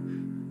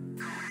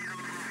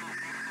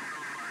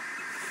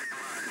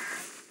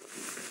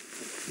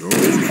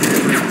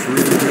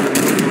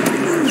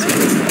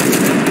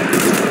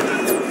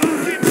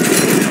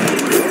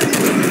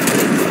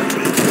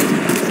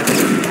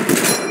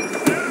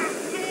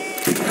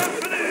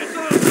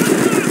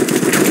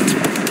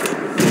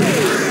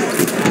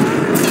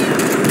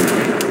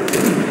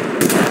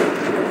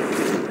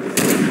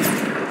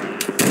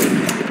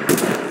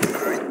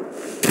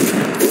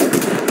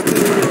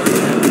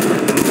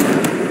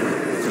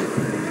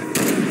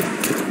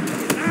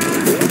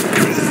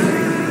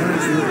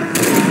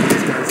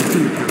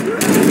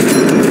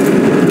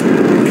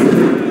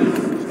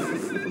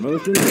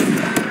 Promotion?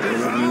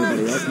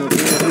 Anybody else know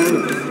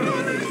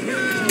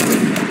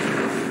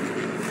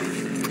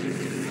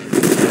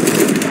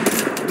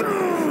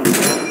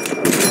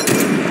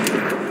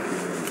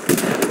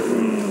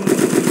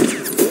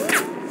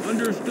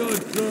Understood,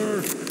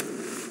 sir.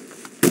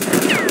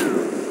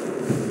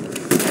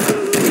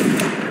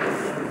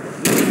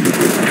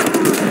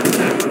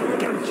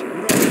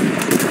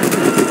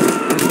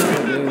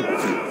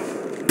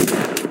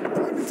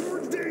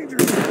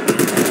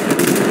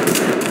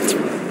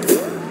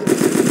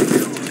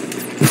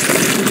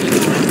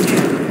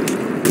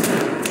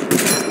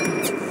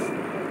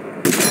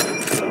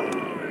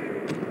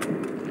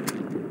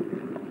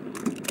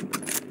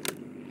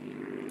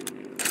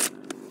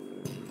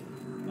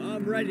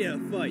 I'm ready to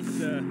fight,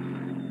 sir.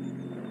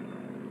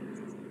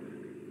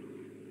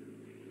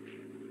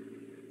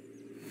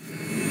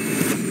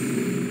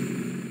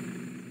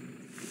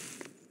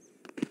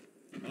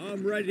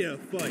 I'm ready to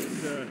fight,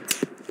 sir.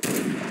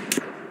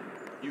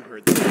 You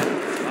heard that.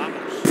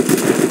 Vamos.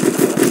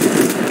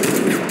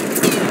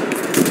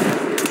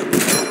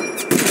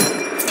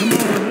 Come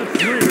on,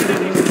 let's rip it.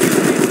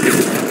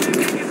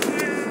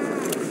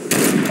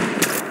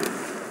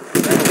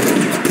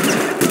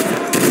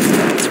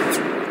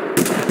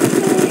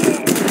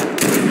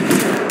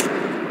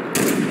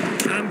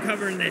 I'm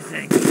covering this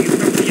thing. You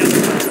cover the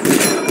other one.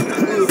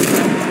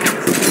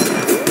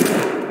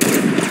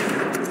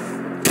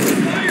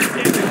 Fire,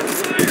 damn it!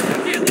 Fire!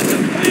 We can't let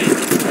them win!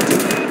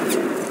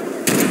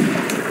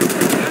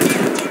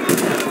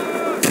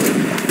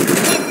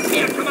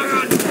 Hier,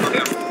 Kameraden!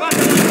 Der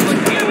Vaterland von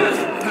Kirmes!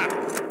 Ha!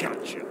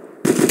 Gotcha!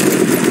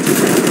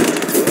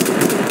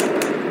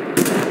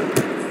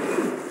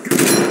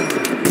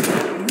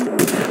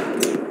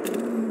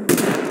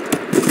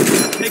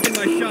 Taking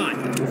my shot.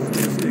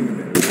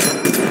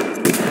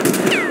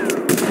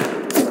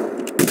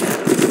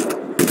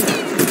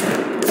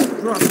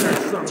 Drop that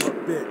son of a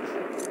bitch.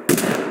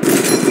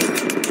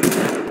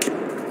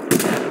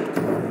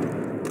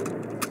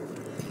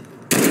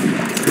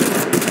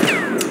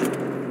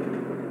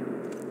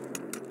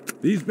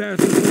 These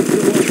bastards won't show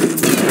up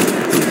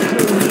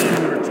until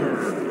men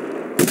return.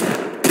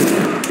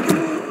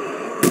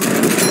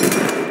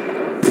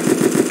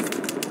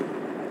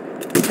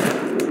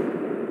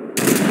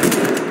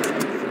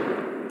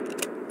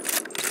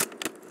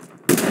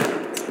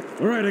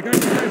 All right, I got you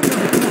guys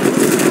covered.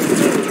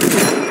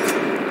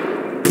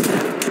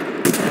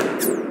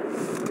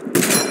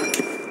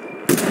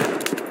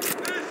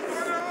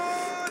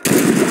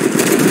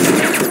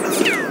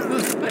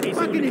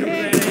 Fucking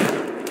head!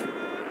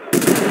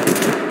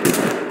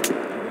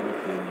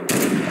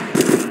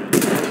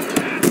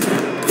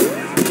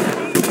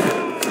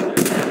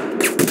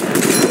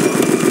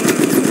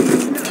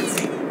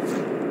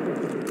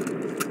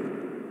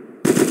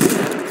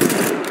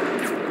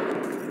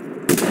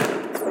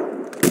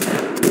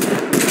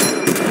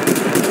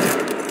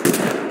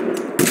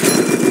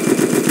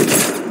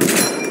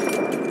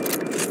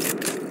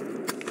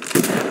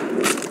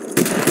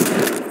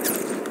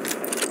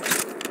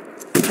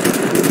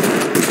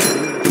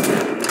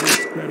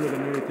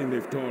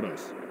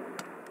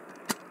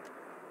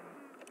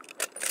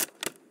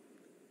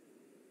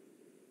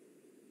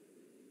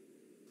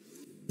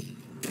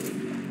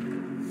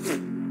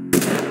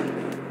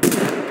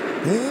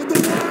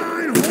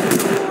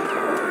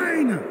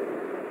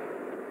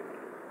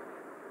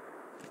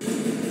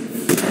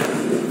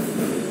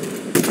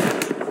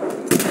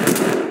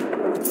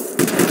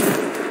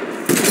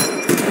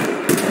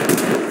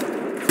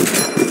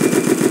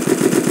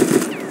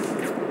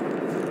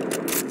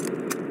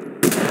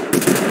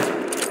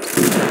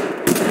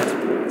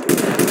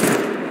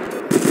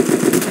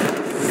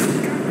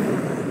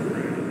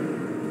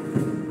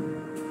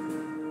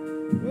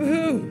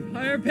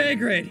 Okay,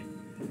 great.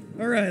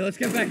 All right, let's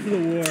get back to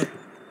the war.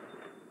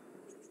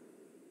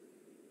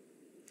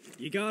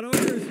 You got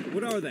orders?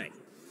 What are they?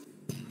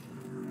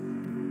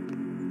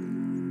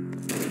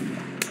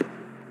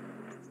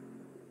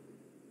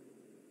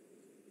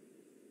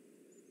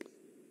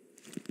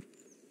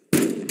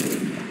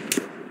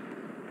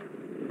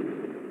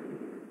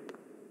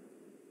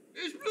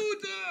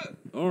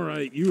 All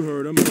right, you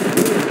heard him.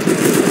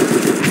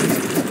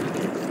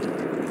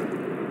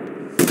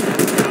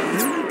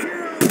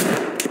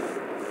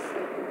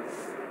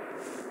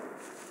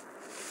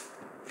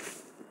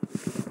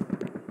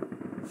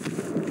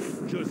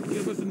 Just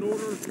give us an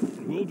order,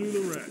 and we'll do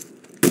the rest.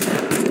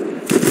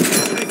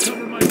 Hey,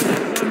 cover my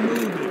legs, I'm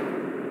moving.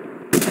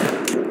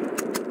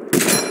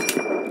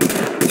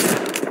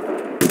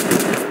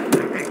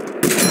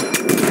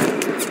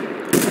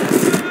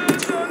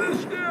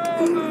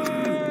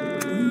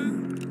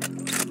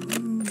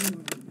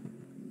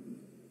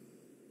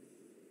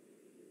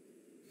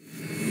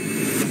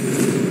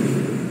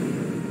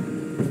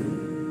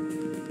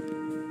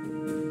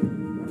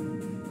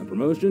 A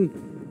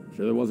promotion?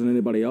 Sure there wasn't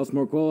anybody else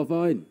more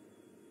qualified?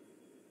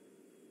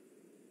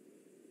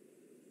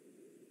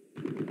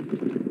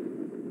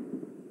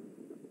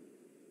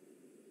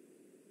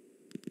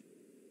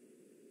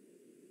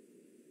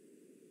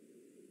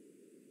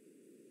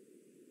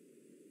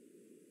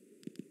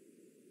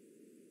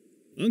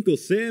 Uncle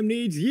Sam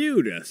needs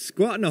you to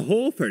squat in a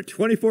hole for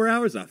 24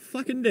 hours a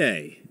fucking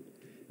day.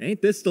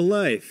 Ain't this the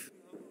life?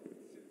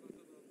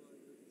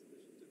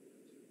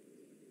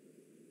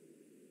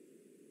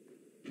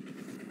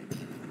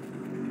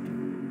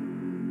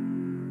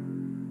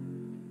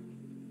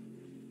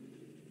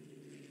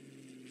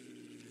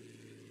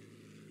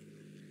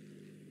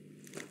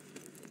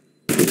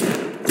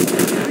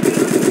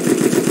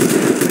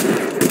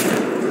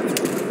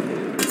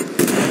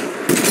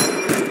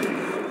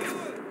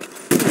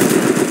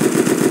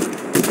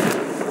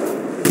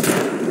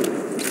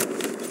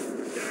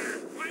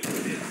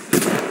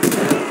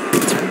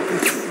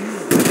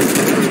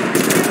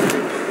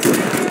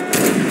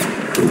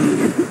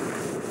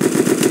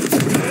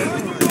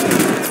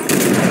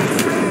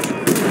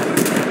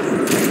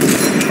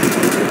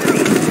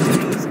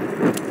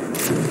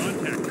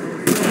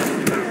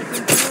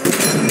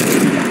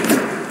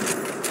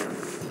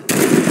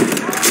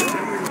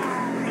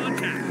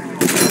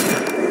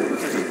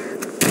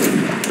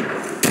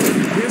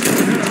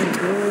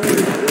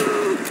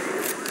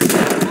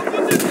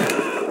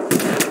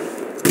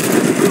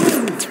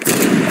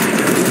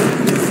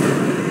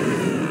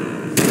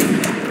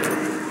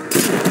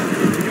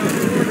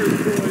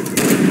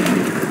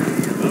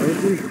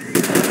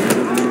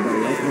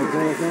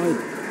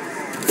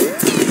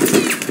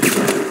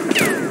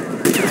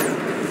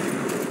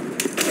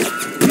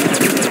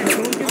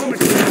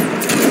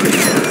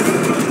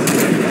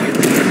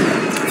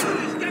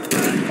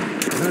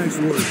 Nice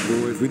work,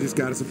 boys. We just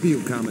got us a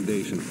field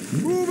commendation.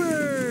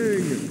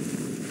 Moving!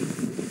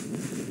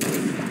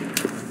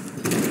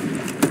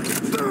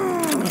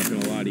 I'm not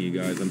gonna lie to you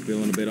guys, I'm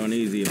feeling a bit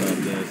uneasy about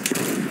this.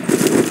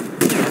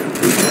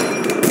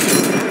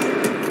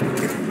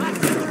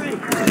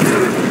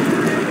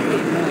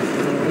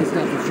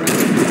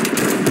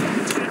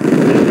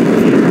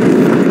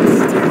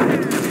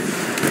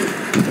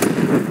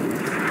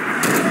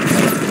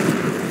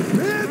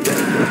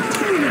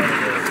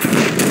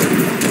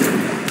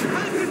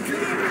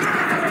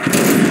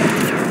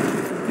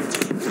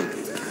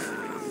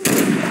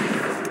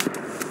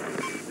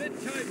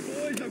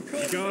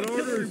 You got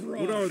orders?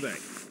 What are they?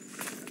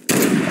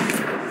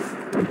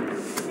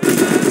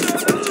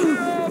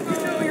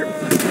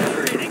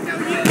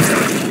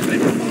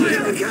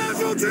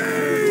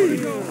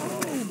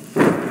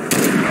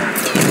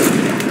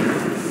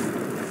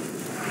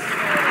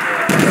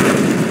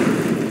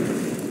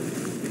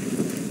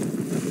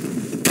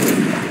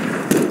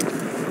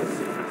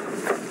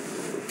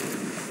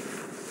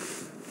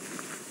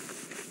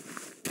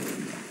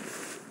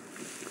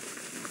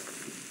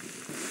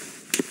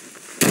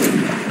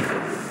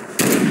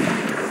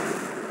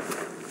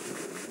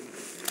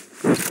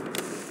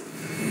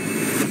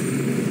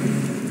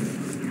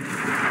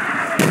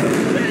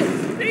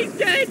 He's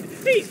dead!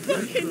 He's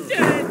fucking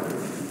dead!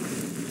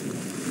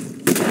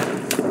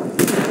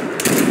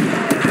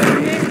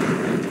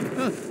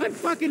 I'm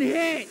fucking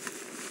hit!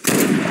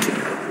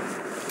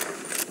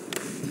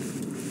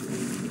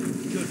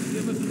 Just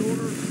give us an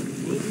order,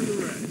 we'll do the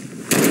rest.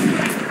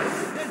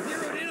 They're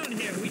zeroed in on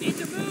here. We need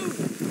to move!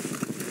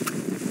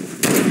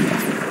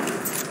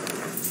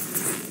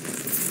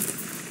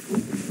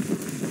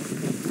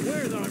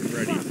 Where's our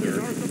ready, sir?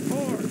 Our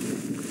support!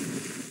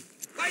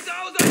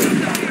 3000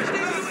 Mann, hier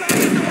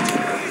stehen durch!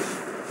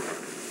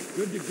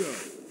 Good to go.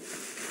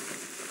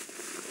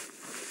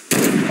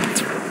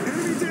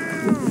 Enemy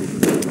down!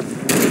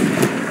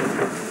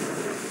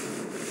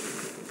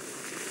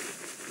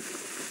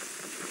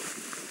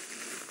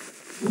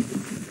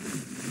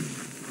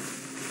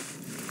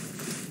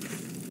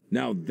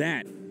 Now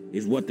that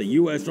is what the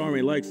U.S.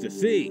 Army likes to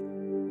see.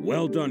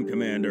 Well done,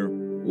 Commander.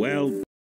 Well